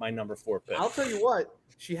number 4 pick. I'll tell you what,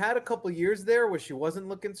 she had a couple years there where she wasn't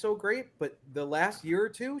looking so great, but the last year or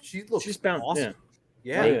two, she's awesome. Yeah.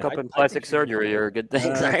 Yeah, makeup and plastic surgery are good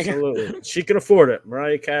things. Absolutely, she can afford it.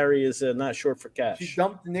 Mariah Carey is not short for cash. She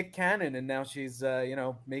dumped Nick Cannon, and now she's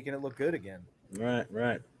making it look good again. Right.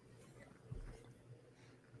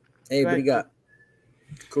 Hey, what do you got?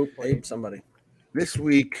 Coop, Abe, somebody. This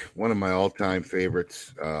week, one of my all-time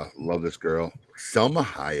favorites. Love this girl, Selma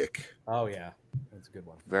Hayek. Oh yeah, that's a good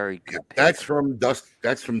one. Very good. That's from Dusk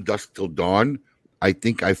Till Dawn. I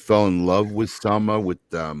think I fell in love with Selma with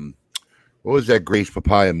what was that Grace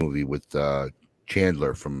Papaya movie with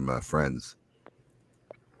Chandler from Friends?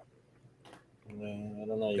 I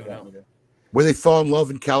don't know. You got me there. Where they fall in love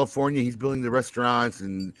in California. He's building the restaurants,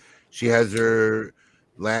 and she has her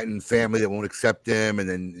Latin family that won't accept him, and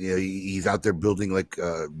then he's out there building like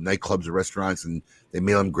nightclubs and restaurants, and they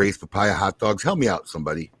mail him Grace Papaya hot dogs. Help me out,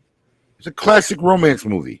 somebody. It's a classic romance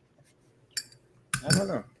movie.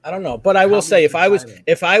 I don't know, but I will say if I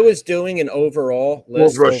was doing an overall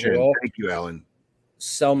list, thank you, Alan.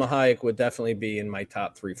 Selma Hayek would definitely be in my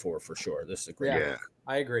top 3-4 for sure. This is a great. Yeah,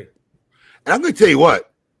 I agree. And I'm going to tell you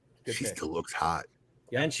what, she still looks hot.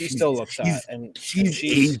 Yeah, and she still looks hot, and she's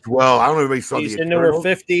aged well. I don't know if everybody saw she's the into her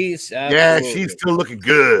 50s. Absolutely. Yeah, she's still looking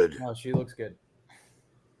good. No, she looks good.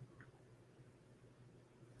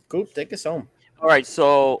 Coop, take us home. All right,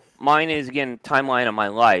 so mine is again timeline of my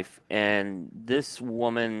life, and this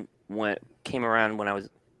woman came around when I was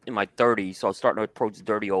in my 30s, so I was starting to approach the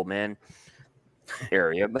dirty old man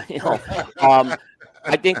area. But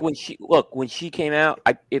I think when she came out,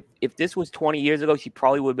 if this was 20 years ago, she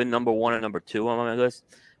probably would have been number 1 or number 2 on my list.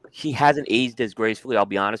 She hasn't aged as gracefully, I'll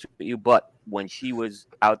be honest with you, but when she was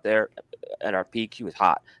out there at our peak, she was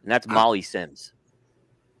hot, and that's Molly Sims.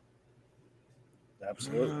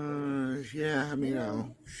 Absolutely. She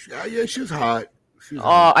was hot.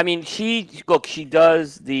 I mean, she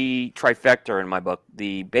does the trifecta in my book: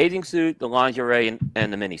 the bathing suit, the lingerie,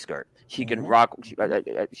 and the miniskirt. She can rock.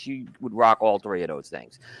 She would rock all 3 of those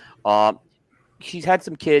things. She's had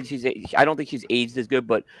some kids. I don't think she's aged as good,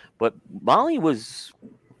 but Molly was.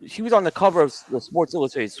 She was on the cover of the Sports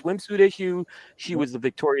Illustrated swimsuit issue. She was the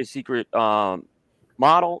Victoria's Secret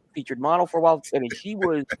featured model for a while. I mean, she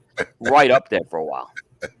was right up there for a while.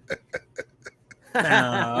 No,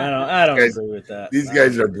 I don't agree with that. These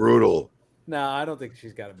guys are brutal. No, I don't think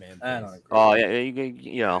she's got a man face. I don't agree. Oh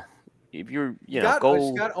yeah, if you're she's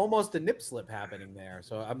got almost a nip slip happening there.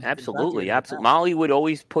 So I'm absolutely. Molly would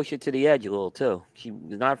always push it to the edge a little too. She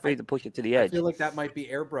was not afraid to push it to the edge. I feel like that might be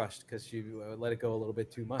airbrushed because she let it go a little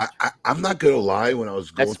bit too much. I'm not gonna lie. When I was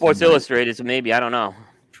going that's Sports Illustrated, so maybe I don't know.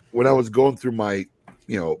 When I was going through my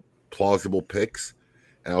plausible picks,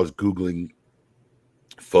 and I was Googling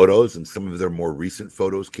photos, and some of their more recent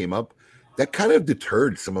photos came up, that kind of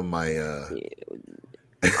deterred some of my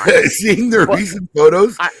seeing their recent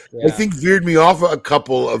photos. I think veered me off a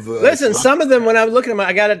couple of listen, some of them when I was looking at them,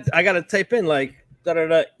 I gotta type in like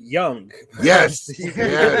young. Yes.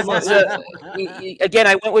 Again,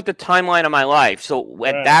 I went with the timeline of my life. So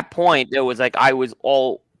at that point, there was I was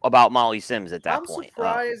all about Molly Sims at that point. I'm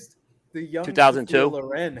surprised the young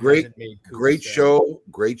 2002. Great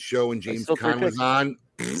show, and James Caan was on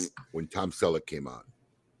when Tom Selleck came on.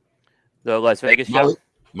 The Las Vegas show.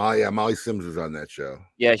 Molly Sims was on that show.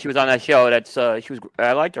 Yeah, she was on that show.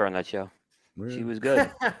 I liked her on that show. Really? She was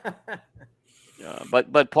good.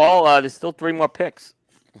 But Paul, there's still 3 more picks.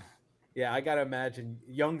 Yeah, I gotta imagine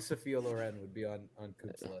young Sophia Loren would be on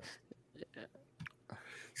Coop's list.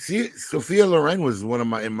 See, Sophia Loren was one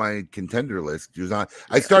of in my contender list. She was on.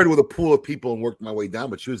 I started with a pool of people and worked my way down,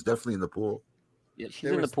 but she was definitely in the pool. Yeah, she's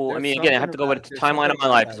in the pool. I mean, again, I have to go with the timeline of my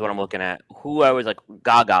life is what I'm looking at. Who I was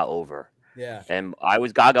gaga over. Yeah. And I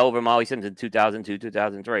was gaga over Molly Sims in 2002,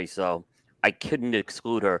 2003. So I couldn't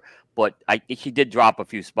exclude her, but she did drop a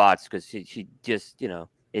few spots because she just,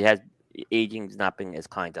 aging's not been as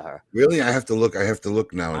kind to her. Really? I have to look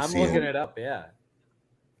now and I'm see. looking it up. Yeah.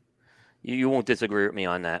 You won't disagree with me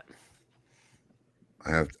on that.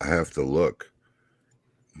 I have to look.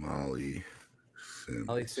 Molly Sims.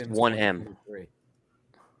 Molly Sims. 1M.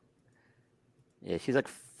 Yeah, she's like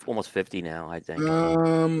almost 50 now, I think. She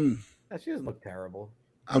doesn't look terrible.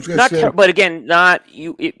 I was gonna say, but again, not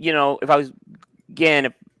you. You know,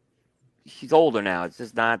 if she's older now, it's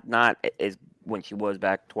just not as when she was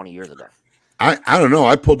back 20 years ago. I don't know.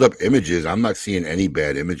 I pulled up images. I'm not seeing any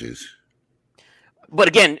bad images. But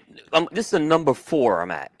again, this is a number 4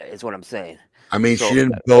 I'm at, is what I'm saying. I mean, she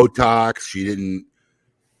didn't Botox. She didn't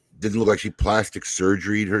look like she plastic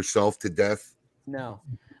surgeryed herself to death. No.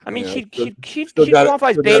 I mean, she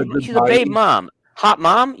qualifies babe. She's a babe mom. Hot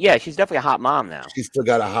mom? Yeah, she's definitely a hot mom now. She's still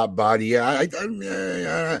got a hot body.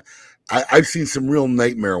 Yeah, I've seen some real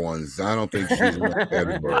nightmare ones. I don't think she's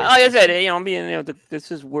everybody. Like I said,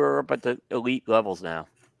 this is we're up at the elite levels now.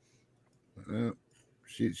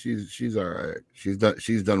 She's all right.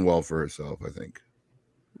 She's done well for herself, I think.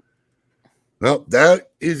 Well,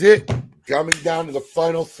 that is it. Coming down to the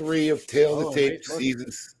final 3 of Tale of the Tape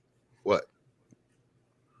seasons. What?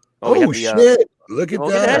 Oh shit! Look at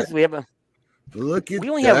that. We have a. Look at we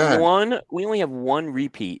only have one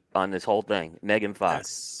repeat on this whole thing. Megan Fox.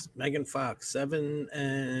 Yes, Megan Fox, 7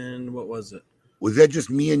 and what was it? Was that just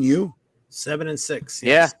me and you? 7 and 6.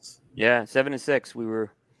 Yes. Yeah, 7 and 6. We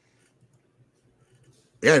were.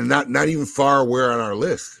 Yeah, not even far where on our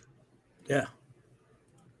list. Yeah.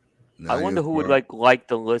 I wonder who would like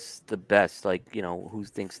the list the best. Like, who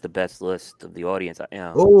thinks the best list of the audience?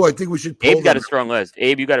 Oh, I think we should. Abe got a strong list.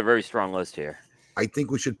 Abe, you got a very strong list here. I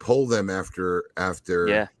think we should poll them after.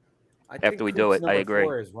 Yeah. After we do it, I agree.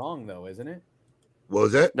 Number 4 is wrong though, isn't it? What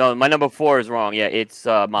was that? No, my number 4 is wrong. Yeah, it's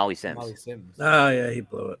Molly Sims. Molly Sims. Oh yeah, he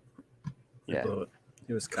blew it. He blew it.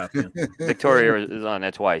 He was copying. Victoria is on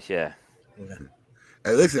that twice. Yeah.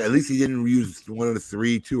 Listen, at least he didn't use one of the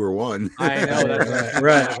 3, 2, or 1. I know that's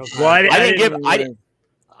right. Well, I didn't give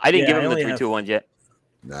him the 3, 2, 1 yet.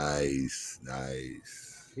 Nice.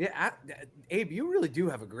 Yeah, Abe, you really do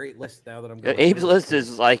have a great list now that I'm going. Abe's list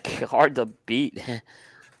is like hard to beat.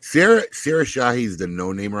 Sarah Shahi's the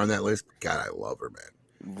no-namer on that list. God, I love her, man.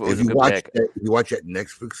 If you watch that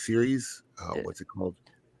Netflix series, what's it called?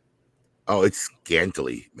 Oh, it's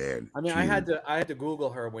scantily, man. I mean, I had to Google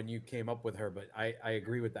her when you came up with her, but I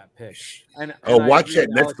agree with that pick. And watch that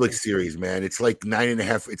Netflix series, man. It's like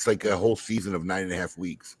 9.5. It's like a whole season of 9.5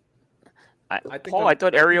 weeks. Paul, I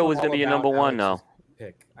thought Ariel was going to be a number 1, though.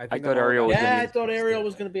 I thought Ariel was. Yeah, I thought Ariel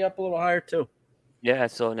was going to be up a little higher too. Yeah,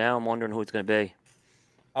 so now I'm wondering who it's going to be.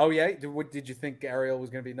 Oh yeah, did you think Ariel was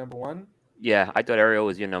going to be number 1? Yeah, I thought Ariel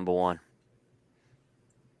was your number 1.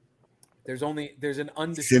 There's an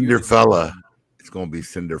undisputed. Cinderfella. It's going to be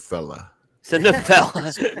Cinderfella.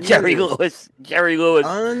 Jerry Lewis.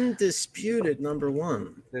 Undisputed number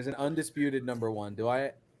 1. There's an undisputed number 1.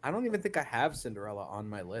 I don't even think I have Cinderella on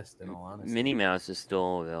my list. In all honesty, Minnie Mouse is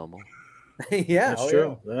still available. Yeah, that's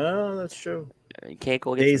true. Oh, that's true. You can't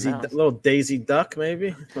go get little Daisy Duck,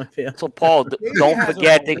 maybe. So, Paul, don't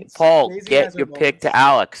forget get your pick to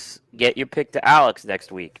Alex. Get your pick to Alex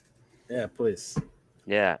next week. Yeah, please.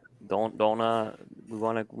 Yeah, don't. We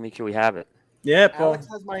want to make sure we have it. Yeah, Paul. Alex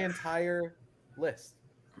has my entire list.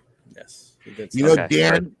 Yes,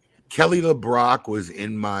 Dan, Kelly LeBrock was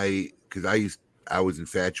in my because I was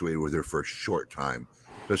infatuated with her for a short time,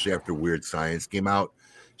 especially after Weird Science came out.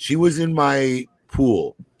 She was in my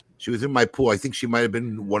pool. I think she might have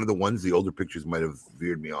been one of the ones. The older pictures might have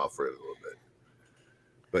veered me off for a little bit.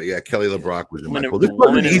 But yeah, Kelly LeBrock was in my pool. The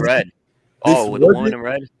woman in red. Oh, with the woman in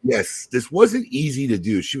red? Yes. This wasn't easy to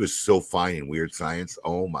do. She was so fine in Weird Science.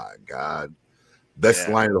 Oh my God. Best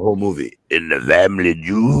line of the whole movie. In the family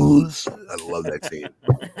Jews. I love that scene.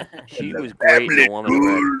 She was great in The Woman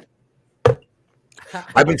in Red.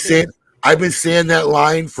 I've been saying that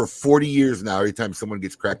line for 40 years now. Every time someone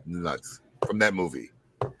gets cracked in the nuts from that movie.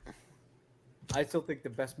 I still think the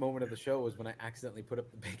best moment of the show was when I accidentally put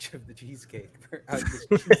up the picture of the cheesecake.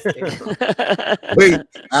 Wait,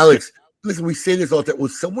 Alex, listen, we say this all the time. Will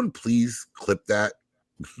someone please clip that?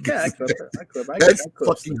 Yeah, That's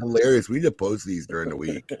fucking hilarious. We need to post these during the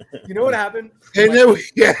week. You know what happened? And then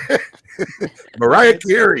Mariah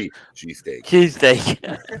Carey cheesesteak.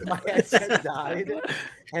 My headset died,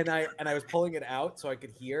 and I was pulling it out so I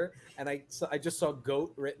could hear, and I just saw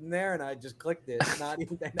goat written there, and I just clicked it. Not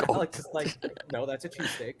even. And Alex is like, no, that's a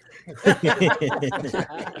cheesesteak.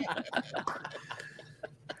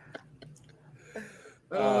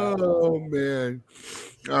 Oh man!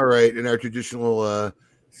 All right, in our traditional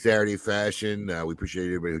Saturday fashion, we appreciate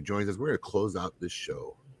everybody who joins us. We're going to close out this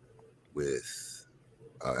show with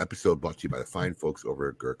episode brought to you by the fine folks over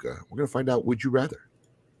at Gurkha. We're going to find out, would you rather?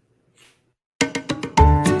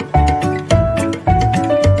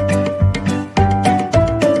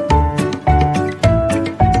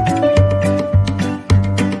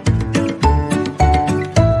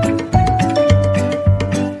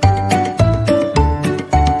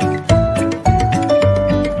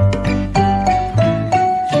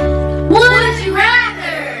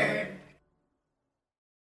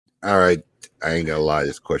 All right. I ain't gonna lie.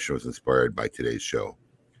 This question was inspired by today's show.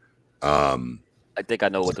 I think I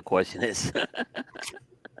know what the question is.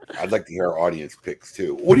 I'd like to hear our audience picks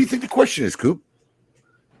too. What do you think the question is, Coop?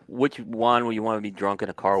 Which one would you want to be drunk in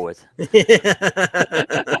a car with?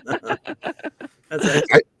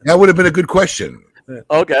 That would have been a good question.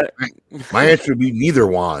 Okay. My answer would be neither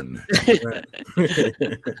one.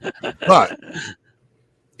 But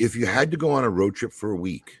if you had to go on a road trip for a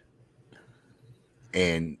week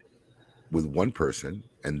and with one person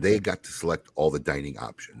and they got to select all the dining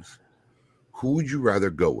options, who would you rather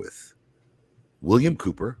go with? William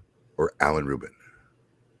Cooper or Alan Rubin?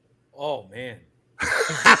 Oh, man.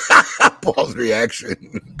 Paul's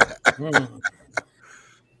reaction.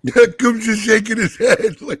 Coop's just shaking his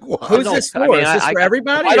head like, "Wow." Who's this for? Is this for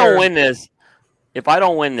everybody? If I don't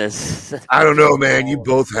win this, I don't know, man. You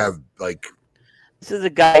both have like. This is a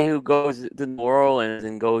guy who goes to New Orleans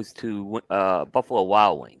and goes to Buffalo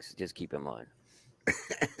Wild Wings. Just keep in mind.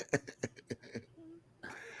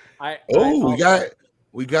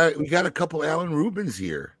 We got a couple Alan Rubins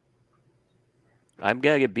here. I'm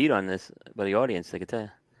gonna get beat on this by the audience. They can tell you.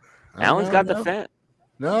 Alan's got the fan.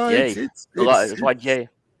 No, it's why Jay.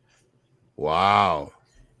 Wow.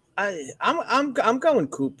 I'm going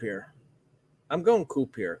Coop here.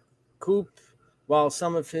 Coop, while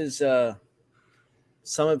some of his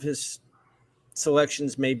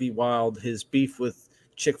selections may be wild, his beef with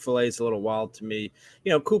Chick-fil-A is a little wild to me.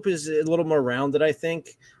 You know, Coop is a little more rounded, I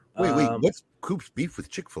think. Wait, what's Coop's beef with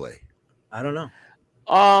Chick-fil-A? I don't know.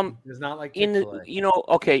 It's not like Chick-fil-A.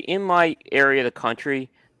 In my area of the country,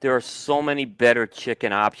 there are so many better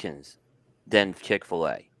chicken options than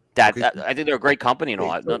Chick-fil-A. I think they're a great company and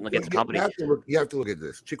all. Nothing against the company. You have to look at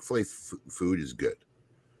this. Chick-fil-A food is good.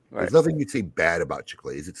 Right. There's nothing you'd say bad about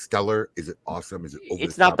Chick-fil-A. Is it stellar? Is it awesome? Is it over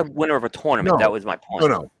It's not the winner of a tournament. That was my point.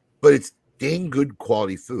 No. But it's dang good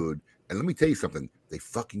quality food. And let me tell you something. They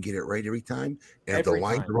fucking get it right every time. And if the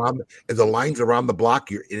lines around the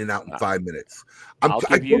block, you're in and out in 5 minutes. I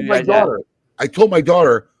told my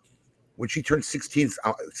daughter when she turned 16,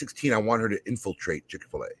 I want her to infiltrate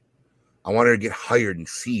Chick-fil-A. I want her to get hired and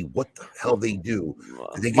see what the hell they do.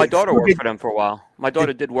 My daughter worked for them for a while. My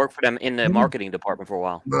daughter did work for them in the marketing department for a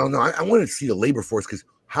while. No, I want to see the labor force, because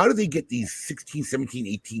how do they get these 16, 17,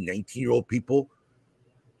 18, 19-year-old people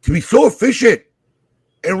to be so efficient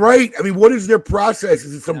and right? I mean, what is their process?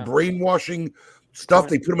 Is it some brainwashing stuff?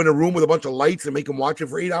 They put them in a room with a bunch of lights and make them watch it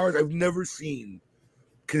for 8 hours? I've never seen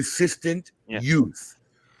consistent youth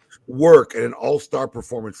work at an all-star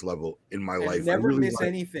performance level in my life. Never miss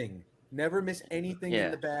anything. Never miss anything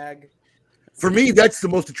in the bag. For me, that's the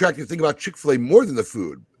most attractive thing about Chick-fil-A, more than the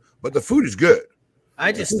food. But the food is good.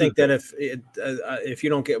 I just think that if you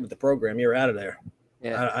don't get with the program, you're out of there.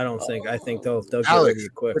 Yeah. I think they'll get rid of you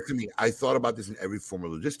quick. To me, I thought about this in every form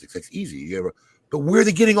of logistics. That's easy. But where are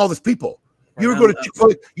they getting all these people? You ever go to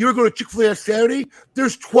Chick-fil-A? You ever go to Chick-fil-A on Saturday?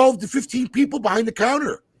 There's 12 to 15 people behind the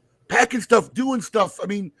counter, packing stuff, doing stuff. I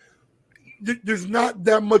mean, there's not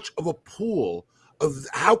that much of a pool of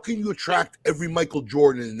how can you attract every Michael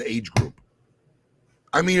Jordan in the age group?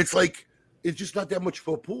 I mean, it's just not that much of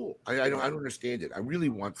a pool. I don't understand it. I really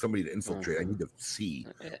want somebody to infiltrate. I need to see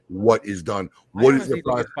what is done. What is the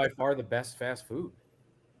process? It's by far the best fast food.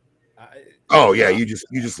 You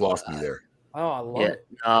just lost me there. Oh, I love it.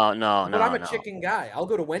 No. But I'm a chicken guy. I'll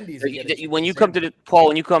go to Wendy's. When you come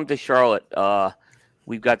to Charlotte,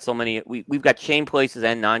 we've got so many. We've got chain places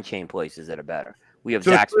and non-chain places that are better. We have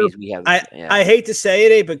Zaxby's. We have. I hate to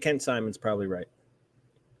say it, but Ken Simon's probably right.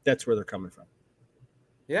 That's where they're coming from.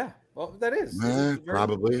 Yeah, well, that is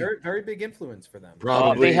probably very, very big influence for them.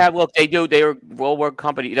 Probably they have. Look, they do. They are well-worked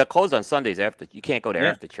company. They're closed on Sundays after. You can't go there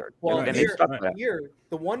after church. Well, here,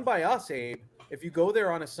 the one by us, Abe. If you go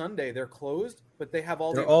there on a Sunday, they're closed, but they have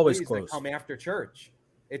all the employees that come after church.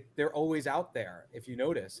 They're always out there, if you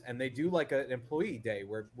notice, and they do like an employee day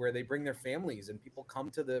where they bring their families and people come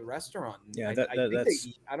to the restaurant. Yeah, I think they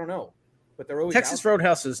eat. I don't know, but they're always Texas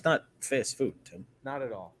Roadhouse is not fast food, Tim. Not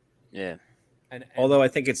at all. Yeah, and although I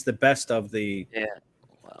think it's the best of the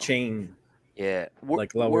chain. Yeah,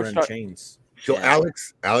 like lower end chains. So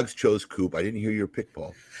Alex chose Coop. I didn't hear your pick,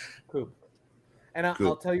 Paul. Coop, and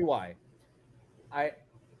I'll tell you why. I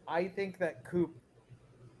think that Coop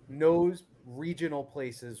knows regional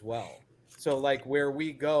places well. So like where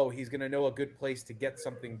we go, he's going to know a good place to get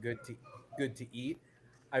something good to eat.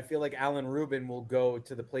 I feel like Alan Rubin will go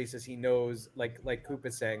to the places he knows, like Coop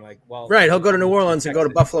is saying, right. He'll go to New Orleans and go to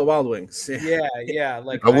Buffalo Wild Wings. Yeah.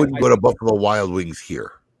 Like I wouldn't go to Buffalo Wild Wings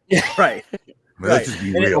here. Right. Let's just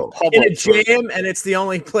be real. In a jam, and it's the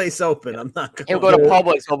only place open. I'm not going. He'll go to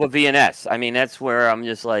Publix over VNS. I mean, that's where I'm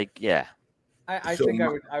just like, yeah. I think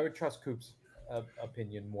I would trust Coop's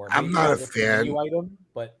opinion more. I'm not a fan. Menu item,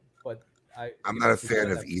 but I'm not a fan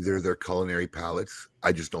of either of their culinary palettes.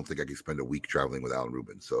 I just don't think I can spend a week traveling with Alan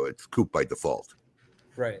Rubin. So it's Coop by default.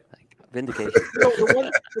 Right. Vindication. The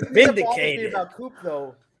thing that bothers me about Coop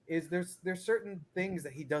though is there's certain things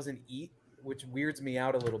that he doesn't eat, which weirds me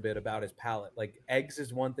out a little bit about his palate. Like eggs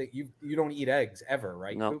is one thing. You don't eat eggs ever,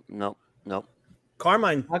 right? No.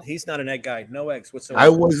 Carmine, he's not an egg guy. No eggs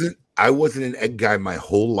whatsoever. I wasn't an egg guy my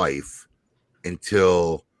whole life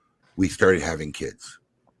until we started having kids.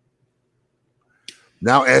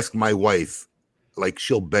 Now ask my wife, like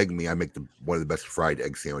she'll beg me. I make one of the best fried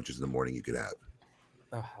egg sandwiches in the morning you could have.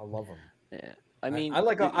 Oh, I love them. Yeah, I mean, I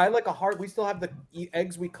like a hard. We still have the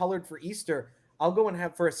eggs we colored for Easter. I'll go and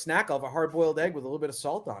have for a snack. I'll have a hard-boiled egg with a little bit of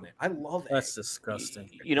salt on it. I love it. That's disgusting.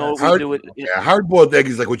 You know what we do with hard-boiled egg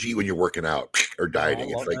is like what you eat when you're working out or dieting.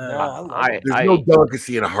 It's like there's no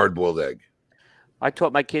delicacy in a hard-boiled egg. I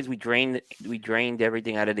taught my kids we drained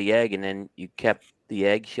everything out of the egg, and then you kept the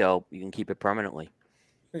egg shell. You can keep it permanently.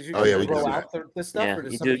 Oh yeah, we do the stuff. Yeah, or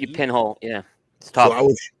you do. You pinhole. Yeah, it's tough. tough.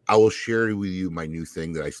 So I will share with you my new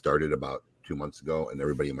thing that I started about 2 months ago, and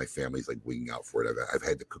everybody in my family is like wigging out for it. I've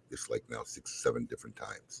had to cook this like now 6-7 different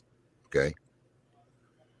times. Okay,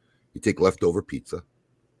 you take leftover pizza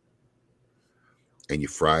and you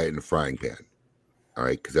fry it in a frying pan. All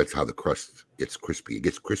right, because that's how the crust gets crispy. It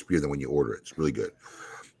gets crispier than when you order it. It's really good.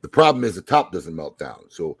 The problem is the top doesn't melt down.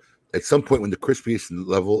 So at some point when the crispiest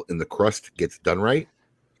level in the crust gets done right,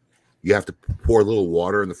 you have to pour a little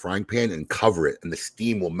water in the frying pan and cover it, and the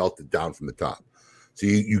steam will melt it down from the top. So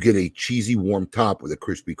you get a cheesy warm top with a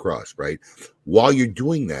crispy crust, right? While you're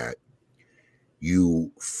doing that,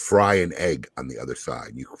 you fry an egg on the other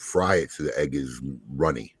side. You fry it so the egg is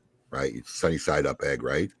runny, right? It's sunny side up egg,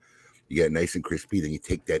 right? You get it nice and crispy. Then you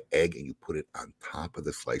take that egg and you put it on top of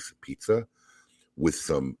the slice of pizza with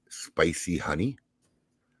some spicy honey,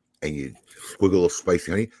 and you squiggle a little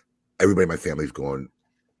spicy honey. Everybody in my family is going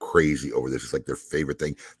crazy over this. It's like their favorite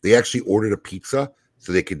thing. They actually ordered a pizza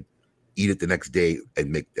so they could eat it the next day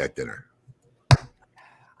and make that dinner.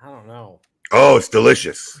 I don't know. Oh, it's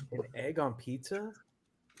delicious. An egg on pizza?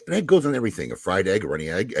 An egg goes on everything. A fried egg, a runny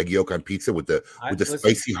egg yolk on pizza with the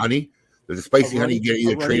spicy honey. There's a spicy honey you get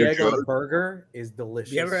either Trader egg on a burger is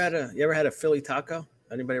delicious. You ever had a Philly taco?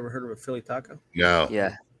 Anybody ever heard of a Philly taco? No.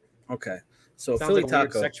 Yeah. Okay. So sounds Philly like a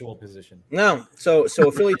taco. weird sexual position. No. So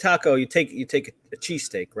a Philly taco, you take a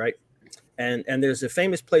cheesesteak, right? And there's a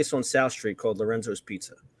famous place on South Street called Lorenzo's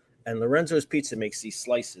Pizza. And Lorenzo's Pizza makes these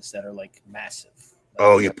slices that are like massive.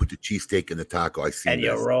 Like, you put the cheesesteak in the taco. I see. And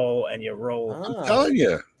you roll. I'm telling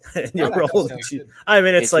you. And you roll the cheese. I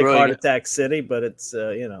mean, it's like really Heart Attack City, but it's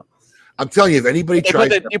I'm telling you, if anybody tries,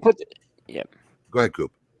 Go ahead,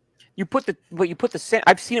 Coop.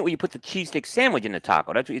 I've seen it where you put the cheesesteak sandwich in the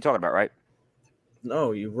taco. That's what you're talking about, right?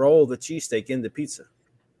 No, you roll the cheesesteak in the pizza.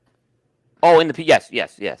 Oh, in the yes.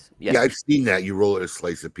 Yeah, I've seen that. You roll it a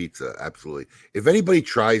slice of pizza. Absolutely. If anybody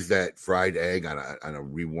tries that fried egg on a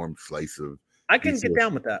rewarmed slice of, I can get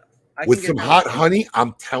down with that. With some hot honey,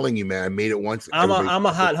 I'm telling you, man. I made it once. I'm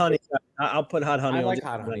a hot honey. I'll put hot honey. I like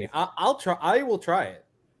hot honey. I'll try. I will try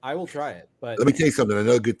it. But let me tell you something.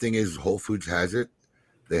 Another good thing is Whole Foods has it.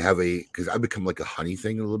 They have because I've become like a honey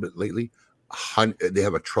thing a little bit lately. They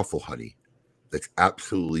have a truffle honey that's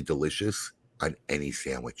absolutely delicious on any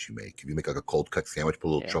sandwich you make. If you make like a cold cut sandwich, put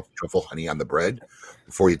a little truffle honey on the bread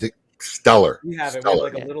before you think. Stellar. We have it. We have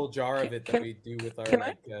like a little jar of it that we do with our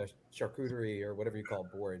charcuterie or whatever you call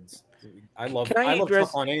boards. I love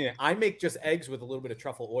truffle on anything. I make just eggs with a little bit of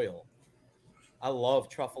truffle oil. I love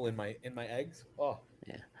truffle in my eggs. Oh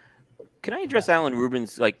yeah. Can I address Alan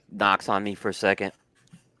Rubin's knocks on me for a second?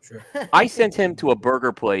 Sure. I sent him to a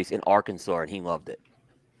burger place in Arkansas and he loved it.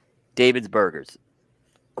 David's Burgers.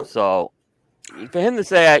 So for him to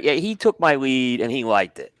say he took my lead and he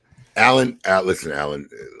liked it. Alan, listen, Alan.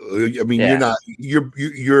 I mean,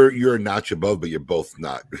 you're a notch above, but you're both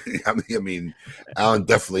not. I mean, Alan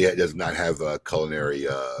definitely does not have a culinary.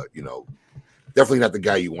 Definitely not the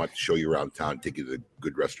guy you want to show you around town, take you to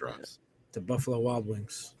good restaurants. The Buffalo Wild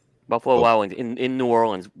Wings. Wild Wings in New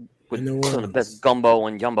Orleans with some of the best gumbo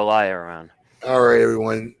and jambalaya around. All right,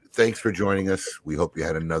 everyone. Thanks for joining us. We hope you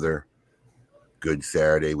had another good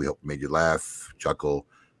Saturday. We hope it made you laugh, chuckle.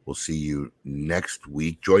 We'll see you next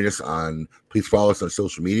week. Please follow us on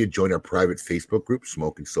social media. Join our private Facebook group,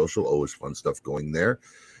 Smoking Social. Always fun stuff going there.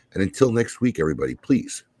 And until next week, everybody,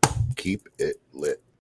 please keep it